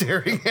just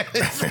staring at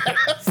his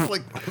ass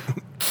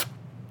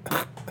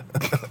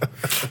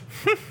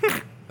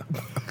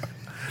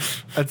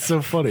That's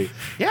so funny.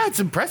 Yeah, it's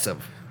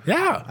impressive.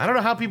 Yeah. I don't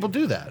know how people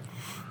do that.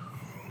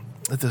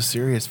 That's those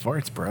serious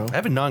farts, bro. I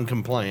have a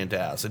non-compliant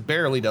ass. It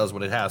barely does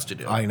what it has to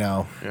do. I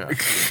know. Yeah.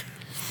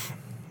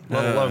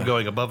 Let alone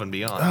going above and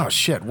beyond. Oh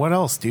shit! What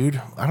else, dude?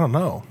 I don't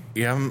know.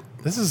 Yeah,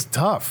 This is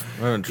tough.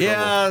 I'm in trouble.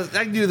 Yeah,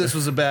 I knew this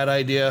was a bad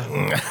idea.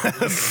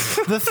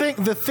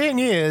 The thing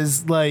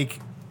is,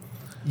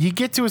 you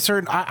get to a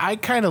certain. I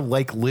kind of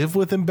live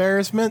with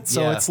embarrassment,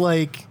 so Yeah. it's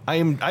like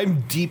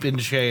I'm deep in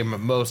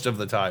shame most of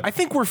the time. I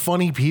think we're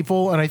funny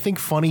people, and I think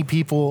funny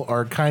people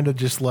are kind of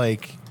just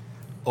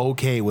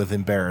okay with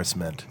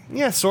embarrassment.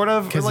 Yeah, sort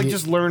of. 'Cause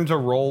Just learn to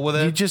roll with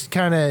it. You just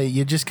kind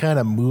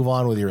of move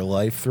on with your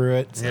life through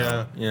it. So.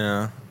 yeah.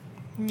 Yeah.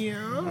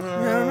 Yeah. I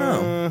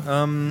don't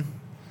know.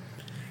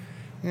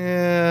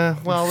 Yeah.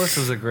 Well, this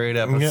was a great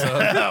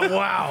episode.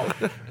 Wow.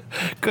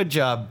 Good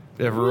job,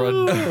 everyone.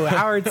 Ooh,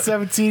 hour and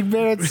 17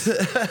 minutes. Is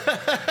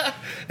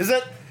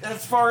that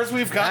as far as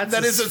we've gotten?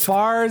 That's as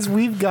far as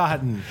we've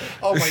gotten.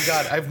 Oh my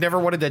god, I've never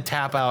wanted to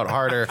tap out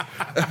harder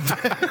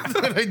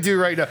than I do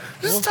right now.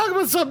 Just talk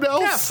about something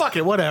else. Yeah, fuck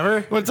it,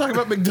 whatever. Want to talk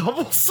about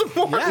McDoubles some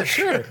more? Yeah,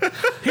 sure.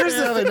 Here's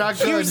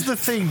the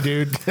thing,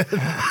 dude.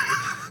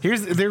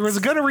 There was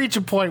going to reach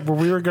a point where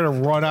we were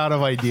going to run out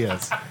of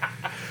ideas.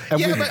 And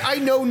Yeah, but I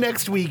know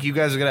next week you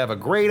guys are gonna have a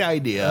great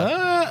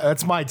idea.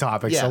 that's my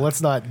topic, so let's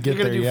not get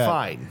You're gonna there do yet.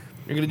 fine.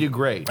 You're gonna do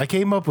great. I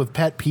came up with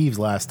pet peeves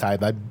last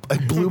time. I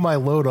blew my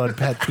load on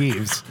pet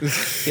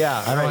peeves.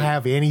 Yeah, I don't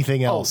have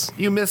anything else. Oh,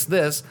 you missed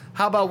this.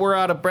 How about we're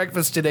out of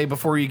breakfast today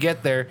before you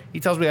get there? He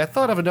tells me, I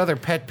thought of another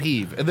pet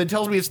peeve. And then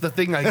tells me it's the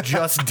thing I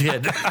just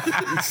did.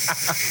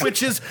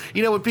 Which is,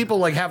 when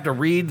people have to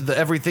read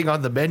everything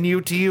on the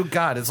menu to you,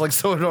 God, it's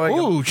so annoying.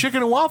 Ooh,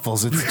 chicken and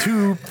waffles. It's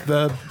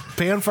the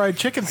pan-fried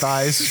chicken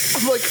thighs.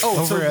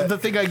 I'm so the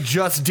thing I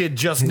just did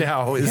just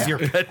now is your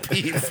pet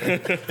peeve.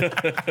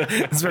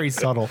 It's very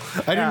subtle.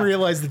 I didn't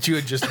realize that you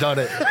had just done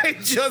it. I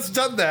just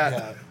done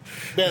that.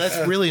 Yeah,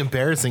 that's really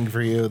embarrassing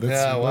for you.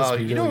 Yeah, wow.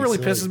 You know what really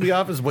pisses me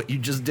off is what you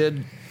just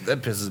did.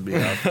 That pisses me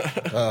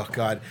off. Oh,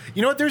 God.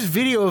 You know what? There's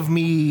video of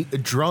me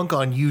drunk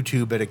on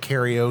YouTube at a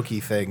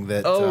karaoke thing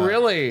that... Oh,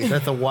 really?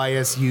 That the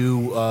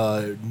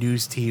YSU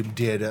news team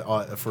did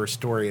for a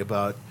story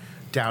about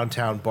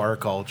downtown bar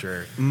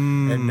culture,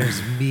 and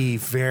there's me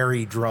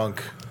very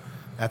drunk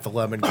at the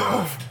Lemon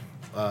Grove.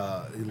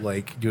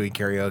 Like doing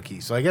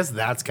karaoke, so I guess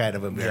that's kind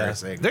of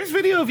embarrassing. There's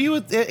video of you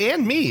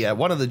and me at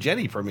one of the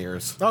Jenny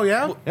premieres. Oh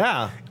yeah,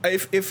 Yeah.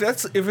 If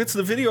it's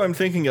the video I'm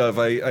thinking of,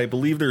 I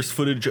believe there's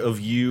footage of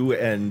you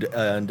and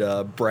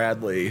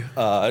Bradley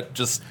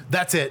just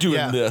that's it.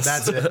 doing this.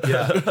 That's it.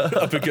 Yeah,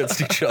 up against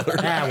each other.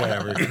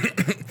 whatever.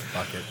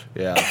 Fuck it.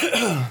 Yeah.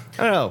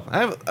 I don't know. I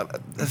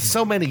have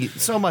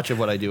so much of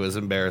what I do is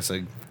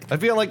embarrassing. I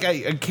feel like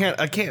I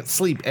can't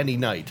sleep any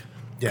night.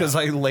 Because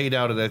I lay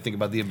down and I think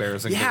about the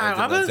embarrassing. Yeah,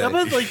 I'm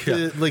about like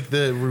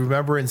the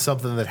remembering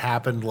something that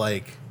happened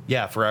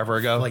forever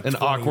ago, like an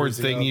 20 awkward years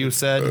thing ago you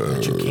said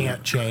that you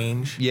can't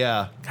change.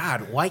 Yeah,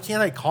 God, why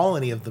can't I call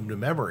any of them to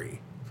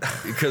memory?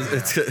 Because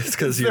it's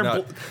because you're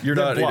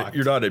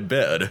they're not in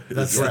bed.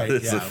 That's right.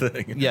 That's Yeah. the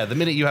thing. yeah. The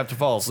minute you have to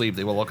fall asleep,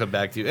 they will all come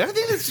back to you. I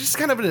think it's just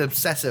kind of an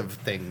obsessive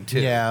thing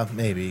too. Yeah,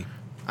 maybe.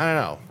 I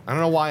don't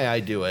know why I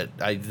do it.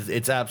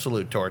 It's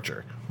absolute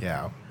torture.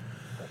 Yeah.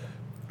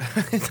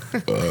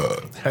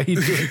 How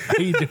you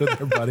doing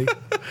there, buddy?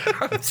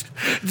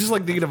 Just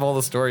like thinking of all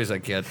the stories I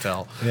can't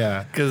tell.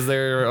 Yeah. Because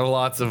there are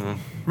lots of them.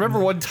 Remember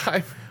one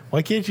time?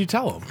 Why can't you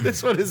tell them?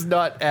 This one is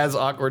not as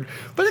awkward,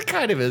 but it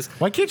kind of is.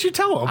 Why can't you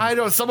tell them? I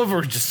know some of them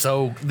are just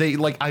so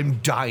I'm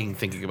dying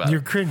thinking about it.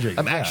 You're cringing.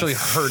 I'm actually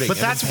hurting.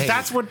 But and in pain.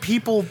 that's what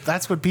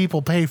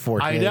people pay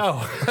for. I Dave.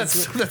 know.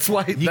 That's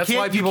why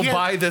people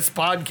buy this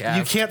podcast.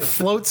 You can't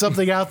float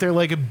something out there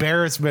like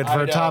embarrassment for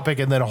I a know. topic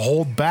and then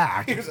hold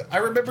back. I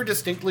remember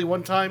distinctly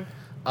one time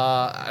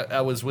I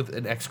was with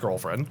an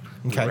ex-girlfriend.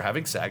 Okay. We were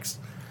having sex,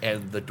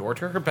 and the door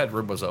to her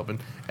bedroom was open,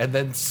 and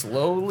then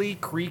slowly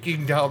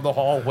creaking down the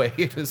hallway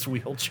in his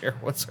wheelchair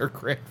was her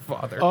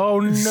grandfather. Oh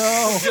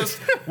no! Just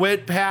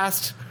went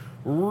past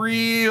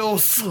real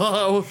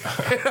slow.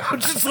 And I'm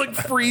just like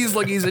freeze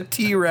like he's a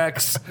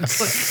T-Rex.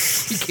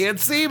 Like, he can't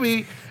see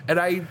me, and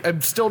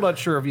I'm still not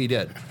sure if he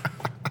did.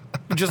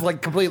 Just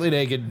like completely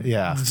naked.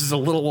 Yeah. Just a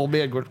little old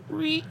man going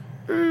right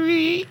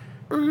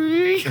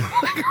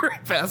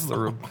past the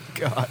room.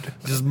 God,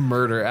 Just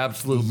murder,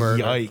 absolute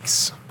murder.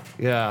 yikes!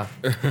 Yeah.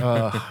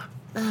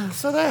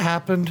 So that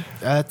happened.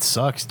 That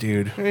sucks,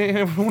 dude.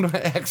 Want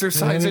to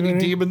exercise any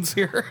demons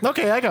here?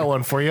 Okay, I got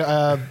one for you.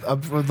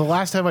 The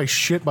last time I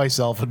shit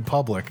myself in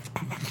public.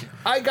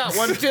 I got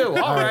one too.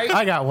 All right,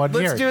 I got one.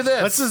 Let's Here. do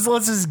this.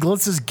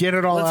 Let's just get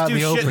it all Let's out do in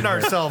the open. shitting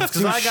ourselves,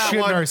 'cause Let's I got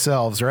shitting one.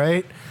 ourselves,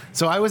 right?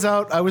 So I was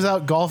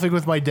out golfing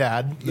with my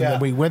dad. And Yeah. then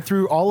we went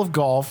through all of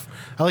golf.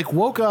 I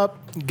woke up,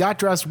 got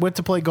dressed, went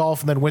to play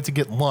golf, and then went to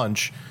get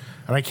lunch.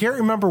 And I can't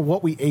remember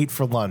what we ate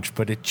for lunch,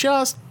 but it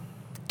just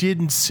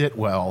didn't sit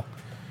well.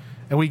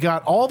 And we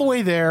got all the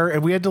way there,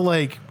 and we had to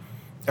I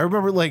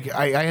remember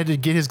I had to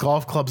get his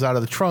golf clubs out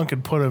of the trunk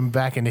and put them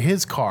back into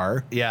his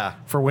car. Yeah.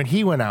 For when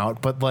he went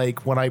out, but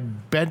when I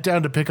bent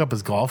down to pick up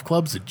his golf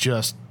clubs, it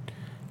just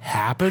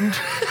happened.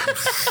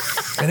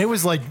 And it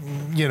was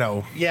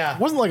Yeah. it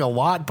wasn't like a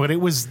lot, but it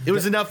was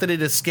enough that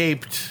it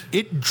escaped.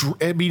 it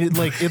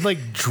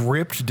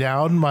dripped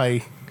down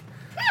my.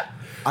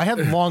 I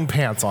had long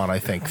pants on, I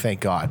think, thank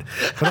God.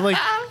 But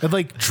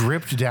it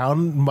dripped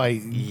down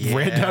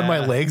ran down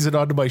my legs and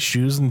onto my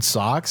shoes and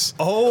socks.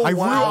 Oh,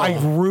 wow. I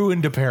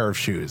ruined a pair of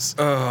shoes.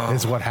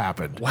 Is what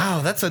happened.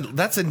 Wow, that's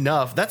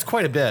enough. That's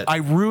quite a bit. I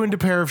ruined a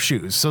pair of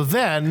shoes. So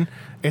then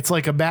it's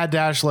like a mad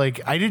dash. I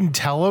didn't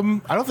tell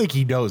him. I don't think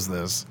he knows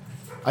this.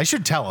 I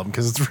should tell him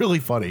because it's really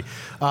funny.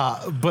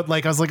 But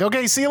I was like,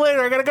 okay, see you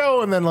later. I gotta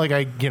go. And then and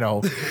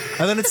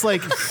then it's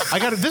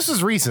this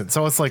is recent.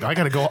 So it's I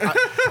gotta go.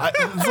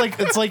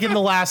 It's in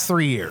the last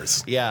 3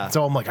 years. Yeah.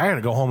 So I'm I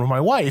gotta go home to my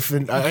wife,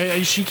 and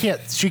she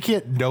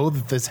can't know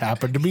that this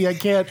happened to me. I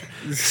can't.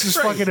 It's just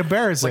fucking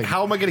embarrassing.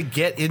 How am I going to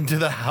get into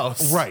the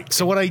house? Right.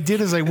 So what I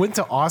did is I went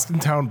to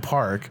Austintown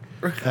Park,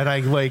 and I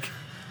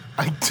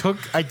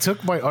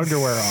took my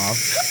underwear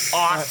off.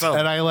 Awesome.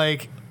 And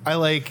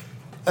I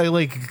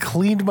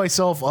cleaned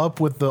myself up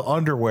with the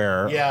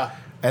underwear. Yeah.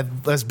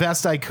 And as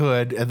best I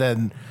could, and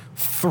then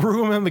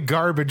threw them in the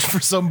garbage for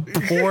some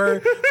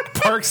poor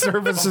park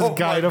services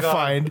guy to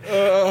find.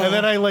 And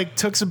then I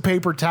took some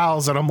paper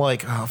towels, and I'm oh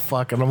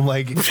fuck, and I'm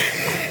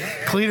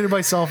cleaning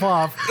myself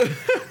off.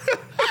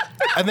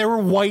 And they were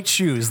white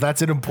shoes.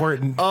 That's an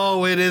important.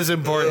 Oh, it is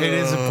important. It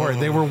is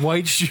important. They were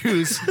white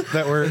shoes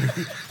that were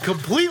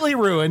completely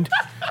ruined.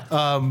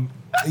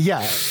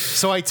 Yeah.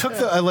 So I took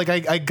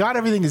I got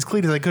everything as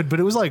clean as I could, but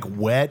it was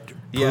wet poop.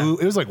 Yeah.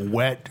 It was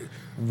wet,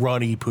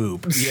 runny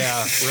poop. Yeah,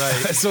 right.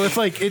 So it's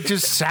it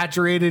just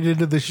saturated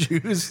into the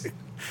shoes.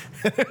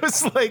 It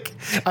was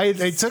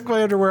I took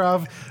my underwear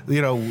off,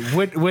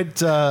 went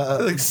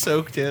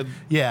Soaked in.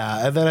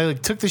 yeah, and then I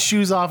took the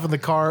shoes off in the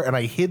car and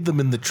I hid them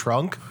in the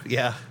trunk.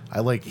 Yeah.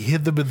 I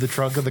hid them in the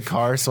trunk of the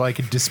car so I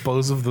could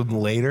dispose of them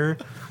later.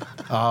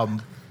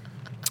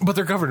 But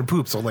they're covered in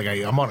poop, so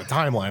I'm on a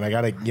timeline. I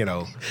gotta, You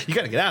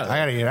got to get out of I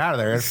there. gotta get out of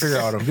there and figure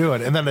out what I'm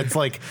doing. And then it's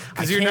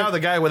Because you're now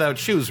the guy without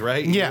shoes,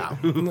 right? yeah.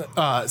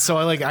 So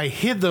I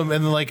hid them,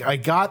 and then I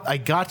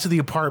got to the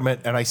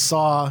apartment, and I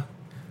saw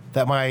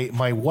that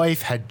my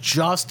wife had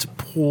just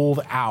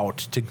pulled out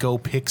to go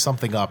pick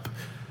something up.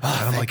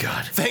 And I'm like,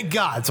 God, thank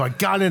God. So I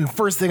got in.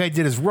 First thing I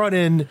did is run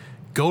in,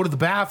 go to the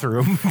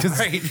bathroom because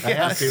I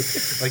have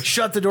to. Like,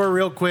 shut the door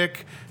real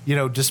quick.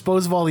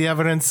 Dispose of all the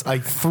evidence. I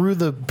threw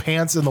the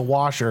pants in the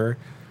washer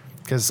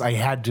because I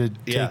had to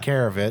take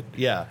care of it.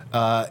 Yeah.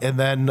 And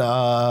then,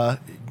 I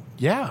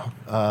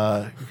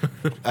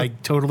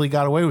totally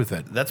got away with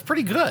it. That's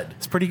pretty good.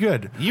 It's pretty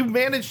good. You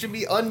managed to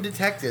be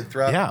undetected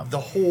throughout the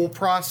whole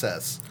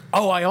process.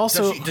 Oh, I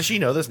also... Does she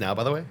know this now,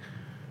 by the way?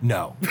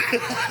 No.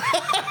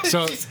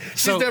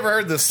 She's never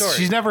heard this story.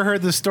 She's never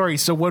heard this story.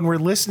 So when we're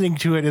listening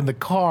to it in the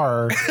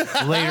car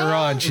later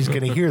on, she's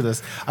going to hear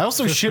this. I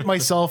also shit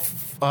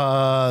myself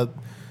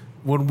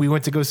when we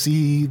went to go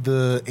see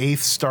the 8th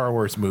Star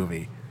Wars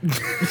movie.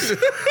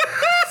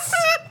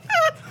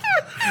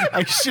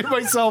 I shit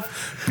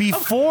myself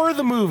before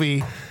the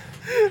movie.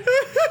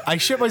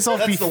 That's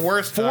the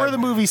worst before time. the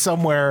movie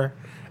somewhere,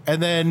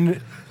 and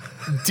then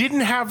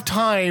didn't have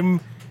time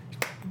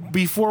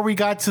before we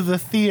got to the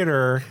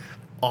theater.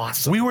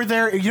 Awesome. We were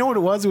there. You know what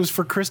it was? It was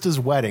for Krista's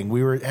wedding.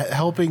 We were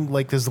helping,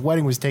 because the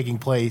wedding was taking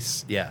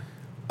place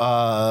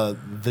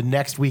the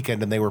next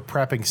weekend, and they were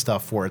prepping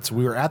stuff for it. So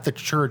we were at the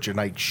church, and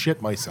I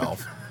shit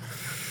myself.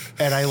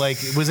 And I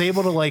was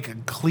able to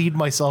clean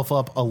myself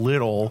up a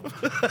little.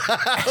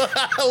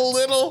 A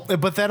little?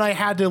 But then I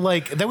had to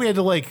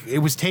it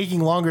was taking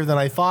longer than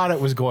I thought it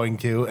was going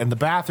to, and the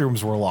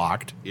bathrooms were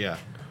locked. Yeah.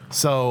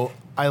 So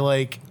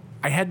I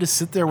had to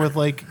sit there with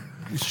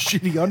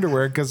shitty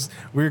underwear because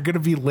we were going to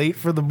be late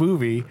for the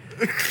movie.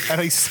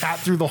 And I sat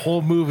through the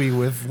whole movie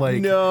with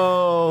like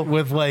a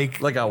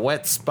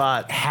wet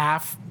spot,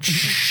 half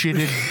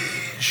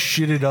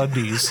shitted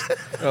undies.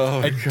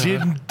 Oh,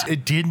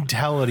 it didn't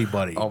tell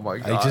anybody. Oh my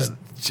God. I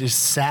just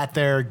sat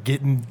there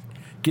getting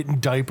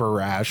diaper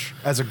rash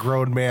as a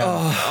grown man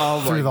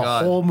through the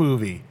whole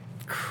movie.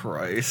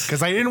 Christ.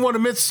 Because I didn't want to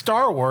miss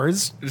Star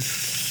Wars.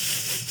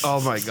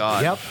 Oh my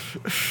God. Yep.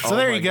 So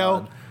there you go.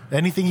 God.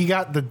 Anything you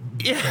got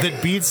that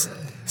beats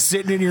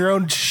sitting in your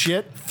own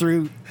shit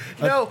through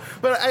a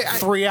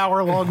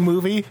 3-hour-long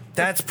movie?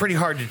 That's pretty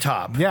hard to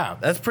top. Yeah.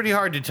 That's pretty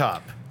hard to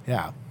top.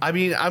 Yeah. I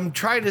mean, I'm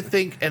trying to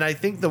think, and I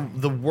think the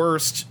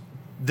worst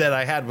that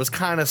I had was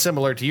kind of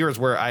similar to yours,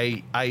 where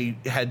I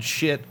had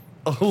shit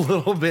a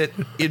little bit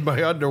in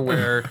my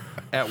underwear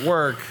at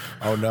work.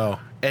 Oh, no.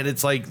 And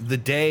it's like the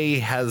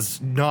day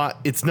it's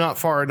not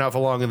far enough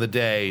along in the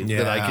day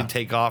that I can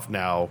take off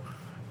now.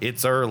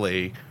 It's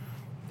early.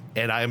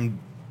 And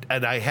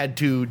I had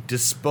to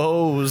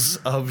dispose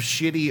of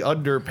shitty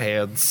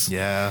underpants.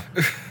 Yeah.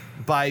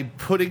 By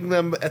putting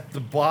them at the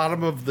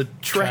bottom of the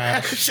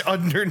trash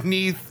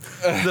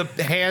underneath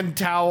the hand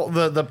towel,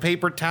 the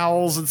paper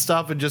towels and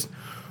stuff, and just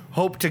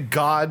hope to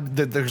God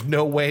that there's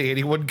no way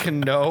anyone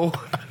can know.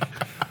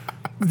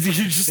 You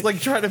just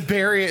try to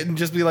bury it and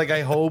just be like,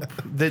 I hope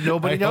that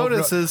nobody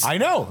notices. I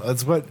know.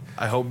 That's what.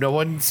 I hope no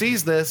one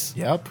sees this.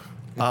 Yep.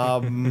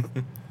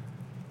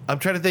 I'm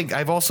trying to think.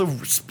 I've also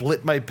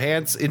split my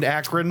pants in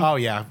Akron. Oh,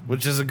 yeah.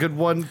 Which is a good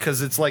one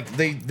because it's like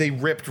they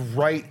ripped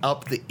right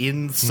up the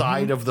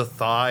inside of the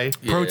thigh.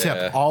 Pro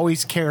tip,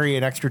 always carry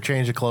an extra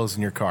change of clothes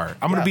in your car.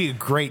 I'm going to be a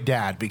great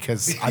dad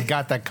because I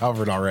got that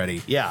covered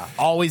already. Yeah.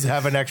 Always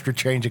have an extra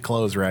change of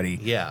clothes ready.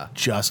 Yeah.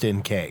 Just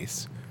in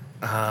case.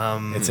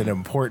 It's an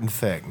important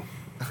thing.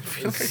 I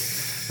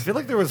feel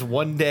like there was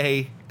one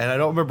day, and I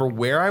don't remember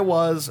where I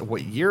was,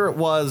 what year it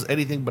was,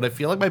 anything, but I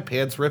feel like my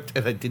pants ripped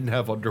and I didn't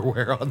have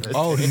underwear on this.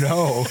 Oh,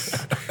 no.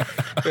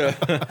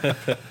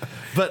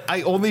 But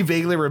I only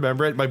vaguely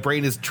remember it. My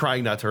brain is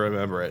trying not to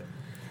remember it.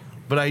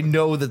 But I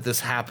know that this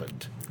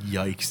happened.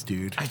 Yikes,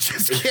 dude. I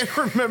just can't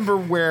remember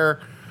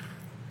where.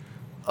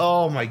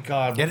 Oh, my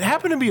God. It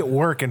happened to be at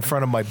work in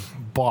front of my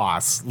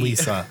boss,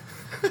 Lisa.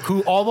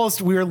 Who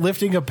we were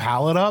lifting a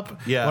pallet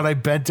up when I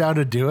bent down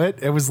to do it.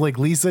 It was like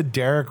Lisa and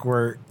Derek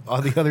were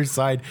on the other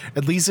side,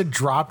 and Lisa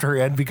dropped her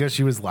end because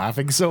she was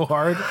laughing so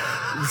hard.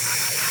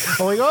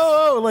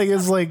 I'm like,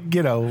 it's like,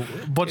 a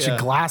bunch of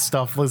glass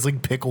stuff. It's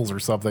like pickles or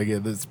something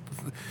in this.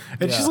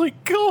 And she's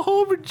like, go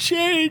home and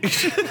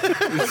change.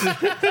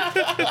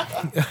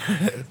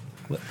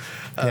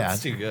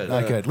 That's too good.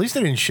 Not good. At least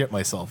I didn't shit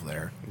myself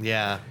there.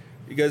 Yeah.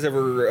 You guys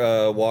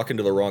ever walk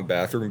into the wrong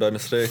bathroom by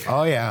mistake?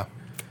 Oh, yeah.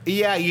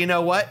 Yeah, you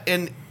know what?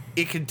 And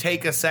it can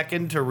take a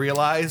second to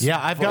realize. Yeah,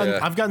 I've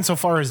gotten so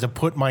far as to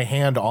put my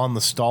hand on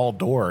the stall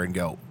door and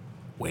go,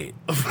 wait.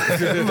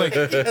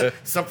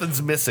 Something's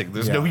missing.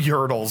 There's no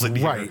urinals in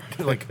here. Right.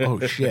 Like,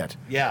 oh, shit.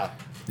 Yeah.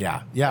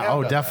 Yeah.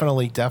 Oh,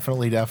 definitely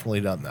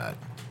done that.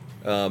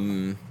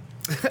 I'm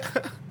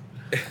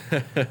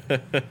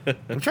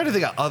trying to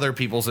think of other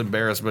people's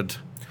embarrassment.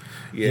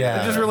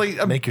 Yeah. Just really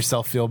make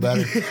yourself feel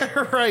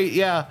better. Right.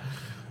 Yeah.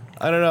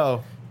 I don't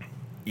know.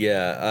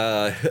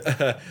 Yeah,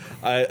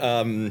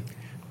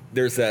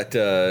 there's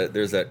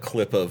that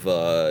clip of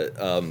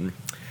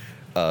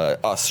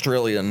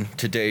Australian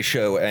Today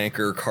Show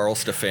anchor Carl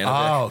Stefanovic.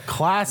 Oh,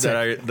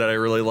 classic. That I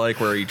really like,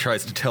 where he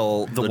tries to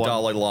tell the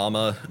Dalai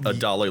Lama a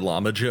Dalai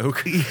Lama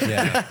joke.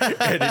 Yeah.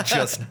 And it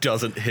just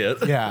doesn't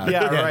hit. Yeah.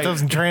 right. It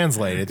doesn't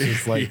translate. It's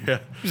just like,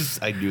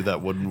 I knew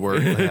that wouldn't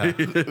work.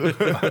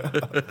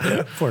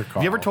 poor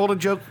Carl. You ever told a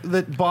joke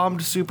that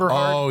bombed super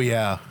hard? Oh,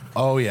 yeah.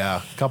 Oh,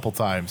 yeah. A couple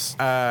times.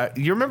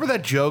 You remember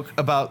that joke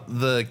about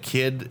the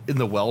kid in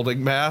the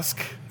welding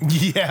mask?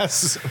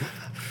 Yes.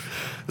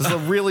 This is a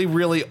really,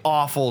 really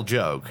awful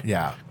joke.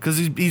 Yeah. Because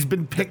he's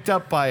been picked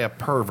up by a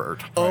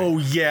pervert. Oh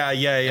yeah.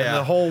 And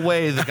the whole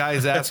way the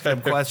guy's asking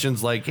him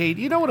questions like, "Hey,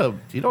 do you know what a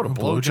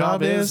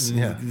blowjob is?" And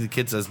Yeah. the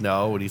kid says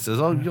no, and he says,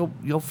 "Oh,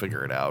 you'll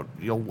figure it out.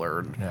 You'll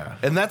learn." Yeah.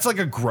 And that's like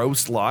a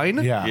gross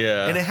line. Yeah.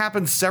 Yeah. And it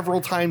happens several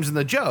times in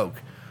the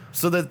joke,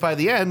 so that by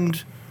the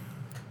end,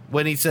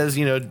 when he says,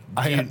 "You know,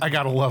 I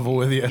got to level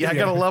with you. yeah, I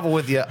got to level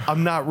with you.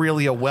 I'm not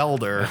really a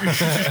welder,"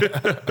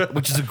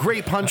 which is a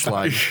great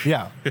punchline.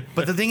 Yeah.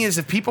 But the thing is,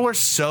 if people are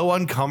so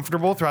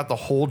uncomfortable throughout the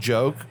whole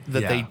joke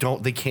that Yeah.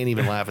 they can't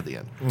even laugh at the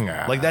end.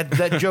 Nah. Like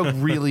that joke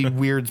really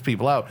weirds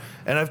people out.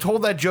 And I've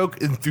told that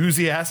joke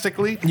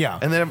enthusiastically. Yeah.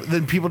 And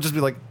then people just be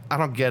like, "I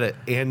don't get it,"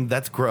 and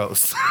that's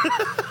gross.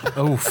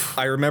 Oof.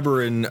 I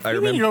remember You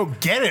mean you don't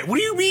get it? What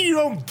do you mean you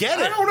don't get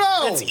it? I don't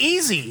know. It's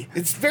easy.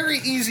 It's very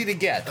easy to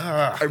get.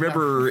 I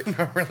remember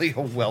Not really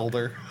a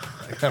welder.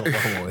 I got to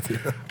level with you.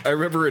 I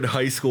remember in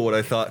high school when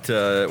I thought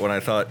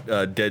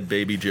dead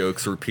baby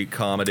jokes were peak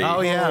comedy. Oh,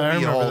 yeah. I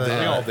we remember all that. did.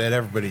 We all did.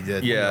 Everybody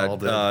did. Yeah, all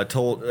did.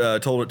 told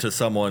it to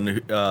someone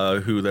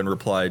who then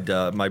replied,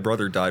 "My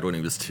brother died when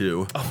he was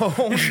 2."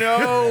 Oh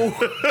no!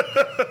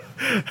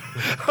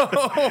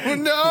 Oh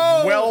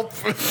no!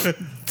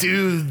 Welp,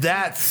 dude,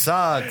 that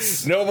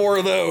sucks. No more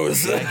of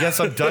those. I guess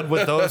I'm done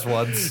with those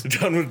ones.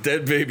 Done with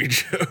dead baby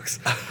jokes.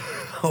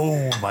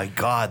 Oh my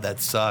god, that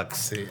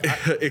sucks.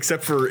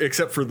 except for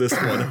this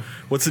one.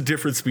 What's the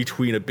difference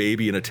between a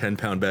baby and a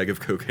 10-pound bag of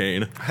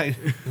cocaine?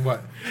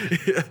 What?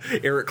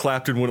 Eric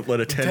Clapton wouldn't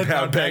let a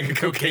 10-pound bag of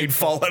cocaine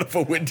fall out of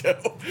a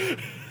window.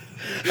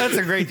 That's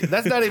a great.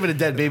 That's not even a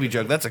dead baby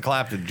joke. That's a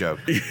Clapton joke.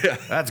 Yeah.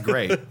 That's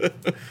great.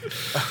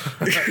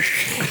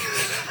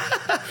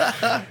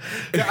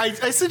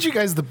 I sent you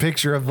guys the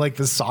picture of like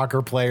the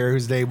soccer player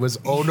whose name was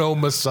Ono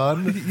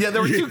Masun. Yeah,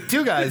 there were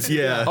two guys.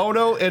 Yeah.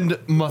 Ono and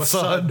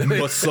Masun.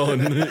 My son.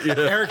 Yeah.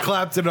 Eric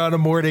Clapton on a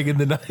morning in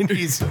the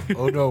 90s.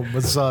 Ono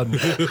Masun.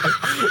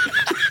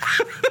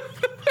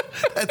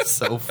 That's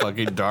so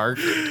fucking dark.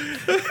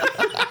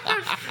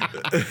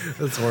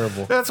 That's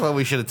horrible. That's what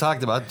we should have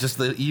talked about. Just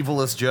the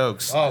evilest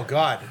jokes. Oh,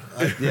 God.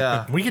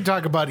 Yeah. We can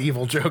talk about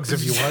evil jokes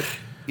if you want.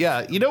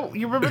 Yeah, you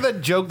remember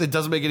that joke that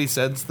doesn't make any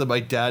sense that my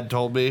dad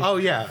told me? Oh,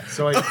 yeah.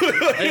 So it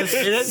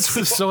ends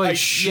with so much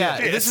shit.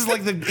 Yeah, this is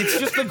like it's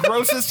just the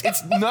grossest.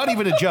 It's not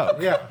even a joke.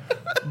 Yeah.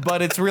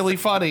 But it's really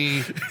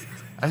funny.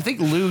 I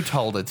think Lou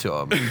told it to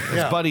him. His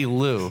Yeah. buddy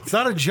Lou. It's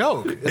not a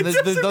joke. And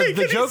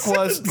the joke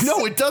was,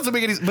 no, it doesn't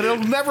make any sense, but it'll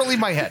never leave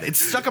my head. It's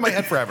stuck in my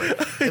head forever.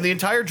 And the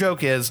entire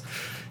joke is,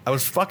 I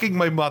was fucking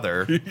my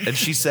mother, and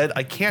she said,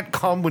 "I can't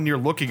come when you're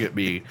looking at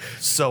me,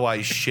 so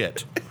I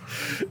shit."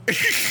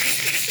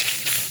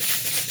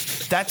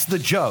 That's the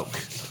joke.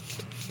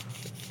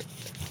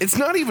 It's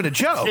not even a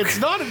joke. It's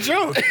not a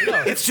joke.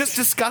 No. It's just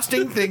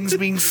disgusting things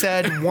being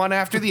said one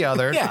after the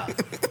other. Yeah.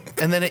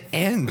 And then it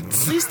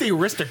ends. At least the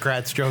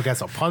aristocrats joke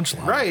has a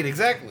punchline. Right,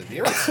 exactly.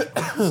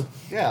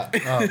 Yeah.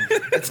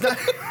 It's not.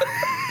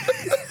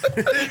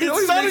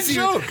 It's not a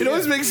joke. It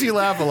always makes you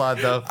laugh a lot,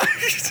 though.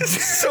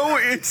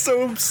 It's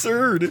so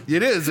absurd.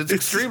 It is. It's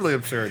extremely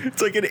absurd.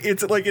 It's like an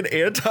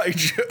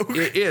anti-joke.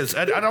 It is.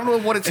 I don't know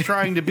what it's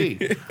trying to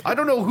be. I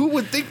don't know who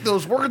would think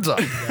those words up.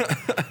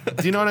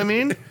 Do you know what I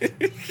mean?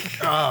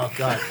 Oh,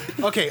 God.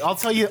 Okay, I'll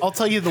tell you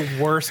the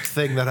worst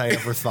thing that I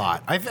ever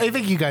thought. I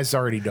think you guys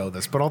already know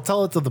this, but I'll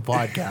tell it to the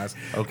podcast.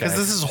 Okay. Because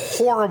this is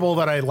horrible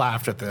that I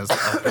laughed at this.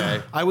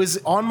 Okay. I was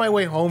on my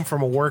way home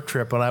from a work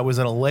trip and I was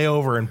in a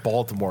layover in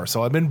Baltimore.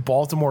 So I'm in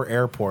Baltimore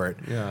Airport.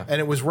 Yeah. And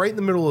it was right in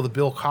the middle of the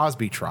Bill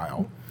Cosby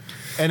trial.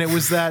 And I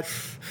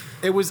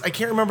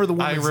can't remember the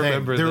woman's name.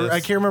 remember this. I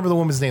can't remember the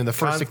woman's name. The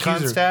first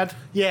accuser. Konstad?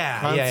 Yeah.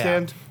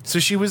 Konstand? So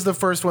she was the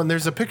first one.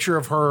 There's a picture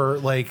of her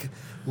like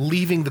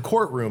leaving the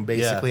courtroom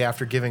basically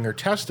after giving her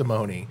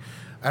testimony.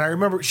 And I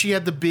remember she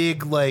had the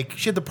big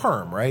she had the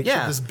perm, right? She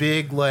Yeah. had this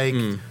big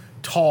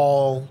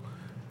tall,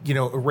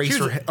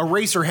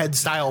 eraser head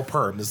style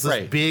perm. This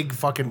Right. big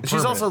fucking perm.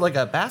 She's also like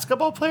a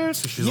basketball player,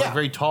 so she's like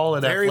very tall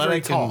and Very, very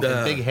athletic tall.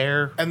 and big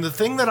hair. And the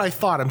thing that I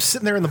thought, I'm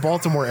sitting there in the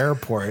Baltimore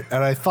airport,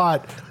 and I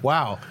thought,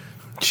 wow,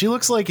 she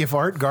looks like if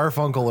Art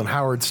Garfunkel and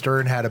Howard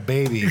Stern had a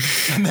baby,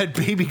 and that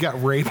baby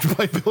got raped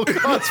by Bill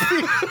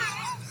Cosby.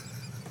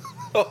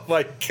 Oh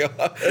my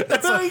god.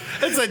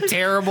 That's a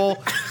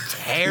terrible,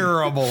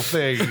 terrible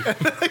thing.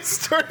 I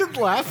started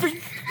laughing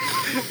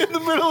in the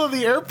middle of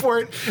the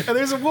airport, and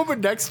there's a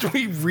woman next to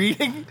me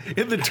reading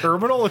in the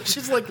terminal, and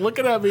she's like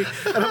looking at me,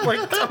 and I'm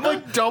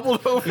like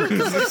doubled over.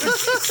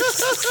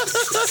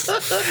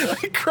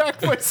 I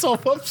cracked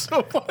myself up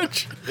so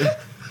much.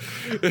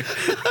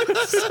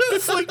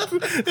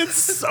 It's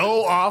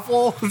so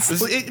awful.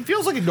 It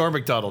feels like a Norm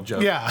Macdonald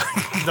joke. Yeah.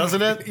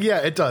 Doesn't it? Yeah,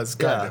 it does.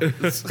 God.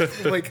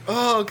 It's like,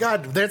 oh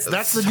God, that's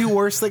the new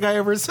worst thing I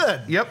ever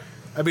said. Yep.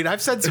 I mean,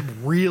 I've said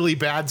some really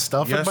bad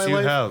stuff in my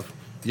life.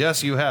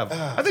 Yes, you have.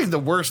 I think the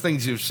worst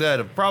things you've said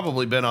have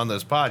probably been on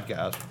this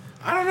podcast.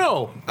 I don't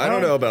know. I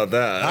don't know about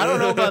that. I don't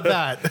know about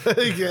that.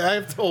 Yeah, I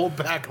have to hold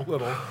back a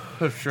little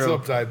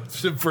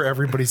sometimes for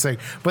everybody's sake.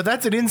 But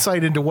that's an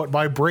insight into what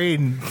my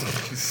brain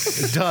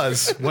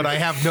does when I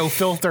have no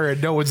filter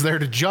and no one's there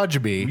to judge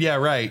me. Yeah,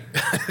 right.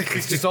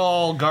 It's just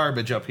all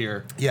garbage up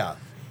here. Yeah.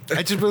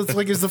 I just it's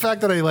like it's the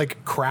fact that I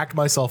like cracked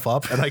myself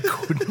up and I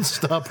couldn't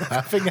stop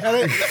laughing at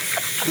it.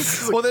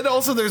 Well, then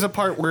also there's a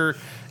part where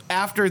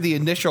after the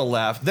initial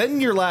laugh,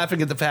 then you're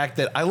laughing at the fact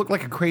that I look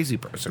like a crazy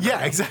person.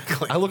 Yeah,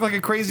 exactly. I look like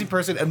a crazy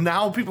person, and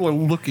now people are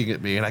looking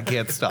at me, and I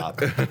can't stop.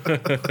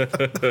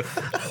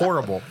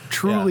 Horrible.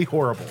 Truly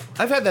horrible.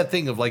 I've had that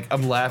thing of like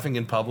I'm laughing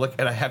in public,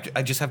 and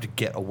I just have to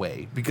get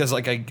away because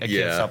like I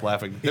can't stop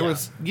laughing. There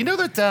was, you know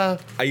that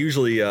I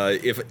usually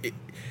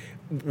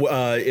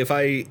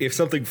if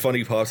something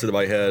funny pops into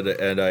my head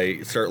and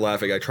I start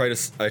laughing, I try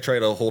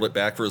to hold it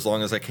back for as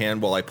long as I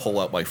can while I pull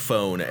out my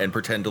phone and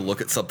pretend to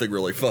look at something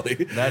really funny.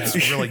 That's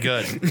really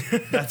good.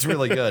 That's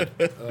really good.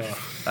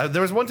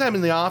 There was one time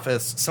in the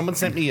office, someone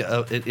sent me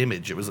an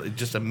image. It was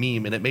just a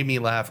meme, and it made me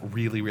laugh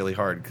really, really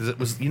hard because it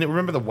was,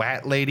 remember the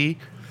Wat lady?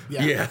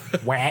 Yeah.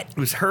 Wat. It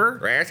was her.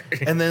 Rat.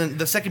 And then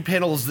the second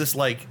panel is this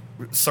like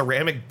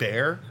ceramic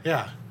bear.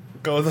 Yeah.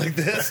 Going like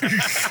this. And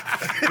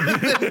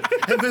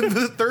then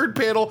the third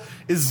panel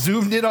is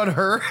zoomed in on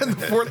her, and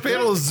the fourth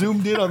panel is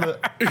zoomed in on the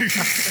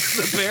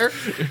bear.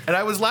 And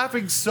I was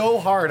laughing so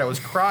hard, I was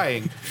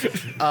crying,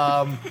 and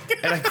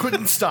I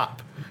couldn't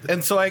stop.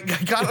 And so I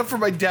got up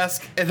from my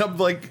desk, and I'm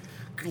like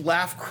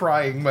laugh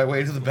crying my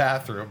way to the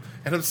bathroom.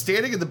 And I'm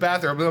standing in the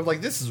bathroom, and I'm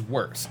like, this is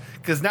worse.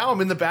 Because now I'm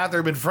in the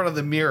bathroom in front of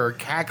the mirror,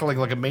 cackling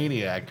like a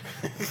maniac.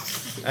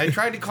 I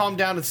tried to calm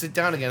down and sit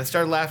down again. I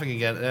started laughing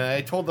again, and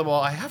I told them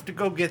all, I have to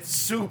go get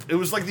soup. It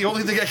was like the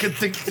only thing I could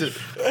think to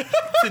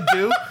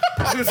do.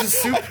 There's a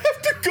soup. I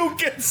have to go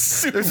get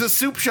soup. There's a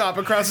soup shop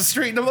across the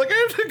street, and I'm like,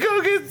 I have to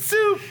go get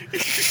soup.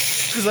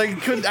 Because I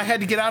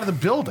had to get out of the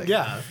building.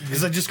 Yeah.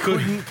 Because I just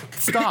couldn't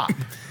stop.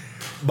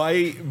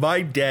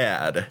 My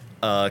dad,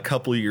 a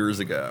couple of years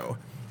ago,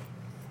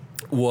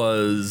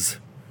 was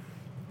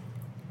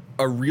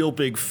a real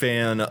big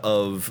fan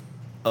of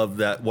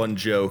that one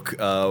joke.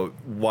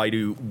 Why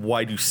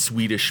do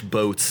Swedish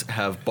boats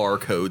have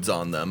barcodes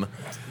on them?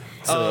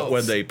 So that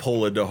when they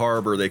pull into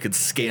harbor, they could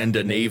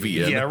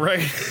Scandinavian. Yeah, right.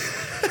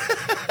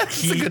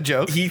 That's a good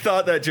joke. He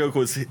thought that joke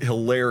was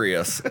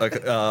hilarious,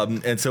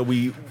 and so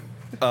we,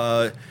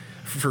 for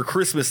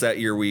Christmas that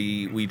year,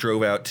 we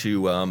drove out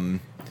to.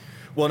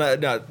 Well,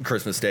 not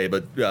Christmas Day,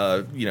 but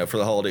for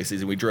the holiday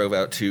season, we drove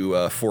out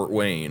to Fort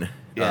Wayne.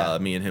 Yeah.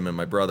 Me and him and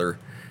my brother,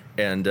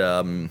 and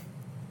to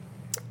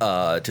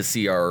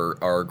see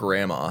our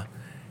grandma,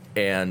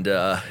 and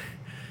so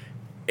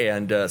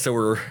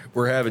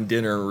we're having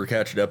dinner and we're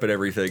catching up and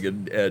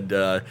everything,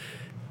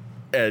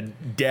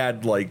 and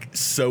Dad like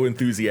so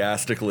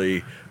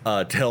enthusiastically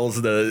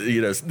tells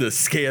the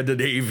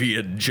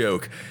Scandinavian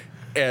joke.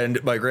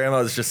 And my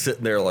grandma's just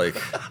sitting there like,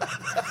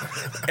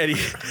 and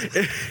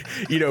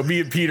me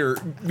and Pete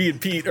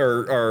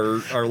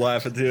are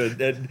laughing too,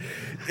 and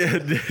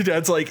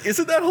Dad's like,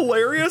 "Isn't that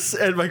hilarious?"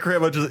 And my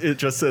grandma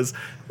just says,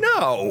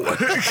 "No."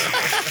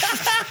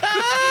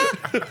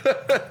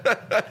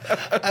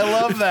 I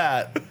love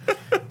that.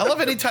 I love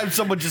anytime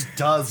someone just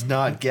does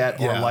not get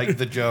or like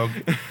the joke.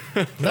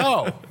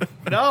 No.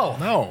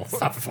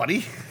 It's not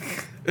funny.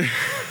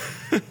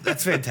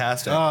 That's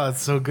fantastic. Oh,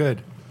 it's so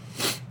good.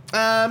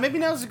 Maybe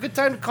now's a good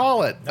time to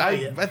call it.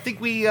 I think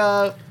we,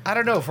 I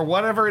don't know, for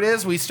whatever it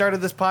is, we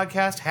started this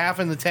podcast half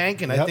in the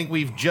tank, and I think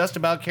we've just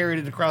about carried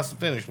it across the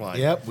finish line.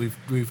 Yep,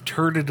 we've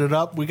turded it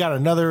up. We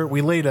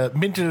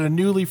minted a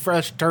newly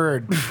fresh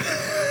turd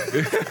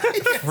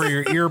for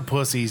your ear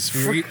pussies.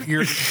 For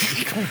your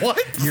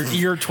what? Your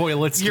ear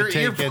toilets Your to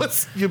ear take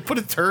pussy. You put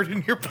a turd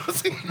in your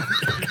pussy?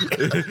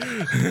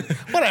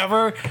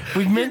 Whatever.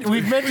 We've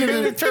mentioned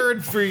a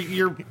turd for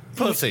your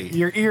pussy.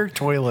 Your ear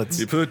toilets.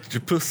 You put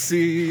your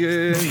pussy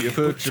in, you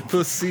put your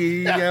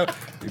pussy out,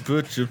 you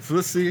put your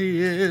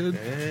pussy in,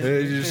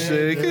 and you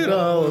shake it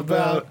all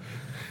about.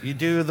 You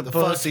do the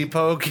pussy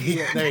pokey.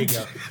 Yeah, there you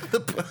go.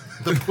 the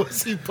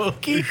pussy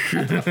pokey.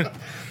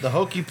 The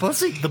hokey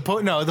pussy. The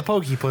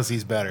pokey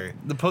pussy's better.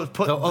 The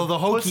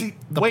hokey.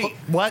 Wait,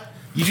 what?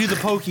 You do the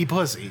pokey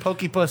pussy.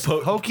 Pokey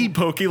pussy.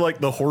 Pokey like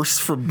the horse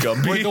from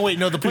Gumby.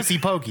 No, the pussy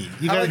pokey.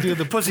 You gotta do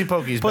the pussy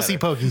pokey's pussy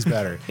pokey's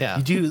better. Yeah.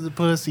 You do the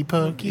pussy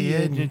pokey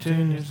and you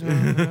turn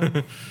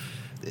yourself.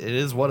 It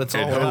is what it's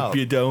all and about. hope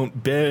you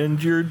don't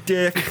bend your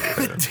dick.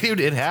 Dude,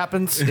 it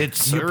happens. It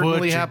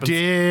certainly happens. You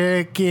put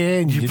your dick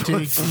in, you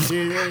take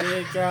your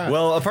dick out.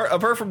 Well,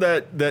 apart from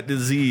that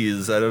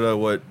disease, I don't know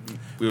what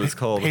it was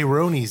called.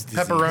 Peyronie's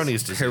disease.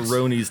 Pepperoni's disease.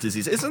 Peyronie's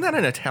disease. Isn't that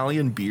an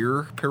Italian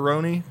beer,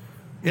 Peroni?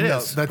 It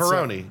is. That's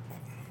Peroni.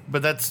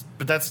 But that's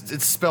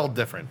it's spelled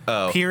different.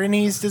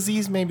 Pyrenees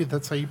disease, maybe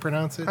that's how you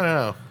pronounce it.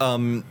 I don't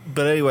know.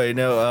 But anyway,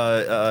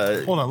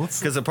 no. Hold on, let's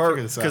because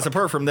figure this out.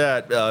 apart from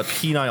that,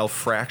 penile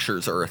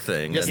fractures are a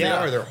thing. Yes, and they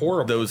are. They're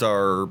horrible. Those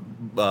are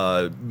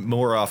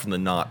more often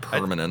than not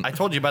permanent. I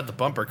told you about the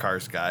bumper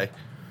cars guy.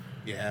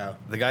 Yeah.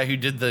 The guy who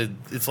did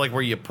it's like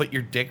where you put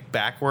your dick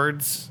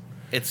backwards.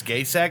 It's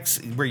gay sex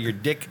where your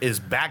dick is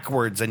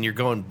backwards and you're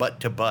going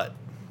butt to butt.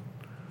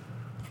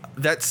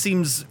 That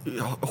seems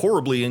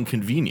horribly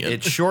inconvenient.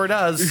 It sure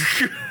does.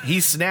 He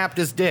snapped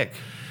his dick.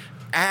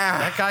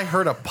 That guy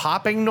heard a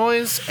popping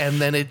noise, and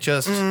then it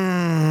just...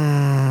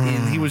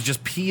 He was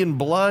just peeing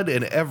blood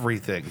and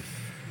everything.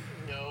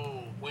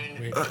 No,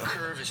 when the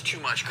curve is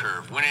too much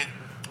curve. When it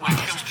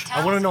comes to...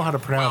 I want to know how to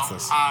pronounce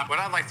this. What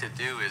I'd like to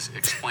do is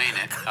explain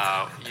it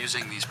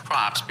using these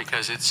props,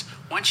 because it's...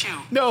 Once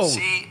you No.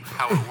 see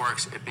how it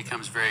works, it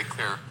becomes very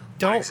clear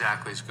what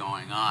exactly is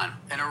going on.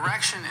 An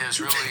erection is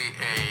really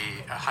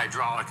a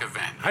hydraulic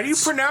event. How do you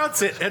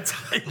pronounce it? It's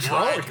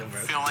hydraulic.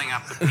 Filling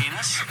up the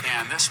penis,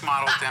 and this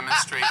model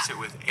demonstrates it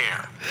with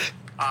air.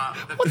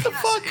 The penis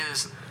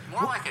is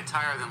more like a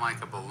tire than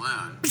like a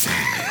balloon. The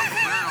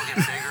balloon will get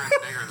bigger and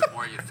bigger the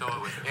more you fill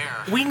it with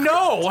air. We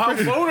know how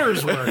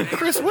boners work.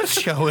 Chris, what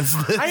show is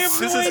this? I have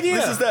no idea.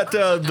 This is that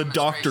The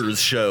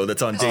Doctor's show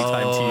that's on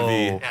daytime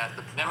TV. Yeah,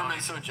 never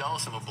been so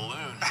jealous of a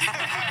balloon.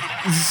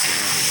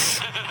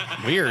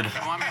 Weird. You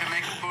want me to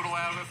make a poodle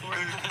out of it for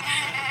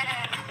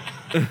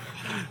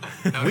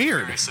you?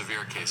 Weird. Very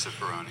severe case of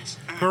Peyronie's.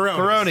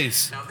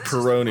 Peyronie's. Now, this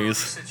Peyronie's.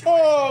 is the situation.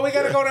 Oh, we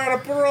gotta go down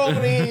to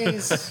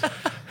Peyronie's.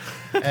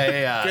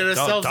 Hey, Get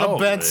ourselves a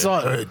bent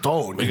saw. Hey,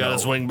 don't. We gotta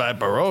swing by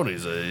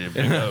Peyronie's.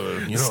 You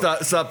know,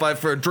 Stop by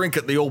for a drink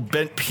at the old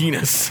bent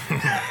penis.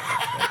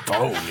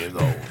 don't, you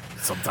know.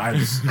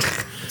 Sometimes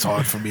it's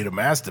hard for me to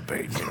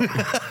masturbate. You know?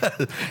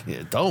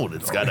 Yeah, don't.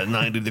 It's got a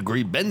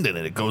 90-degree bend in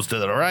it. It goes to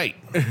the right.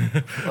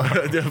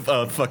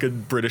 A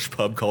fucking British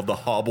pub called the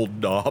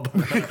Hobbled Knob.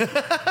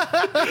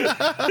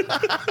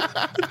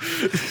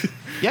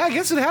 Yeah, I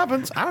guess it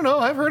happens. I don't know.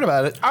 I've heard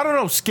about it. I don't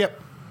know, Skip.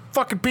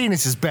 Fucking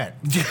penis is bent.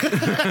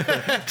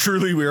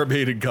 Truly, we are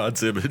made in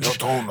God's image.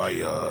 Don't I?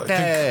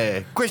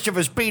 Hey,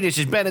 Christopher's penis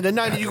is bent at a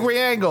 90-degree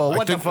angle.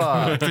 What the I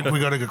fuck? think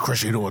we gotta get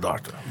Chrissy to a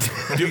doctor.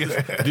 Do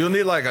you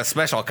need like a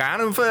special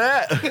condom for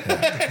that?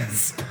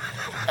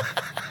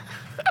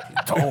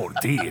 Don't,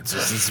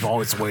 it's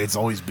the way it's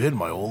always been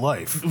my whole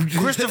life.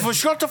 Christopher,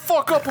 shut the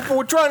fuck up before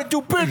we're trying to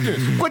do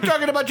business. We're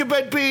talking about your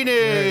bent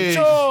penis.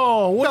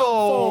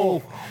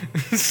 No.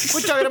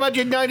 We're talking about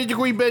your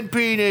 90-degree bent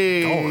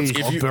penis. Oh, it's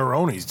called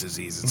Peyronie's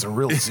disease. It's a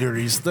real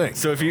serious thing.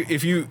 So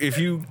if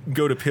you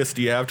go to piss,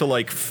 do you have to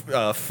like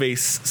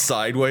face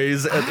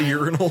sideways at the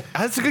urinal?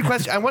 That's a good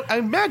question. I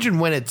imagine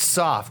when it's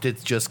soft,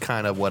 it's just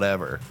kind of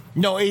whatever.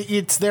 No,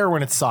 it's there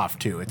when it's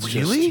soft too. It's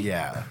Really? Just,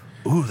 yeah.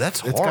 Ooh, that's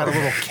hard. It's got a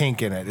little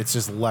kink in it. It's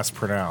just less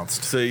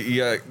pronounced. So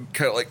you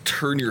kind of like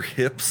turn your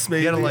hips,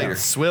 maybe. You gotta like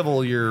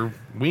swivel your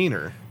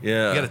wiener.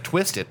 Yeah. You gotta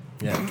twist it.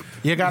 Yeah.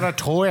 You gotta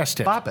twist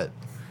it. Pop it.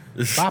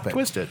 Pop it.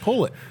 Twist it.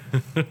 Pull it.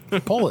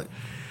 Pull it.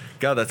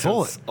 God, that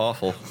Pull sounds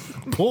awful.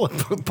 Pull it.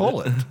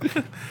 Pull it.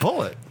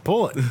 Pull it.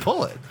 Pull it.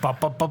 Pull it.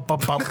 Bop, bop, bop,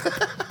 bop, bop.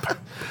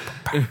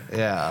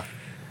 Yeah.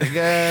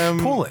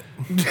 Pull it.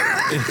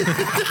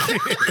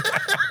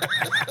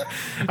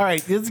 All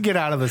right, let's get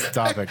out of this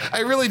topic.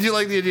 I really do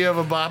like the idea of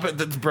a boppet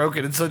that's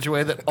broken in such a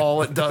way that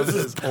all it does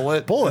is pull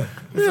it. Pull it.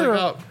 It's like,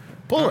 oh,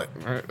 Pull it.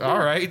 all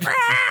right.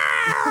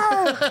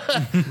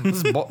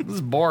 This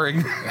is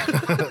boring.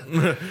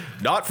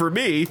 Not for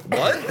me.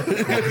 What?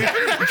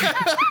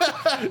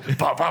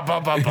 Bop, bop,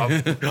 bop, bop, bop.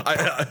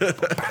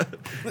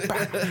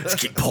 Just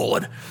keep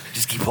pulling.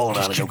 Just keep pulling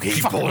on it, okay?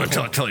 Keep pulling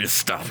until you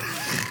stop.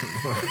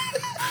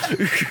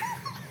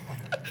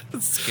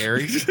 That's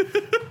scary.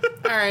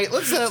 All right,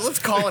 let's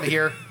call it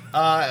here.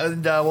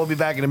 And we'll be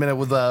back in a minute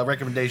with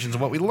recommendations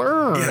of what we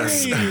learned. We're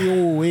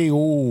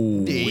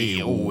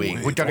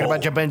talking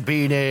about your bent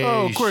penis.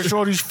 Oh, Chris,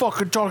 all these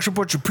fucking talks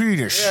about your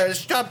penis. Yeah,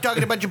 stop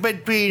talking about your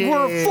bent penis.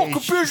 We're a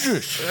fucking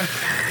business.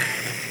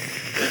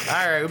 All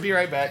right, we'll be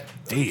right back.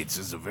 AIDS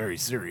is a very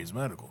serious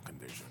medical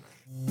condition.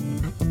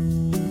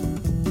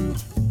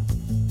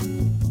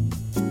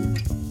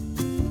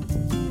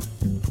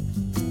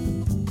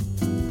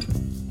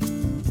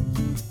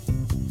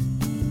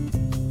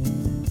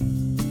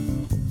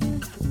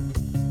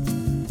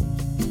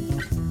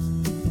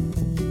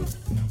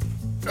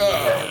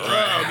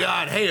 Oh,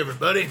 God. Hey,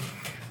 everybody.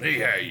 Hey,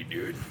 how you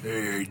doing?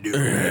 Hey,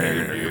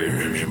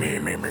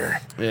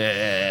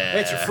 Yeah,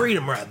 that's your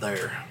freedom right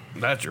there.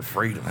 that's your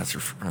freedom. That's your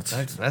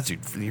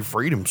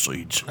freedom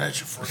seeds. That's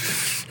your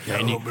freedom.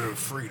 Got a little bit of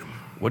freedom.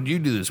 What did you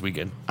do this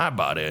weekend? I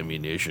bought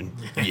ammunition.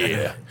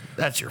 Yeah,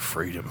 that's your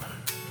freedom.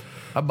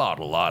 I bought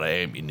a lot of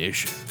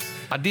ammunition.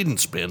 I didn't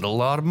spend a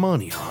lot of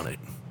money on it.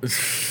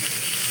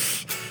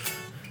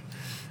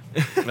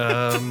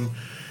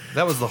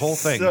 That was the whole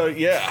thing. So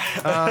yeah.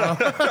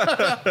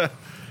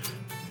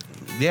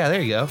 Yeah,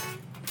 there you go.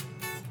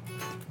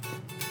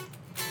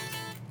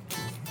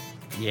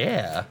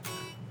 Yeah.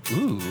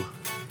 Ooh.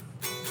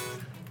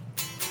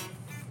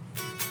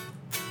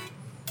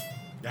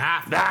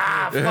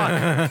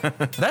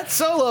 Fuck. That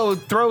solo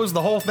throws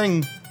the whole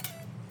thing.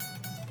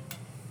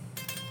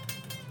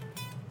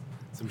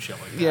 Some shit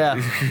like that.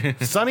 Yeah.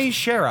 Sonny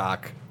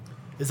Sharrock.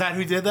 Is that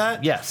who did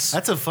that? Yes.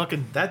 That's a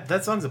fucking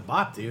that song's a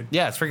bop, dude.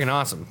 Yeah, it's freaking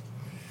awesome.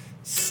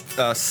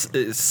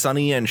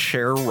 Sonny and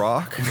Cher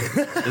Rock.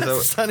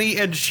 Sonny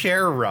and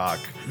Cher Rock.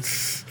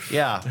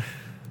 Yeah.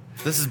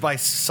 This is by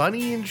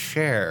Sonny and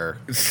Cher.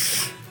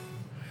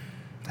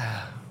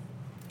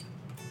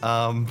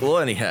 Well,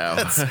 anyhow,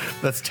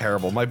 That's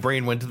terrible. My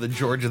brain went to the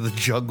George of the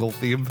Jungle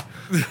theme.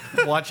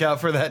 Watch out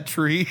for that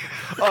tree.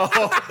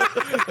 Oh,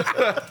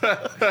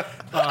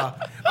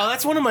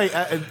 that's one of my.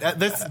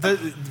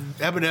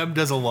 Eminem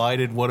does a line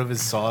in one of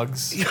his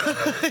songs.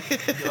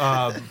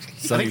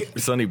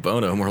 Sonny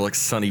Bono, more like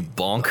Sonny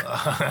Bonk.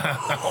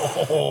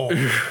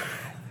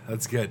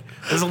 That's good.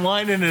 There's a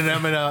line in an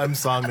Eminem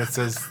song that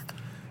says,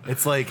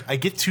 "It's like I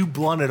get too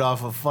blunted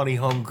off of funny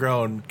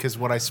homegrown because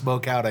when I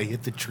smoke out, I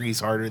hit the trees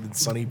harder than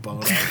Sonny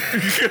Bono."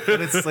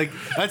 And it's like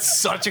that's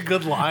such a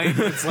good line.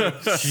 It's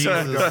like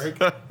Jesus.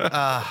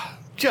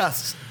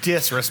 Just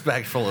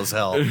disrespectful as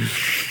hell.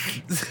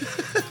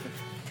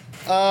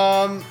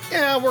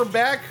 Yeah, we're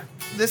back.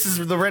 This is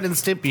the Ren and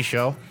Stimpy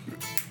show.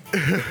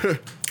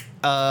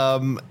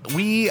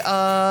 We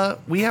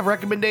have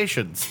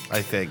recommendations,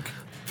 I think.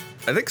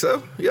 I think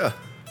so. Yeah,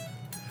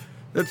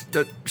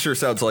 that sure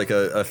sounds like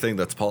a thing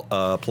that's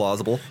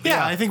plausible.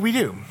 Yeah, I think we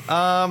do.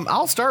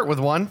 I'll start with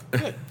one.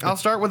 I'll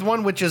start with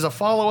one which is a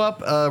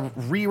follow-up,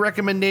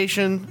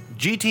 re-recommendation,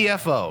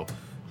 GTFO.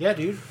 Yeah,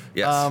 dude.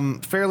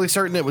 Yes. Fairly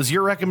certain it was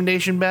your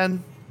recommendation,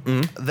 Ben,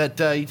 that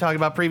you talked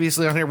about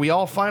previously on here. We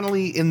all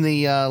finally, in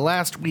the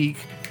last week,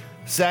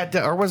 sat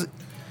down, or was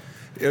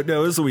it?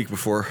 No, it was the week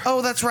before.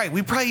 Oh, that's right.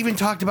 We probably even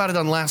talked about it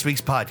on last week's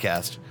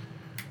podcast.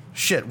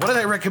 Shit, what did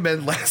I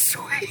recommend last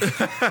week?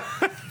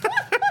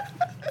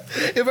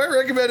 If I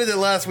recommended it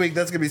last week,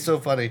 that's going to be so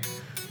funny.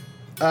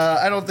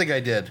 I don't think I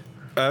did.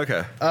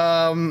 Okay.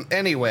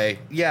 Anyway,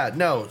 yeah,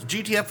 no,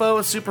 GTFO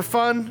is super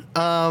fun,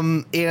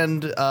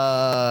 and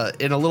a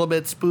little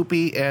bit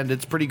spoopy, and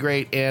it's pretty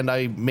great, and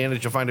I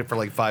managed to find it for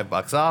like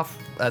 $5 off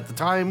at the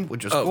time,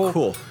 which is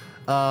cool.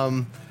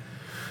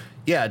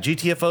 Yeah,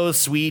 GTFO is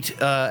sweet.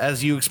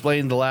 As you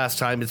explained the last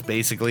time, it's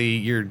basically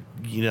you're,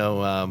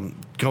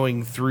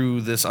 going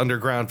through this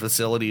underground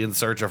facility in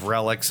search of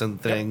relics and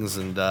things,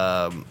 and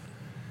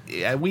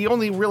yeah, we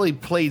only really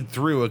played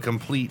through a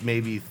complete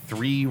maybe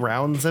 3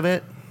 rounds of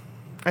it,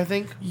 I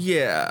think.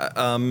 Yeah.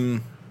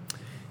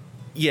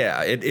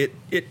 Yeah.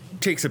 It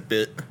takes a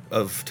bit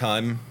of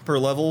time per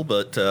level,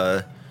 but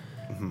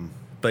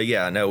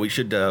yeah, no, we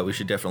should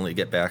definitely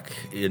get back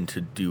into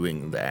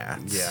doing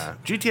that. Yeah,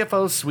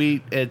 GTFO's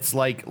sweet. It's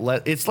like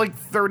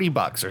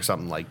 $30 or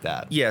something like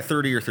that. Yeah,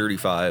 30 or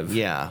 35.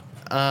 Yeah,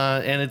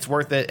 and it's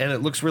worth it, and it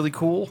looks really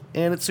cool,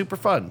 and it's super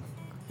fun.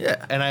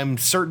 Yeah, and I'm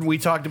certain we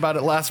talked about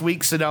it last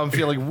week, so now I'm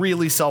feeling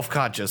really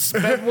self-conscious.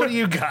 Ben, what do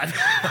you got?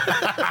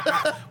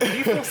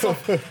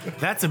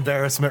 That's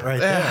embarrassment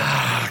right there.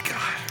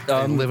 God,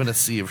 I live in a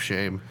sea of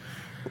shame.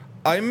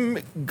 I'm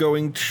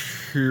going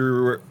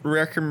to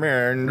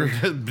recommend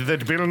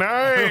that Bill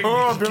Nye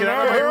get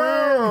out of my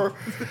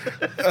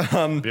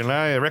room. Bill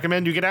Nye, I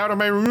recommend you get out of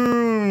my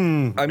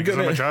room. I'm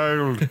a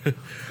child.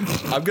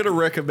 I'm gonna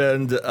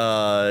recommend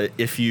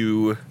if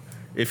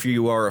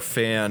you are a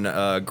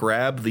fan,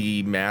 grab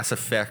the Mass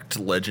Effect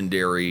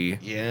Legendary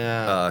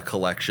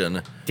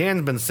collection.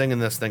 Dan's been singing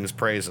this thing's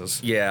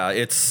praises. Yeah,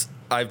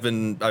 I've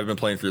been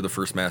playing through the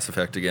first Mass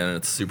Effect again, and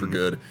it's super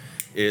good.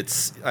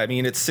 It's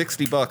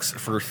 $60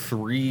 for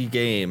 3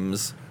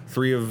 games,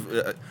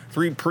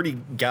 3 pretty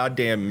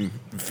goddamn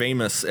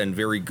famous and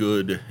very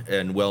good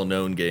and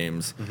well-known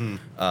games.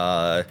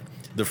 The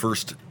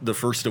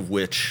first of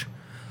which,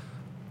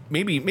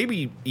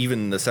 maybe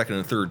even the second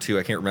and third too,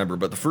 I can't remember,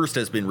 but the first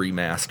has been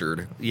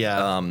remastered.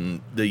 Yeah.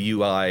 The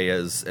UI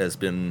has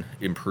been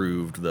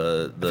improved.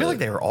 I feel like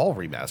they were all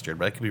remastered,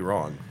 but I could be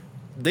wrong.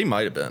 They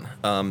might have been.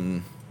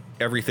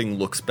 Everything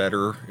looks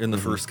better in the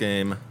first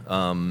game.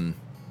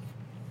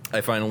 I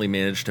finally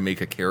managed to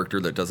make a character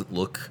that doesn't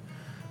look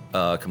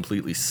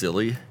completely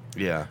silly.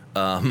 Yeah.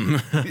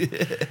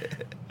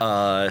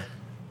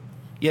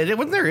 Yeah,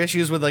 wasn't there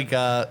issues with, like,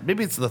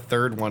 maybe it's the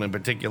third one in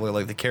particular,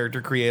 like the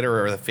character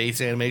creator or the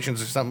face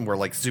animations or something were,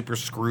 like, super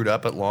screwed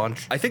up at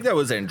launch? I think that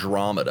was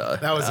Andromeda.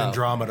 That was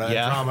Andromeda.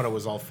 Yeah. Andromeda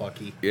was all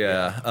fucky.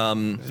 Yeah.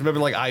 Remember,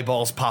 like,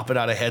 eyeballs popping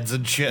out of heads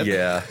and shit?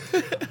 Yeah.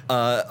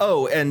 I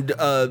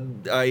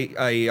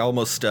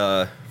almost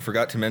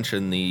forgot to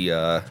mention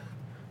the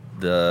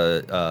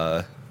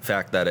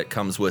fact that it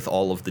comes with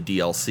all of the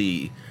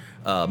DLC,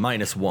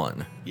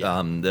 -1.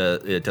 Yeah.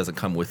 It doesn't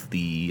come with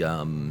the...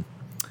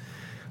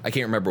 I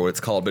can't remember what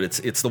it's called, but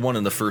it's the one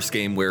in the first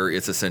game where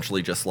it's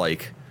essentially just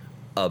like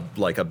a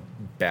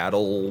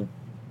battle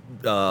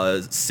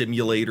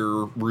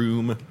simulator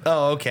room.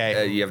 Oh,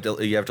 okay. You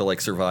have to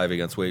like survive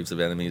against waves of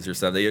enemies or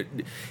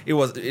something.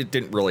 It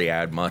didn't really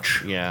add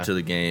much to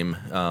the game.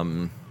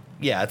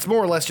 Yeah, it's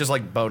more or less just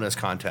like bonus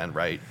content,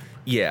 right?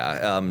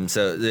 Yeah.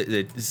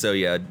 So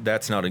yeah,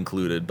 that's not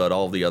included, but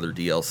all the other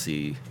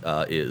DLC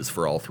is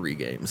for all 3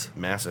 games.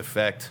 Mass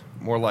Effect,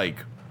 more like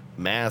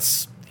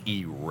Mass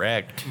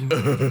Erect.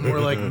 More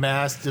like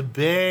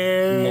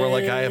masturbate. More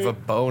like I have a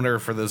boner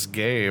for this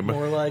game.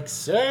 More like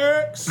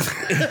sex.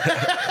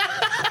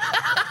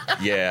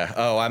 Yeah.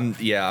 Oh, I'm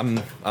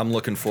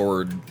looking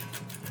forward.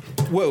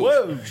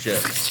 Whoa.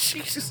 Shit.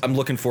 Jesus. I'm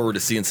looking forward to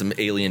seeing some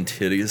alien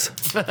titties.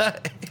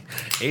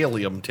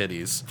 Alien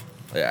titties.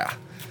 Yeah.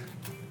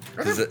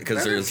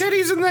 Because there's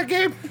titties in that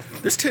game.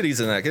 there's titties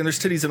in that game. There's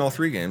titties in all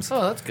 3 games.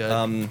 Oh, that's good.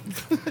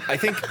 I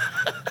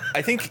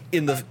think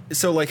in the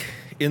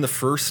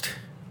first,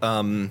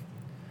 a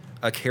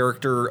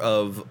character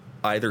of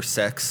either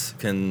sex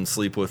can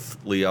sleep with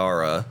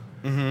Liara.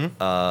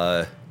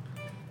 Mm-hmm.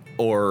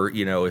 Or,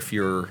 you know, if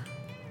you're...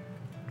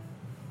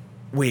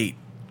 Wait,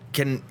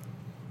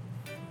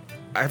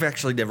 I've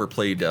actually never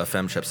played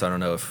FemShep, so I don't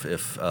know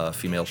if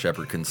female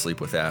shepherd can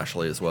sleep with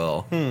Ashley as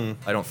well. I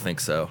don't think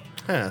so.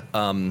 Huh.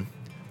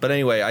 But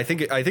anyway, I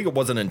think it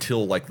wasn't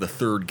until like the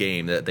 3rd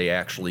game that they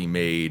actually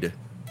made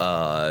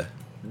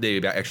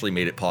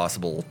it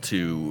possible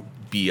to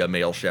be a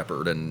male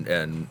shepherd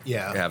and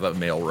have a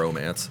male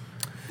romance.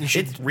 You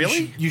should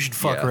really? You should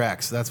fuck Yeah.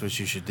 Rex. That's what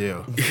you should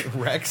do.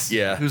 Rex?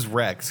 Yeah. Who's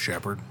Rex?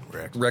 Shepherd.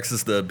 Rex. Rex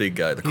is the big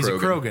guy, the He's Krogan. a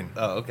Krogan.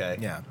 Oh, okay.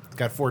 Yeah. He's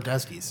got 4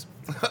 testes.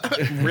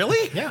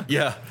 Really? Yeah.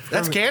 Yeah.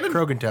 That's canon?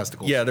 Krogan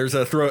testicles. Yeah, there's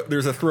a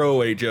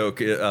throwaway joke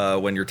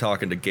when you're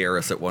talking to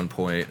Garrus at one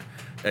point,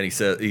 and he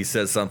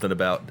says something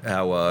about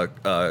how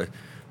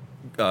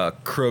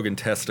Krogan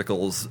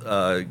testicles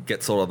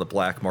get sold on the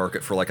black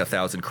market for like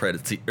 1,000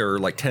 credits or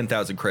like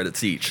 10,000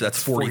 credits each.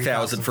 That's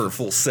 40,000 for a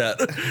full set.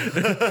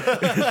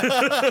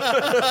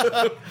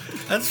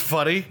 That's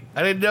funny.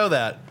 I didn't know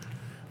that.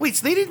 Wait,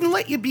 so they didn't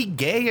let you be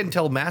gay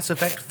until Mass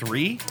Effect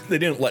 3? They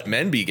didn't let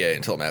men be gay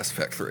until Mass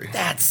Effect 3.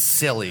 That's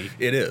silly.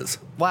 It is.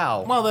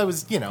 Wow. Well, that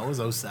was, it was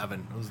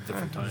 07. It was a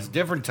different time. It's a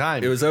different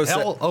time. It was 07.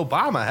 Hell,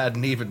 Obama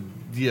hadn't even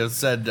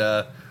said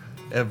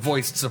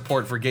voiced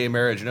support for gay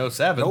marriage in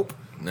 07. Nope.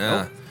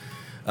 Yeah.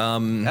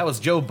 That was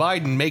Joe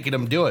Biden making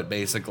him do it,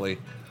 basically.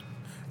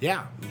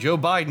 Yeah. Joe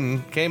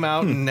Biden came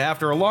out and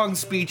after a long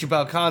speech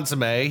about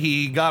consomme,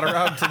 he got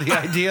around to the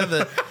idea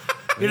that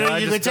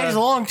It takes a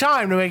long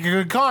time to make a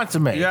good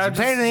consomme. Yeah, It's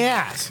a pain in the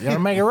ass. You gotta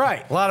make it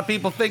right. a lot of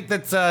people think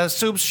that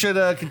soups should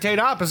contain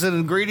opposite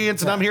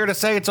ingredients, and I'm here to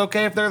say it's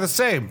okay if they're the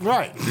same.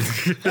 Right.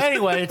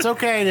 Anyway, it's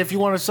okay if you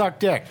want to suck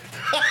dick.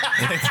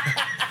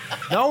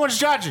 No one's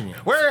judging you.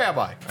 Where am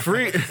I?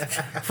 Free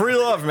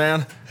love,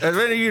 man. Have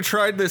any of you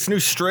tried this new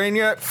strain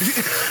yet?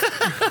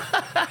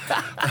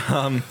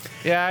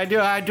 Yeah, I do.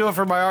 I do it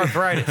for my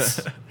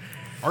arthritis.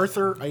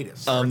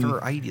 Arthuritis.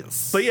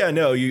 Arthritis. But yeah,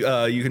 no, you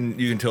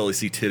can totally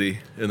see titty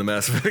in the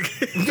Mass Effect.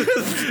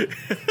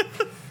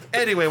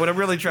 Anyway, what I'm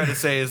really trying to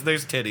say is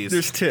there's titties.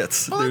 There's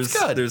tits. Well, that's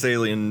good. There's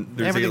alien.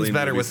 There's Everything's alien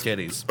better boobies. with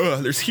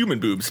titties. There's human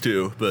boobs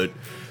too, but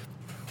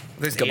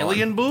There's Come on.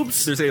 alien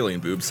boobs? there's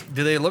alien boobs.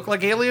 Do they look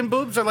like alien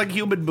boobs or like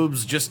human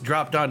boobs just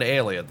dropped onto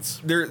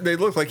aliens? They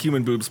look like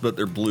human boobs, but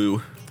they're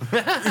blue. No,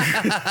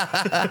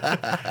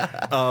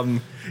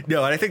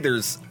 and I think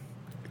there's.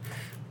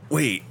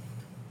 Wait,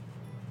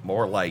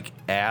 More like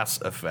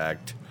ass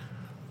effect.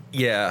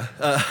 yeah,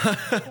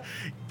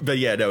 but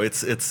yeah, no,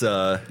 it's.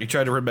 You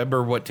try to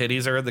remember what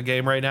titties are in the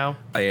game right now?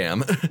 I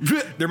am.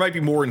 There might be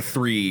more in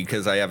 3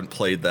 because I haven't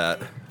played that.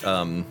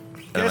 That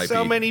Guess might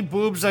how be- many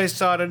boobs I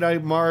saw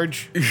tonight,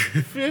 Marge?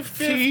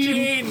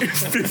 15.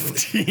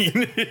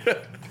 15.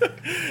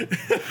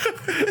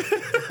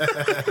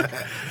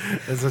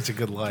 That's such a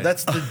good line.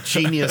 That's the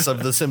genius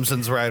of the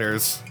Simpsons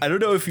writers. I don't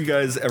know if you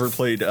guys ever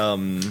played.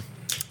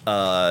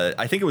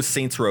 I think it was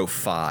Saints Row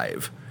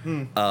 5,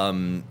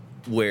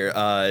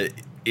 where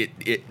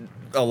it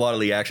a lot of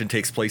the action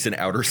takes place in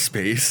outer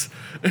space,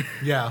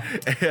 yeah.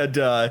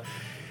 and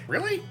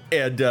Really?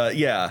 and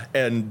yeah,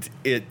 and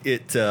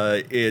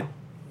it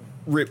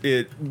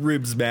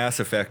ribs Mass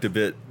Effect a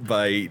bit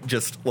by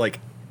just like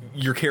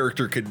your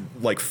character could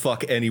like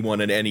fuck anyone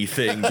and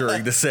anything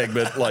during the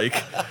segment, like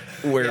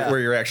where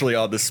you're actually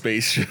on the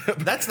spaceship.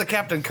 That's the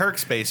Captain Kirk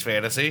space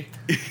fantasy.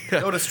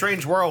 Go to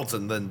strange worlds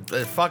and then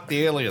fuck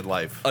the alien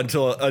life.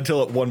 Until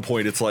at one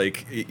point it's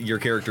like your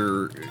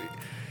character.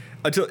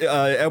 Until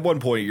at one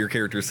point your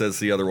character says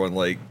to the other one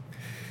like,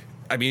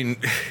 I mean,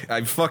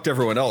 I've fucked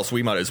everyone else.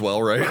 We might as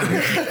well, right?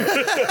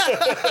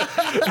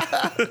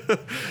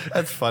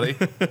 That's funny.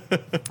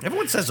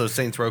 Everyone says those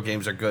Saints Row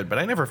games are good, but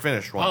I never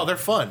finished one. Oh, they're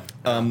fun.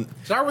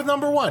 Start with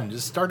number 1.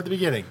 Just start at the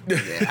beginning.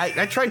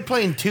 I tried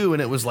playing 2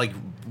 and it was like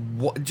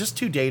just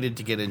too dated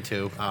to get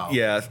into. Oh.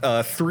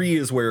 Yeah, 3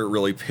 is where it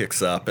really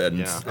picks up and,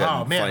 Yeah. and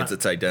Oh, man. finds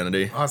its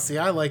identity. Oh, see,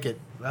 I like it.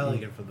 I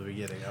like it from the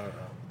beginning. I don't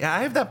know. Yeah,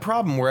 I have that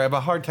problem where I have a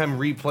hard time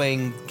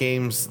replaying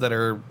games that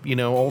are,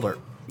 older.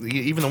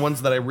 Even the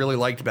ones that I really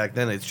liked back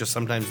then, it's just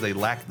sometimes they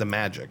lack the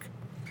magic.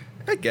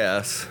 I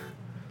guess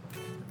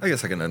I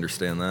can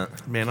understand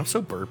that. Man, I'm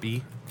so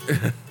burpy.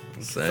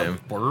 Same.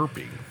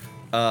 Burpy.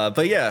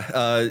 But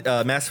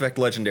yeah, Mass Effect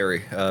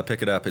Legendary,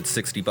 pick it up. It's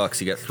 $60.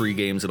 You get 3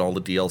 games and all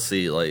the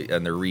DLC, like,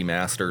 and they're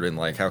remastered. And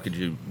like, how could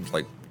you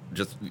like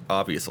just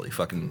obviously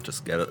fucking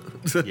just get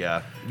it?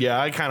 Yeah,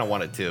 I kind of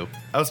want it too.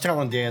 I was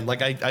telling Dan,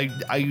 like,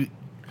 I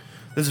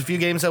there's a few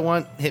games I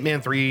want.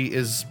 Hitman 3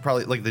 is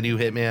probably like the new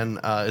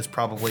Hitman is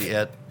probably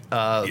it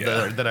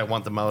that I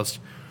want the most.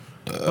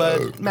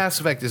 But Mass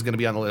Effect is going to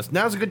be on the list.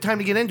 Now's a good time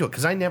to get into it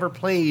because I never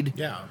played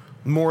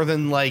more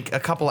than like a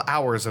couple of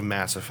hours of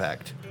Mass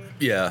Effect.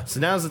 Yeah. So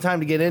now's the time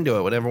to get into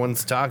it when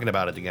everyone's talking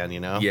about it again, you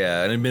know?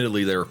 Yeah, and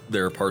admittedly, there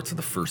are parts of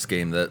the first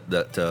game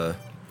that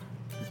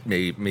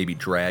maybe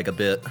drag a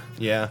bit.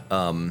 Yeah.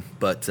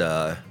 But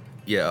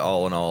yeah,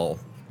 all in all,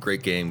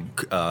 great game.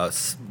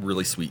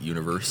 Really sweet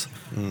universe.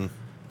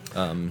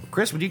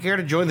 Chris, would you care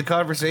to join the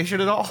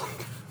conversation at all?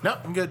 No,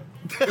 I'm good.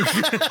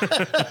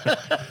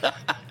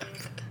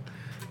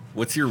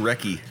 What's your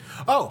recce?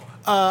 Oh,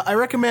 I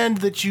recommend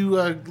that you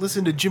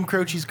listen to Jim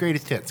Croce's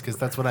Greatest Hits, because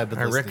that's what I've been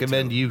listening to. I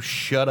recommend you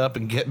shut up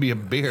and get me a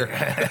beer.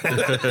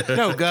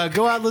 No,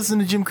 go out and listen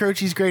to Jim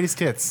Croce's Greatest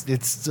Hits.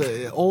 It's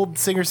old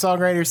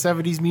singer-songwriter,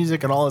 70s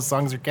music, and all his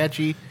songs are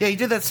catchy. Yeah, you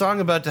did that song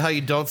about how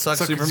you don't suck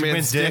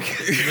Superman's dick.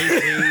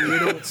 You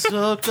don't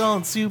suck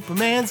on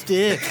Superman's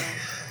dick.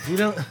 You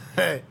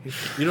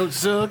don't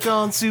suck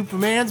on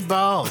Superman's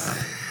balls.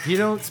 You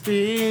don't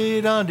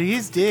spit onto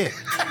his dick.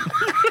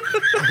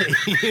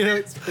 You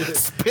don't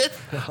spit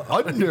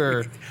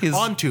under his...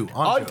 Onto.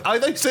 I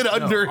thought you said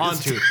under his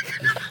onto.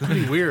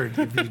 That'd be weird.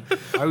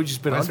 I would just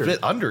spit under. Spit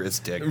under his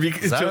dick.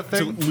 Is that a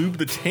thing? To lube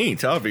the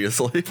taint,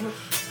 obviously.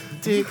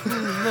 Dick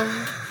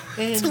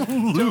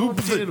and lube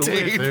the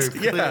taint.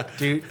 Yeah.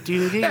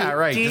 Yeah,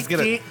 right. Just get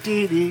it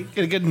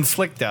good and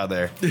slick down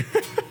there.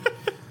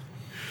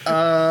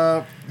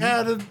 Out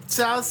of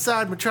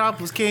Southside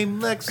Metropolis came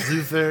Lex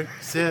Luthor.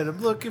 Said,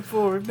 I'm looking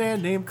for a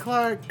man named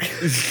Clark.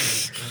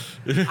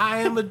 I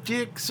am a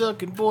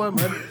dick-sucking boy.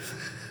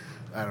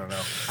 I don't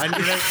know.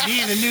 I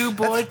need a new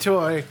boy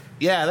toy.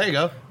 Yeah, there you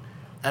go.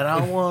 And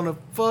I want to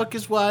fuck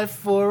his wife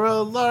for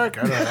a lark.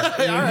 I don't know. All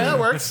right, that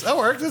works.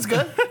 That's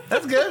good.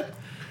 That's good.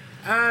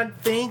 I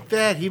think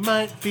that he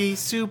might be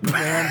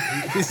Superman.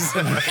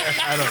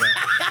 I don't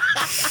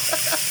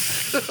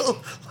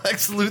know.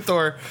 Lex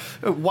Luthor,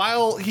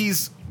 while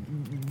he's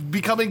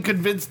becoming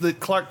convinced that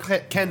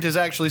Clark Kent is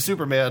actually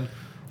Superman,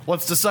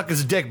 wants to suck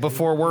his dick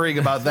before worrying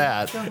about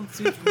that.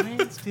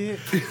 Superman's dick.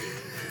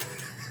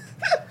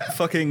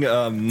 Fucking.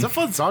 It's a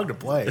fun song to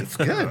play. It's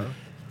good.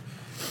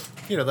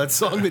 You know, that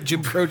song that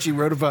Jim Croce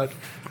wrote about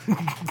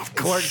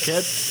Clark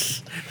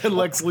Kent and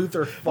Lex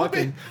Luthor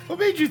fucking. What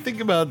made you think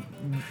about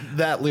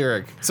that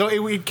lyric? So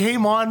it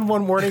came on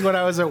one morning when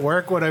I was at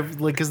work,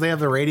 because they have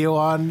the radio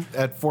on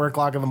at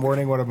 4:00 in the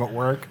morning when I'm at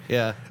work.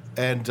 Yeah.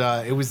 And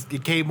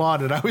it came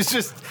on, and I was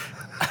just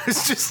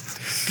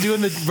doing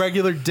the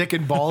regular dick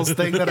and balls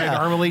thing that I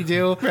normally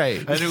do. Right.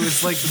 And it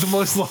was like the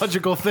most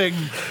logical thing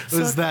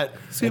was that,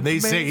 and they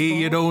say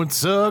balls. you don't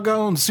suck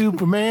on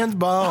Superman's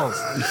balls.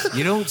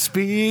 You don't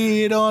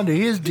spit onto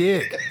his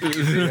dick.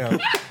 You know,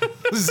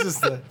 it's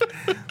just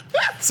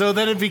so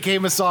then it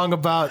became a song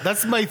about,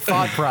 that's my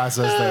thought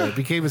process there. It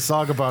became a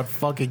song about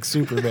fucking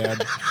Superman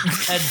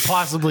and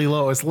possibly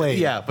Lois Lane.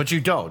 Yeah, but you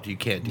don't. You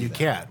can't do that.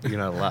 Can't. You're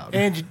not allowed.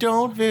 And you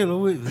don't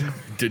feel with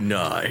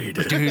Denied.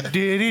 I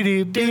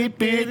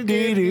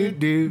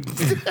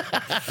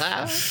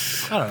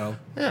don't know.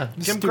 Yeah,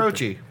 Jim Stupid.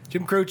 Croce.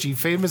 Jim Croce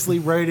famously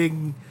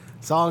writing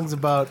songs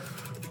about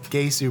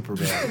gay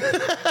Superman.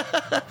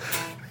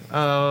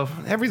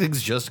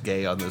 Everything's just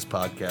gay on this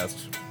podcast.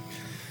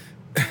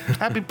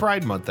 Happy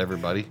Pride Month,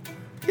 everybody.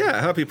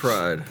 Yeah, happy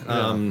Pride.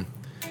 I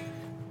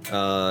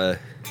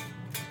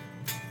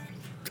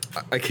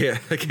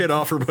can't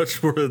offer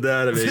much more than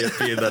that. I mean,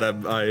 being that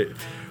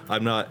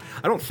I'm not.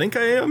 I don't think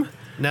I am.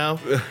 No.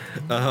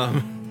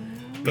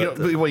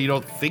 You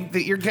don't think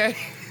that you're gay?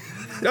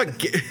 Not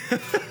gay.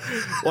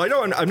 Well, I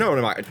know I'm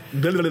not.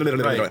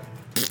 Right.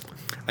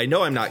 I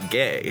know I'm not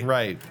gay.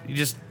 Right. You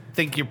just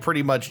think you're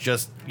pretty much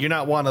you're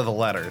not one of the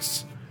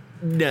letters.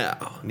 No.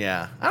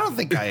 Yeah. I don't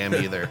think I am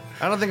either.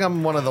 I don't think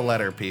I'm one of the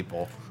letter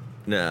people.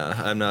 No,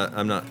 I'm not.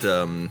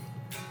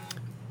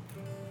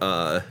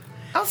 I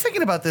was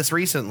thinking about this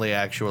recently,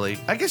 actually.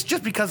 I guess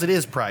just because it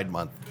is Pride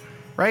Month,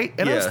 right?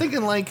 And I was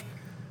thinking, like,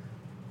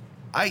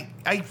 I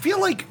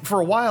feel like for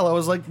a while I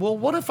was like, well,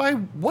 what if I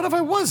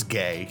was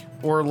gay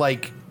or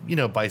like, you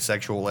know,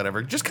 bisexual,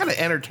 whatever. Just kind of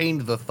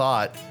entertained the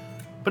thought,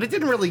 but it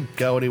didn't really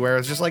go anywhere. It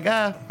was just like,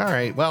 all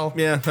right, well,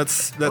 Yeah,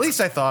 that's at least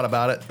I thought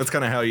about it. That's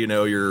kind of how you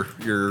know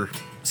you're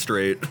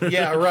straight.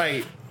 Yeah,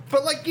 right.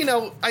 But like, you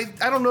know, I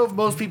don't know if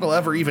most people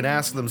ever even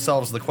ask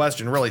themselves the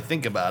question, really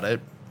think about it.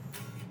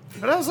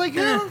 But I was like,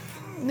 I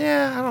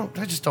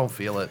just don't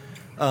feel it.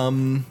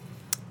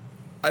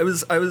 I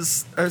was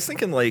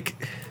thinking,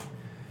 like,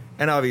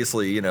 and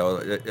obviously, you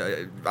know,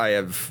 I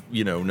have,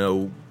 you know,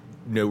 no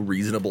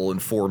reasonable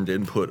informed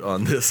input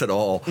on this at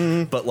all.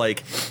 Mm-hmm. But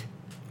like,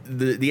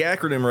 the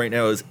acronym right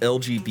now is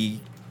LGBTQIA+.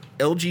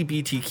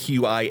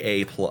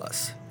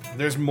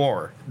 There's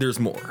more.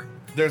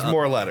 There's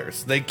more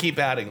letters. They keep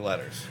adding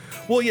letters.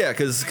 Well, yeah,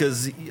 because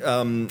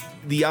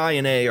the I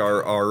and A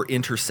are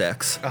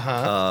intersex.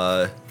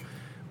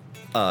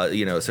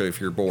 So if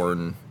you're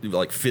born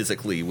like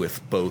physically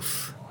with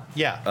both.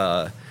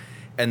 Yeah.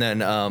 And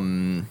then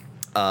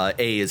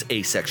A is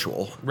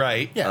asexual.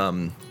 Right. Yeah.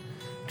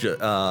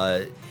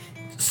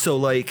 So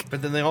like,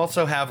 But then they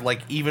also have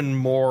like even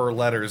more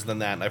letters than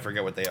that, and I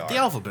forget what they are. The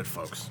alphabet,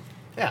 folks.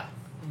 Yeah.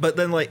 but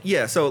then like,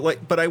 yeah, so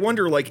like, but I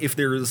wonder like if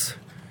there's,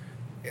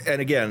 and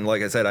again,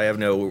 like I said, I have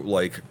no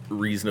like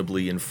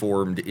reasonably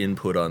informed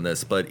input on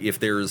this, but if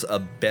there's a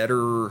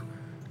better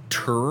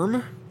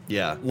term,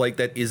 Yeah. like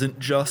that isn't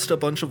just a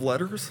bunch of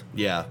letters,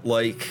 Yeah.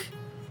 like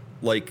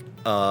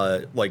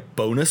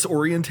bonus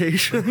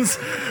orientations,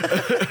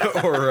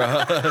 or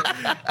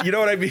you know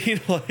what I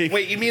mean? Like,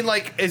 Wait, you mean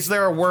like, is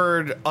there a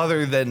word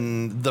other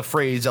than the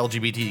phrase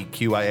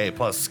LGBTQIA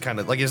plus kind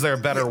of, like, is there a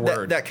better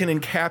word? that can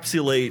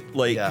encapsulate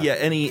like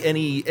any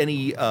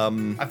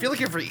I feel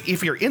like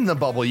if you're in the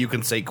bubble, you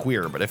can say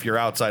queer, but if you're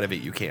outside of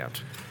it, you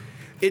can't.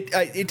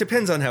 it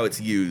depends on how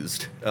it's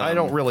used. I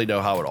don't really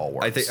know how it all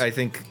works. I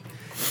think,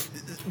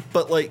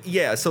 but like,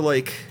 yeah, so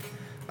like,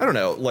 I don't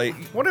know, like,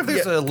 What if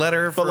there's a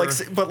letter for...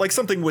 but like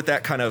something with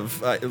that kind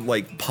of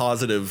like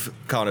positive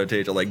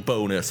connotation, like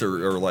bonus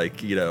or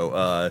like, you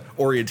know,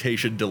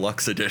 orientation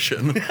deluxe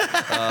edition.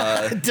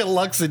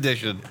 Deluxe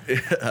edition.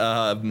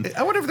 I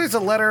wonder if there's a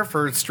letter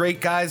for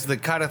straight guys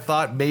that kind of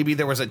thought maybe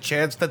there was a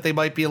chance that they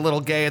might be a little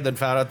gay and then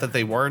found out that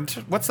they weren't.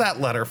 What's that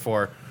letter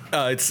for?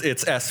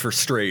 It's S for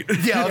straight.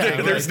 Yeah,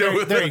 okay, there's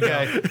no. there you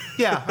go.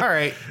 Yeah, all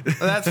right.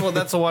 That's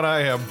the one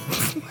I am.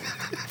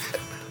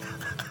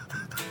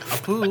 I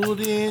pulled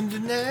into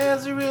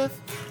Nazareth,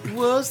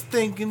 was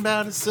thinking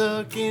about a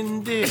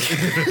sucking dick.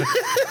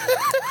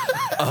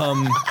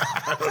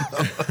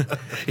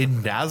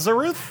 In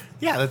Nazareth?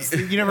 Yeah, that's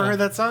you never heard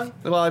that song?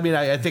 Well, I mean,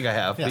 I think I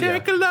have. Yeah.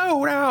 Take a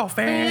load off,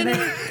 Annie.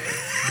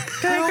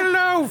 Take a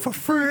load for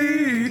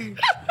free.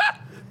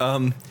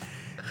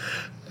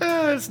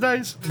 It's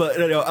nice.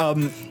 But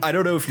I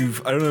don't know if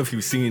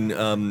you've seen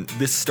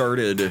this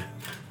started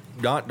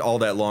not all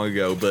that long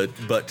ago,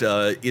 but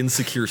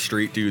insecure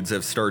straight dudes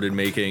have started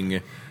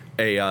making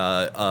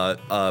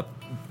a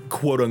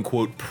quote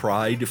unquote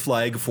pride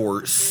flag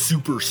for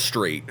super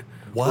straight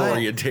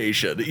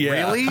orientation. Yeah.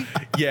 Really?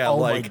 Yeah. Oh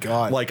like, my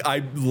God. like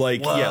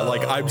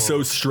I'm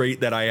so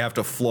straight that I have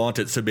to flaunt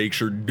it to make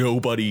sure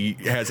nobody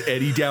has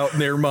any doubt in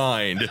their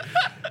mind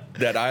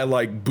that I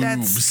like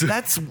boobs.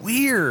 That's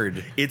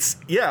weird. It's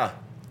yeah.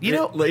 You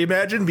know, like,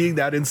 imagine being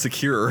that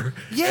insecure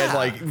and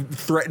like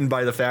threatened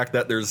by the fact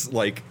that there's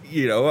like,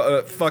 you know,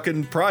 a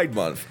fucking Pride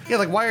Month. Yeah,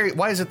 like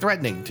why is it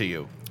threatening to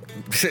you?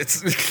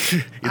 It's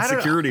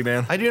insecurity,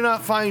 man. I do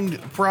not find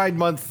Pride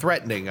Month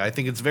threatening. I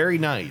think it's very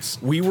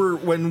nice.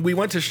 When we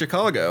went to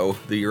Chicago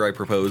the year I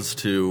proposed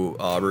to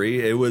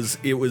Aubrey, it was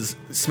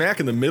smack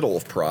in the middle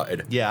of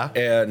Pride. Yeah.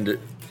 And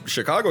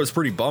Chicago was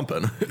pretty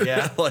bumping.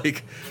 Yeah.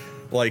 Like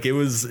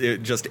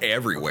it just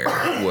everywhere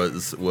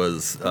was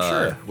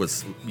Sure.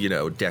 you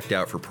know, decked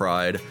out for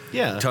Pride.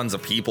 Yeah. Tons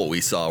of people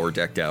we saw were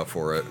decked out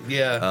for it.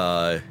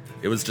 Yeah.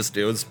 It was just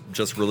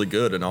really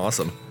good and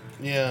awesome.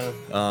 Yeah.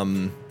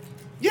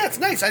 Yeah, it's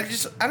nice.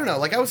 I don't know.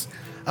 Like I was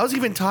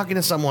even talking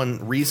to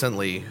someone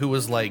recently who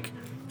was like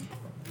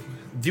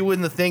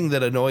doing the thing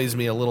that annoys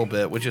me a little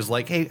bit, which is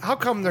like, hey, how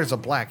come there's a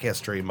Black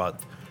History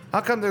Month?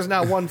 How come there's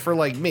not one for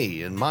like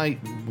me and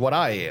what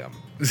I am?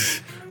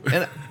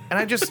 And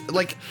I just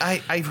like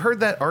I've heard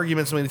that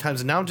argument so many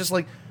times, and now I'm just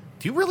like,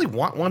 do you really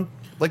want one?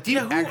 Like, do you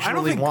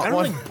actually want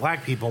one? I don't think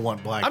black people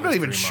want Black I'm not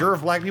even History sure Month.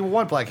 if black people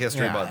want Black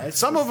History Yeah, Month. it's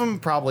Some of them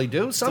probably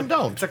do, some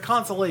don't. It's a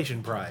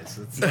consolation prize.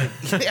 It's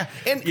like, Yeah,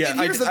 and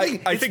here's the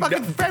thing. I It's think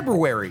fucking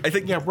February. I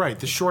think yeah, right.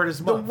 The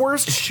shortest the month.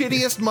 worst,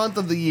 shittiest month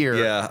of the year.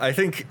 Yeah, I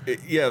think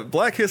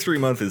Black History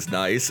Month is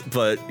nice,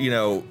 but you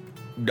know,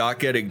 not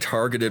getting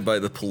targeted by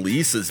the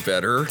police is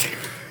better.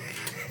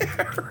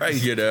 Right.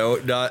 You know,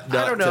 not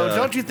I don't know.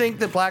 Don't you think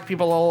that black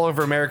people all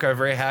over America are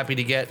very happy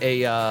to get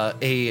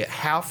a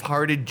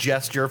half-hearted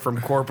gesture from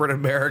corporate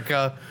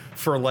America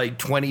for like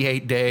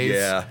 28 days?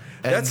 Yeah.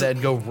 And then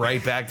go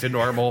right back to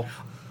normal?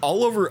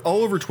 all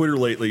over Twitter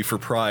lately for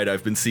Pride,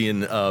 I've been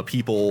seeing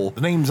people,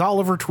 The name's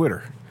Oliver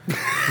Twitter.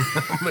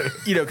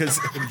 you know, because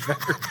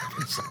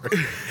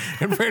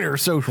Inventor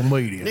of social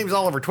media. My name's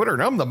Oliver Twitter,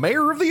 and I'm the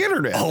mayor of the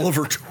internet.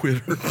 Oliver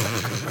Twitter.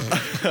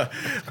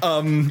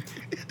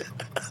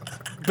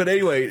 But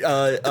anyway,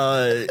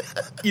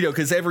 you know,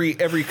 because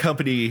every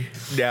company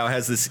now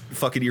has this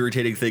fucking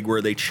irritating thing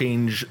where they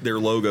change their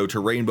logo to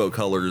rainbow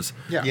colors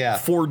Yeah.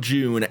 for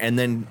June and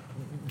then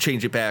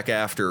change it back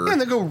after. And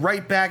then go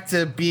right back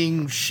to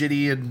being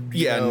shitty and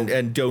you know,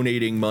 and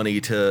donating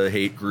money to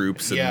hate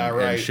groups and,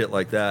 and shit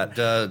like that.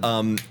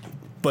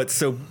 But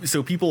so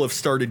people have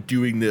started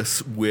doing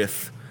this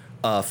with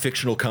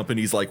fictional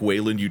companies like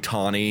Wayland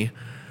Yutani,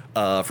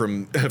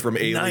 from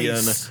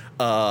Alien, Nice.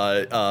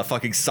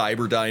 fucking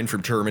Cyberdyne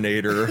from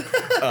Terminator.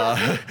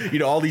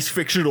 All these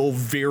fictional,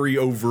 very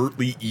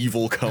overtly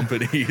evil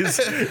companies.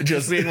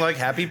 Just being like,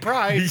 Happy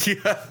Pride.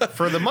 Yeah.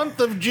 For the month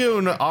of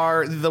June,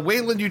 the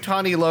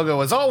Weyland-Yutani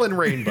logo is all in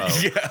rainbow.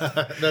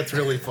 That's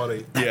really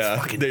funny.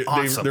 fucking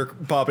awesome. They're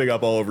popping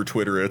up all over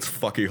Twitter. It's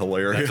fucking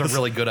hilarious. That's a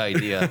really good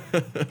idea.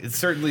 It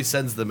certainly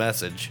sends the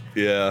message.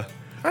 Yeah.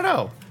 I don't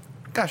know.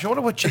 Gosh, I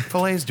wonder what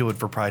Chick-fil-A is doing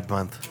for Pride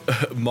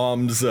Month.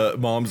 Mom's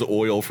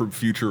oil from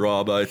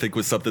Futurama, I think,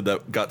 was something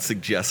that got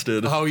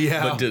suggested. Oh,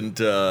 yeah. But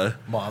didn't.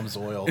 Mom's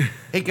oil.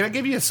 Hey, can I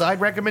give you a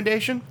side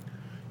recommendation?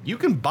 You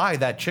can buy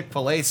that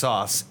Chick-fil-A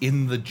sauce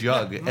in the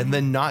jug and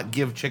then not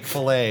give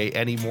Chick-fil-A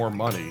any more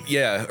money.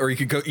 Yeah, or you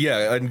could go.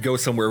 Yeah, and go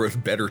somewhere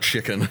with better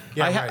chicken.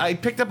 Yeah, I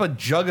picked up a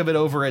jug of it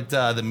over at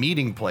the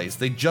meeting place.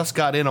 They just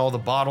got in all the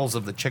bottles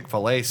of the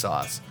Chick-fil-A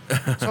sauce.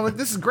 So I'm like,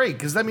 this is great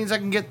because that means I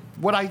can get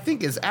what I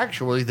think is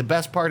actually the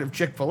best part of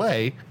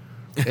Chick-fil-A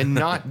and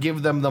not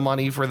give them the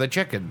money for the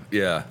chicken,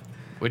 Yeah,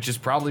 which is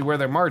probably where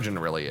their margin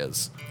really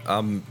is.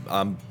 I'm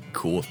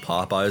cool with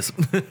Popeyes.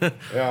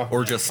 Yeah.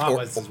 or just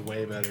Popeyes is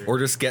way better. or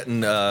just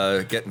getting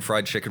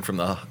fried chicken from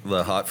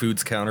the hot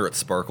foods counter at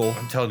Sparkle.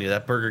 I'm telling you,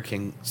 that Burger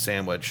King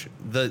sandwich,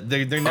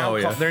 they're now Oh,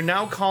 yeah. they're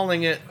now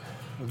calling it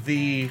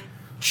the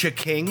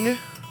Chiking.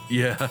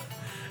 Yeah.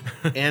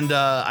 And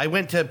I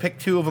went to pick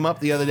 2 of them up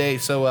the other day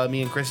so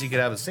me and Chrissy could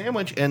have a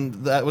sandwich. And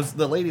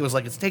the lady was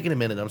like, "It's taking a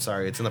minute. I'm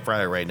sorry. It's in the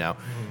fryer right now."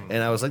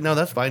 And I was like, "No,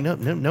 that's fine.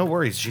 No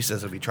worries." She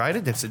says, "Have you tried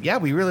it?" I said, "Yeah,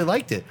 we really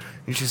liked it."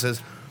 And she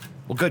says,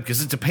 "Well, good,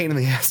 because it's a pain in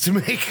the ass to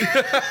make."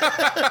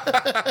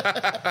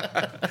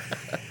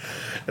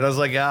 And I was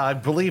like, "Yeah, I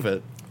believe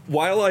it."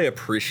 While I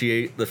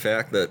appreciate the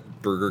fact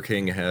that Burger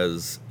King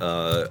has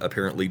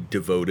apparently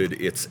devoted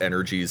its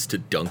energies to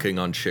dunking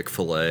on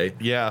Chick-fil-A,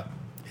 Yeah.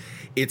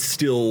 it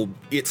still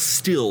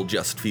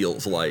just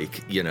feels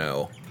like,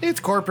 It's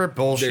corporate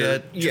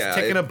bullshit. Just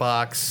ticking a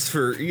box.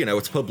 for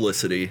it's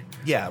publicity.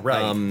 Yeah,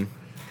 right.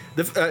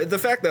 The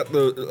fact that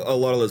a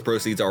lot of those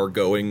proceeds are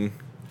going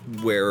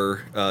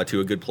where to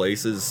a good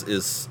place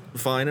is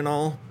fine and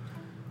all.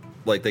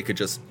 Like, they could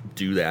just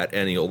do that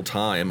any old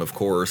time, of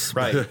course.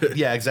 Right.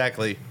 Yeah,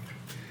 exactly.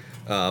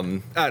 I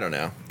don't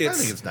know. I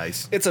think it's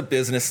nice. It's a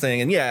business thing,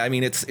 and yeah, I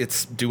mean,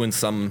 it's doing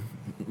some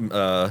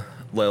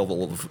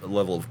level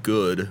of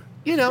good.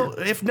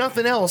 If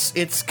nothing else,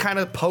 it's kind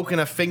of poking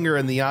a finger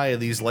in the eye of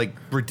these, like,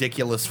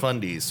 ridiculous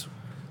fundies.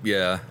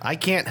 Yeah, I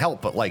can't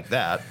help but like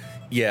that.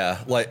 yeah.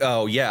 Like,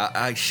 oh yeah,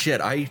 I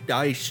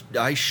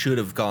should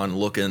have gone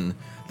looking.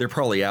 They're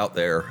probably out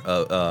there.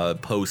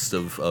 Posts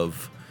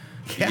of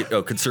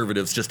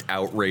conservatives just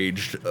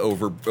outraged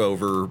over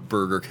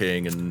Burger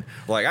King and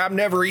like, I'm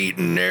never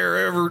eating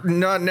there ever,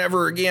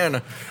 never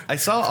again. I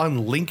saw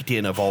on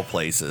LinkedIn, of all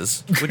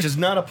places, which is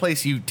not a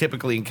place you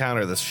typically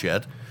encounter this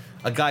shit,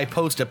 a guy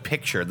post a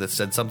picture that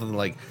said something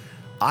like,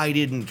 "I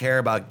didn't care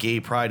about gay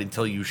pride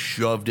until you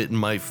shoved it in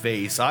my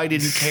face. I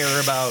didn't care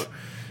about,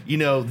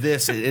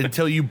 this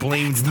until you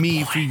blamed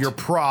me for your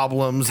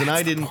problems." And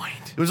I didn't.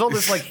 It was all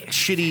this like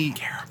shitty.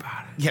 Care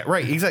about it. Yeah,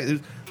 right,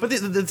 exactly. But the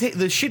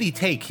shitty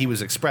take he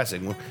was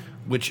expressing,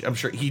 which I'm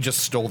sure he just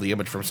stole the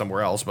image from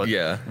somewhere else, but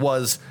Yeah.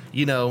 was,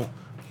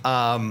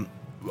 a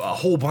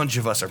whole bunch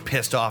of us are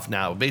pissed off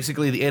now.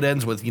 Basically, it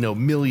ends with,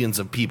 millions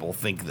of people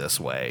think this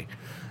way.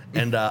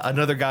 And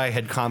another guy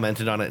had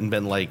commented on it and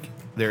been like,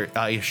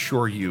 I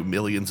assure you,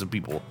 millions of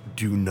people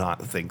do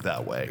not think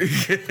that way.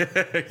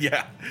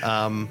 Yeah.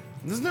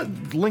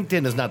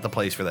 LinkedIn is not the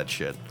place for that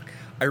shit.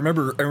 I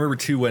remember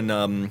too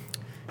when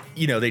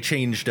they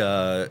changed.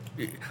 I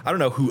don't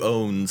know who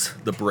owns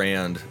the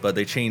brand, but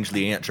they changed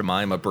the Aunt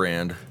Jemima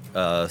brand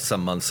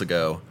some months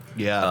ago.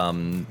 Yeah.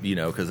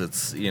 Because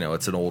it's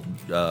it's an old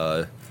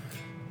kind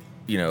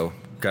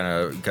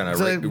of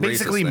It's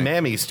basically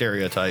mammy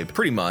stereotype.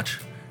 pretty much,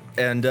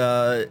 and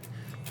so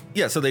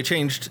they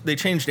changed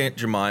Aunt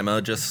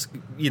Jemima just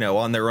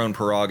on their own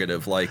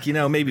prerogative. Like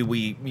maybe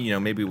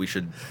we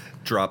should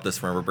drop this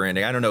from our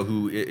branding. I don't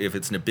know if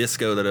it's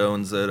Nabisco that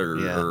owns it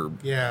or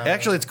Yeah.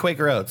 Actually, it's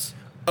Quaker Oats.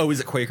 Oh, is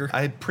it Quaker?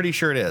 I'm pretty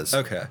sure it is.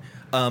 Okay.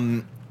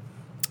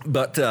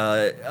 But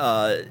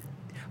I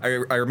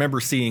remember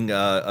seeing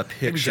a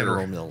picture. Maybe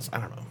General Mills. I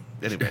don't know.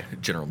 Anyway.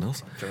 General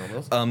Mills. General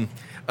Mills?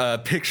 A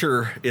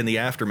picture in the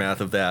aftermath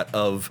of that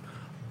of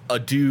a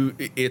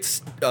dude.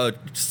 It's a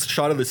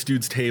shot of this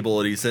dude's table,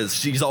 and he says,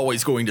 "She's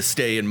always going to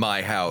stay in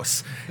my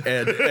house,"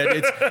 and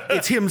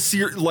it's him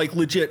like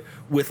legit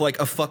with like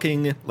a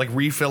fucking Like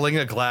refilling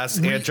a glass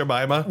Aunt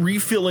Jemima?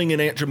 refilling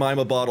an Aunt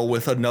Jemima bottle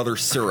with another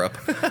syrup,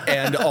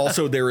 and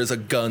also there is a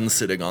gun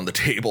sitting on the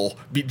table,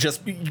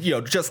 just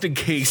in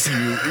case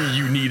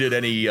you needed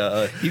any.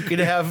 You could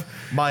have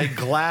my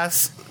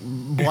glass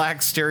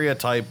black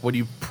stereotype when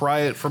you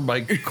pry it from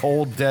my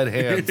cold, dead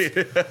hands. Do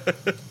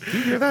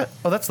you hear that?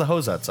 Oh, that's the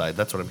hose outside.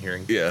 That's what I'm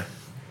hearing. Yeah.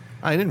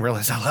 I didn't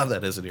realize how loud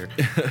that is in here.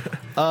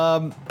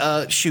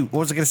 Shoot, what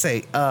was I going to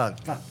say?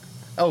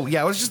 Oh,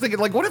 yeah, I was just thinking,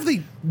 like, what if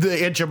the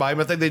Aunt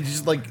Jemima thing, they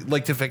just,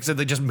 like to fix it,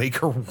 they just make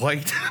her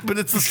white, but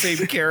it's the same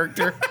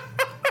character?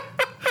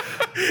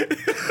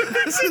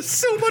 This is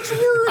so much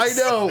worse. I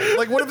know.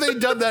 Like, what if they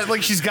done that?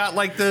 Like, she's got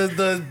like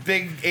the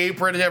big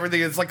apron and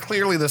everything. It's like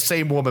clearly the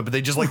same woman, but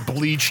they just like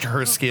bleached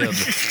her skin.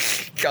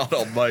 God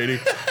Almighty.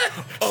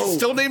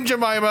 Still named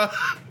Jemima.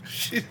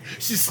 She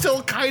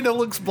still kind of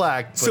looks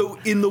black. But. So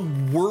in the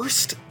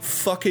worst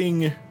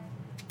fucking,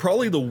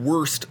 probably the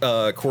worst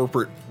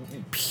corporate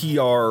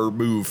PR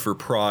move for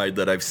Pride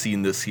that I've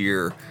seen this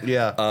year.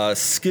 Yeah.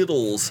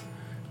 Skittles.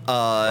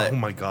 Oh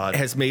my God.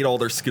 Has made all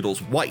their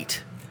Skittles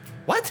white.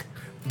 What?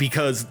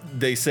 Because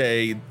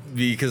they're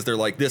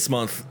like, this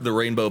month the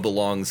rainbow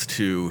belongs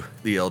to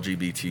the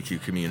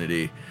LGBTQ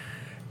community.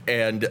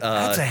 And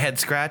That's a head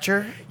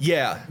scratcher.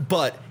 yeah,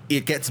 but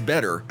it gets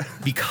better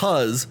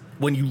because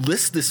when you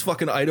list this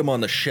fucking item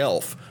on the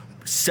shelf,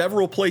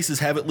 several places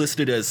have it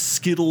listed as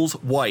Skittles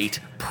White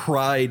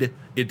Pride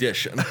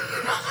Edition. Wow.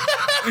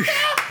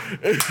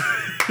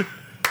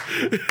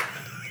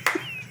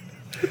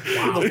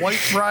 The White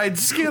Pride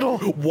Skittle.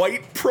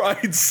 White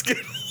Pride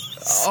Skittle.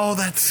 Oh,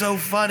 that's so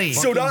funny.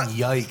 So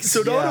yikes.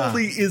 So not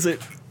only is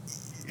it,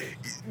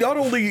 not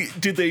only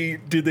did they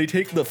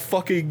take the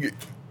fucking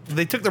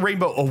they took the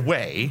rainbow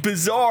away.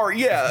 Bizarre,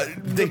 yeah,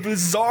 the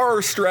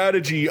bizarre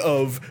strategy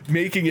of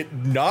making it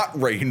not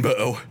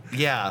rainbow.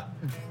 Yeah.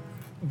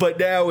 But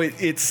now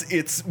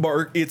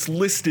it's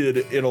listed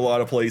in a lot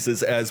of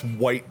places as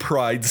White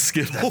Pride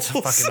Skittles.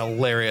 That's fucking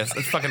hilarious.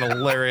 That's fucking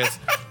hilarious.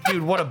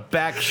 Dude, what a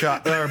backfire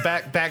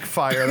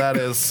that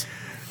is.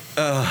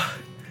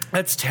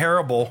 That's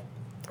terrible.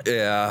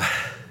 Yeah.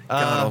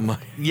 God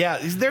almighty. Yeah,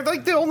 they're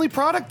like the only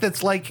product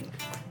that's like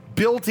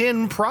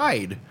built-in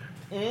Pride.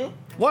 Mm-hmm.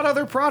 What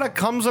other product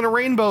comes in a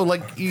rainbow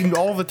like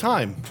all the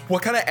time?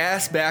 What kind of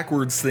ass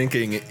backwards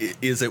thinking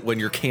is it when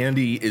your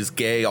candy is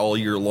gay all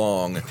year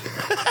long,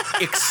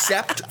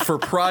 except for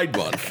Pride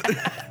Month?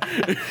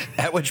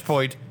 At which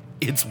point,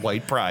 it's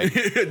White Pride.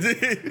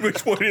 At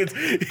which point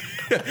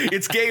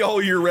it's gay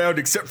all year round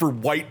except for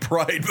White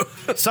Pride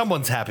Month.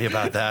 Someone's happy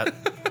about that.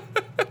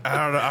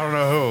 I don't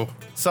know who.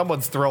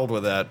 Someone's thrilled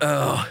with that.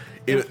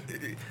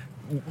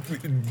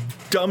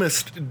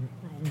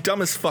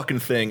 Dumbest fucking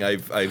thing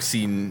I've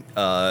seen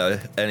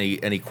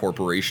any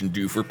corporation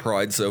do for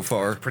Pride so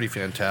far. Pretty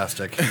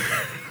fantastic.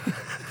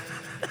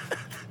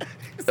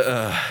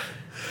 I'm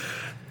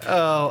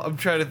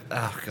trying to.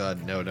 Oh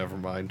God, no, never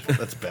mind.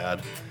 That's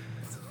bad.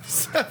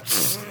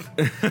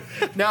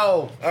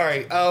 No. All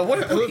right.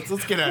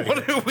 Let's get out of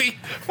here.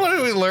 What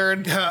did we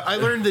learn? I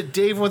learned that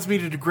Dave wants me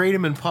to degrade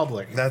him in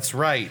public. That's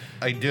right.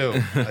 I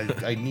do.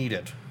 I need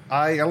it.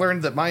 I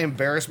learned that my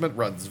embarrassment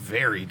runs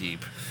very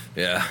deep.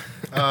 Yeah.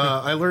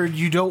 I learned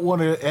you don't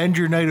want to end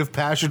your night of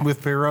passion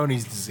with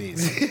Peyronie's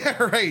disease.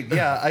 Yeah, right.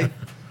 Yeah,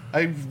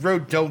 I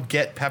wrote don't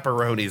get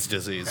pepperoni's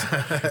disease.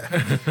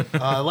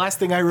 Last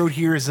thing I wrote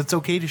here is it's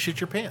okay to shit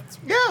your pants.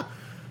 Yeah.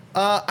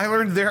 I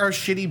learned there are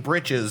shitty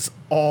britches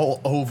all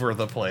over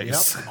the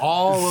place. Yep,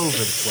 all over the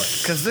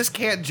place. Because this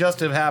can't just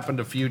have happened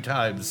a few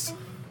times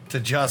to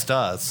just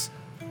us.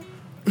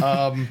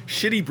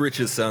 Shitty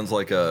Britches sounds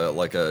like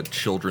a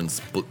children's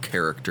book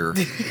character.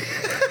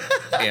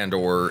 and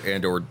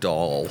or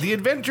doll. The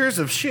Adventures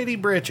of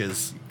Shitty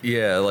Britches.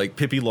 Yeah, like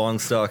Pippi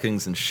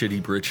Longstockings and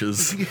Shitty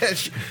Britches. Yeah,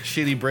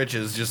 Shitty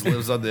Britches just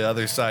lives on the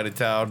other side of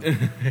town.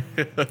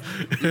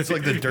 It's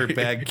like the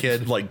dirtbag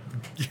kid.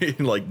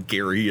 like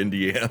Gary,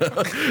 Indiana.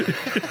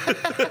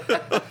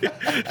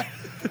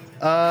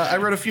 I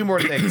wrote a few more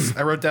things.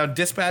 I wrote down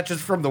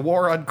dispatches from the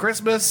war on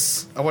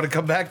Christmas. I want to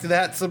come back to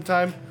that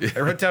sometime. I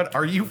wrote down,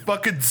 are you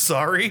fucking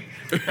sorry?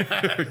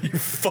 Are you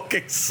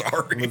fucking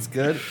sorry? That's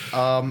good.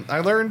 I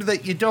learned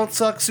that you don't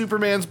suck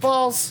Superman's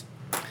balls.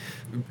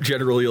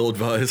 Generally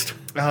ill-advised.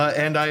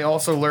 And I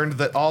also learned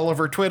that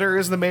Oliver Twitter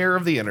is the mayor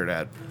of the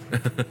internet.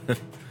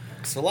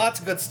 So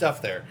lots of good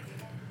stuff there.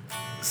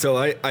 So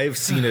I've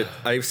seen it.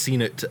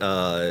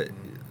 I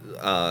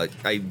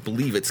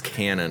believe it's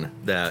canon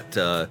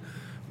that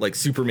like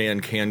Superman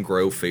can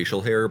grow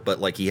facial hair, but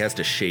like he has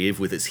to shave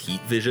with his heat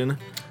vision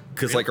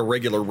because like a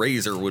regular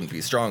razor wouldn't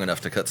be strong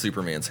enough to cut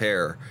Superman's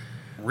hair.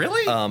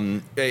 Really?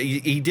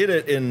 He did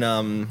it in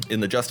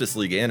the Justice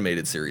League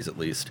animated series, at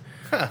least.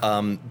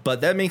 Huh.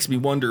 But that makes me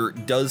wonder: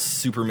 does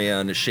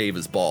Superman shave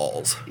his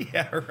balls?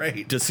 Yeah,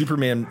 right. Does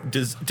Superman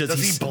does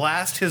he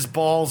blast his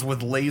balls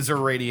with laser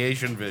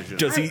radiation vision?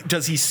 Does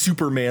he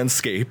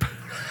Supermanscape?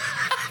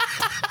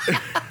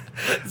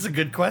 That's a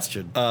good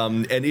question.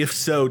 And if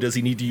so, does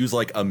he need to use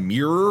like a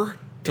mirror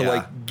to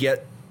like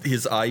get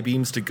his eye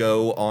beams to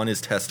go on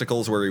his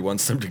testicles where he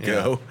wants them to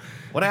go?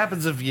 What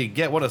happens if you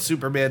get one of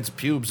Superman's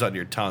pubes on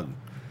your tongue?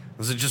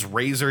 Does it just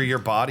razor your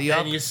body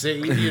up? And you say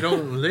you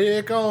don't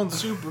lick on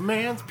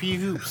Superman's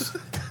pubes.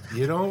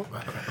 You don't.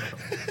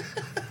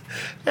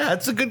 Yeah,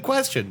 that's a good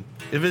question.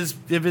 If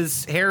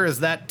his hair is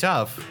that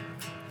tough,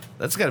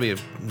 that's got to be a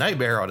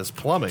nightmare on his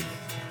plumbing.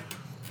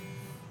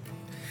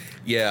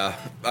 Yeah,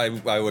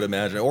 I would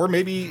imagine. Or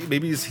maybe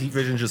his heat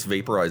vision just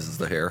vaporizes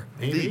the hair.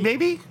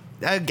 Maybe?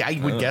 I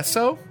would guess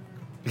so.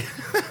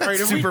 All right,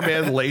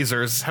 Superman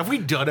lasers. Have we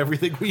done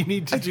everything we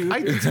need to do?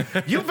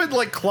 You've been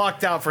like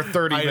clocked out for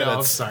 30 I minutes.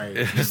 know, sorry.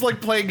 Just like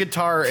playing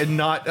guitar and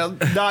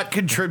not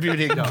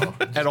contributing at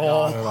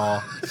all. Not at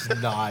all. It's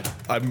not.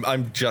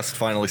 I'm just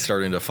finally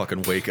starting to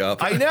fucking wake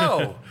up. I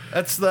know.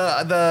 That's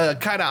the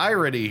kind of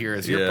irony here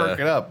is you're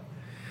perking up.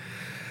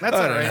 That's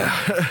all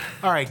right.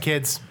 All right,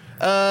 kids.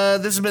 This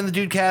has been the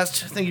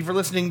Dudecast. Thank you for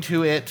listening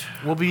to it.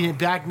 We'll be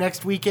back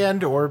next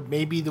weekend or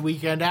maybe the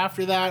weekend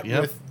after that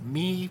Yep. with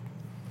me.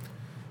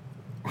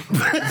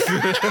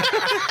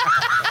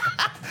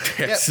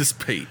 Texas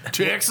Pete.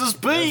 Texas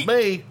That's Pete.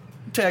 me.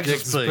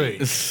 Texas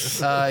Texas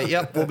Pete.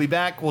 Yep, we'll be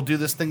back. We'll do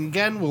this thing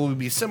again. We'll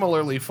be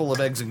similarly full of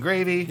eggs and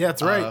gravy. Yeah,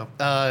 that's right.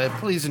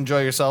 Please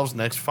enjoy yourselves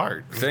next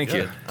fart. Thank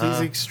you.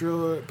 Please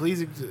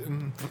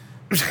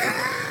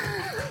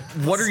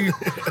What are you?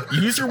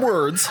 Use your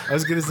words. I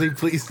was gonna say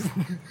please.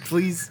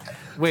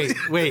 Wait,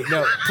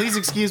 no. Please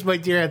excuse my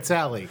dear Aunt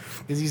Sally,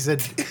 because he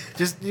said,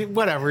 just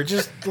whatever.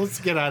 Just let's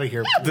get out of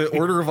here. The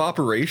order of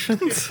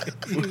operations.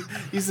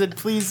 He said,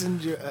 please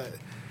enjoy.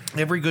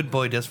 Every good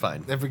boy does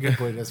fine. Every good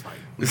boy does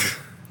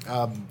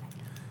fine.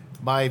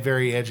 My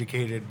very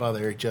educated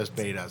mother just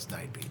made us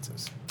 9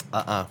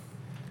 pizzas.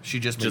 She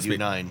just made you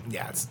 9.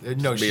 Yeah,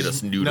 made she's-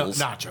 us noodles.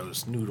 No,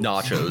 nachos, noodles.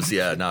 Nachos.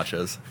 Yeah,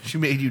 nachos. She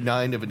made you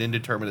 9 of an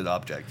indeterminate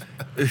object.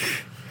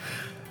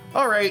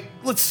 All right,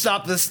 let's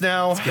stop this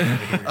now.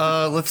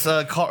 Let's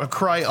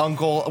cry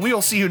uncle. We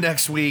will see you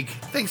next week.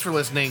 Thanks for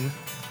listening.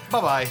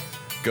 Bye-bye.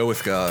 Go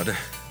with God.